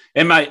 Right.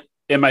 In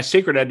my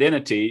secret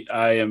identity,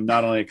 I am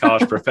not only a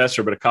college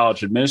professor, but a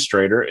college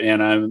administrator.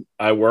 And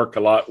I work a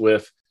lot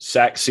with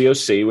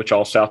SAC-COC, which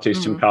all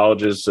Southeastern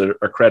colleges that are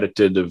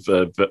accredited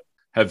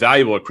have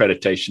valuable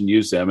accreditation,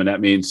 use them. And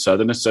that means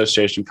Southern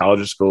Association of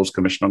Colleges, Schools,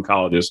 Commission on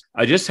Colleges.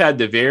 I just had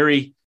the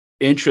very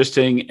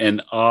interesting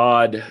and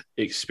odd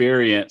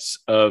experience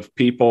of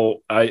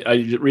people.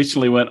 I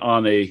recently went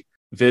on a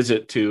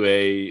visit to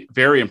a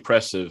very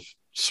impressive,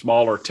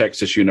 smaller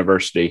Texas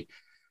university.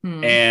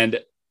 And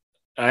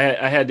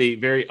I had the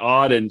very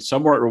odd and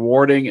somewhat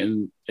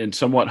rewarding and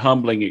somewhat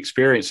humbling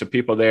experience of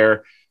people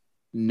there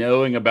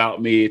knowing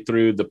about me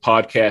through the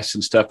podcasts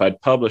and stuff I'd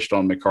published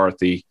on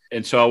McCarthy.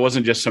 And so I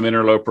wasn't just some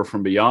interloper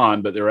from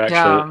beyond, but there were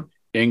actually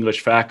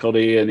English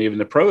faculty and even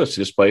the provost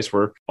of this place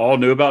were all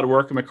knew about the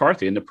work of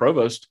McCarthy. And the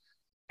provost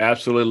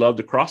absolutely loved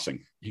The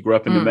Crossing. He grew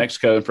up in New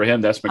Mexico, and for him,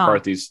 that's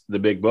McCarthy's the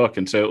big book.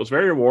 And so it was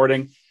very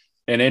rewarding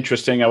and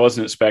interesting. I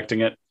wasn't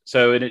expecting it.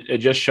 So it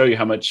just show you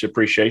how much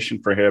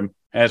appreciation for him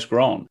has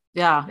grown.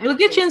 Yeah, it'll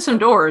get you in some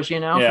doors,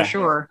 for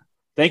sure.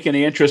 I think in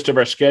the interest of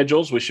our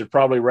schedules, we should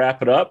probably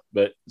wrap it up.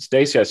 But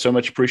Stacey, I so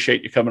much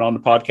appreciate you coming on the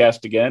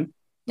podcast again.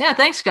 Yeah,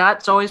 thanks, Scott.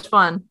 It's always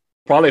fun.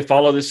 Probably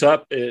follow this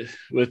up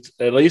with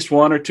at least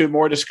 1 or 2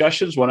 more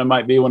discussions. One, it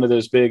might be one of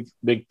those big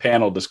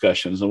panel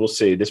discussions, and we'll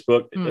see. This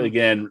book,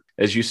 again,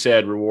 as you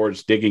said,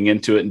 rewards digging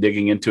into it and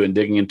digging into it and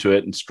digging into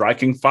it and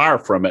striking fire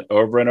from it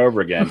over and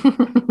over again.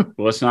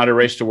 Well, let's not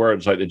erase the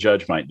words like the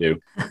judge might do.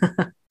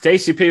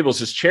 Stacey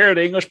Peebles is chair of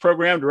the English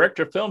program,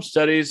 director of film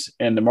studies,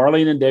 and the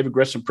Marlene and David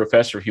Grissom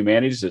Professor of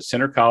Humanities at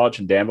Center College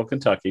in Danville,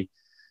 Kentucky.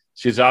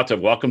 She's author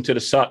of Welcome to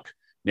the Suck,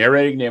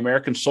 narrating the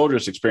American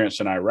soldiers' experience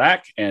in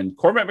Iraq, and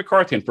Cormac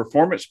McCarthy in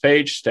Performance,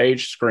 Page,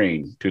 Stage,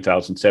 Screen,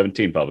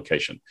 2017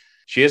 publication.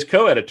 She is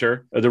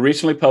co-editor of the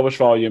recently published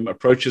volume,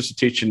 Approaches to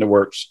Teaching the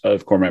Works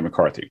of Cormac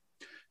McCarthy.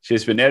 She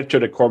has been editor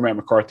of the Cormac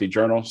McCarthy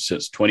Journal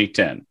since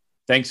 2010.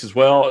 Thanks as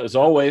well, as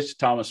always, to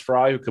Thomas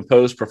Fry, who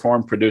composed,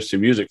 performed, produced the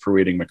music for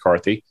Reading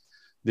McCarthy.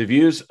 The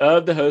views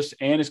of the host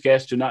and his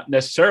guests do not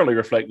necessarily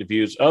reflect the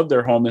views of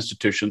their home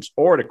institutions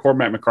or the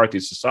Cormac McCarthy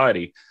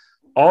Society,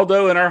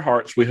 although in our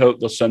hearts, we hope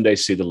they'll someday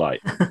see the light.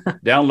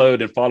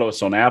 Download and follow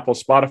us on Apple,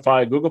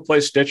 Spotify, Google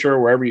Play, Stitcher,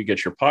 or wherever you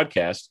get your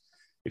podcasts.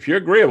 If you're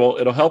agreeable,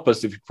 it'll help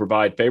us if you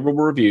provide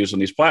favorable reviews on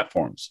these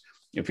platforms.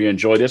 If you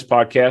enjoy this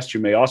podcast, you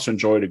may also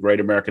enjoy the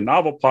Great American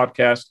Novel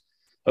podcast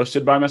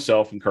hosted by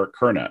myself and Kirk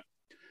Kernut.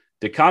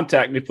 To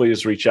contact me,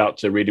 please reach out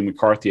to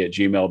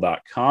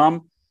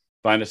readingmccarthy@gmail.com.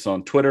 Find us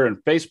on Twitter and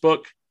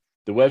Facebook.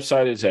 The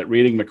website is at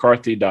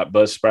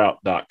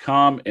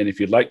readingmccarthy.buzzsprout.com. And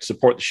if you'd like to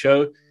support the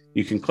show,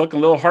 you can click a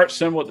little heart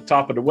symbol at the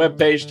top of the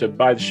webpage to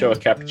buy the show a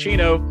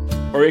cappuccino,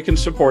 or you can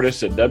support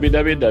us at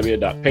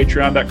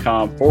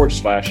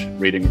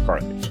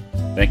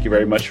www.patreon.com/readingmccarthy. Thank you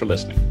very much for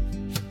listening.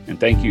 And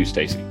thank you,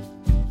 Stacey.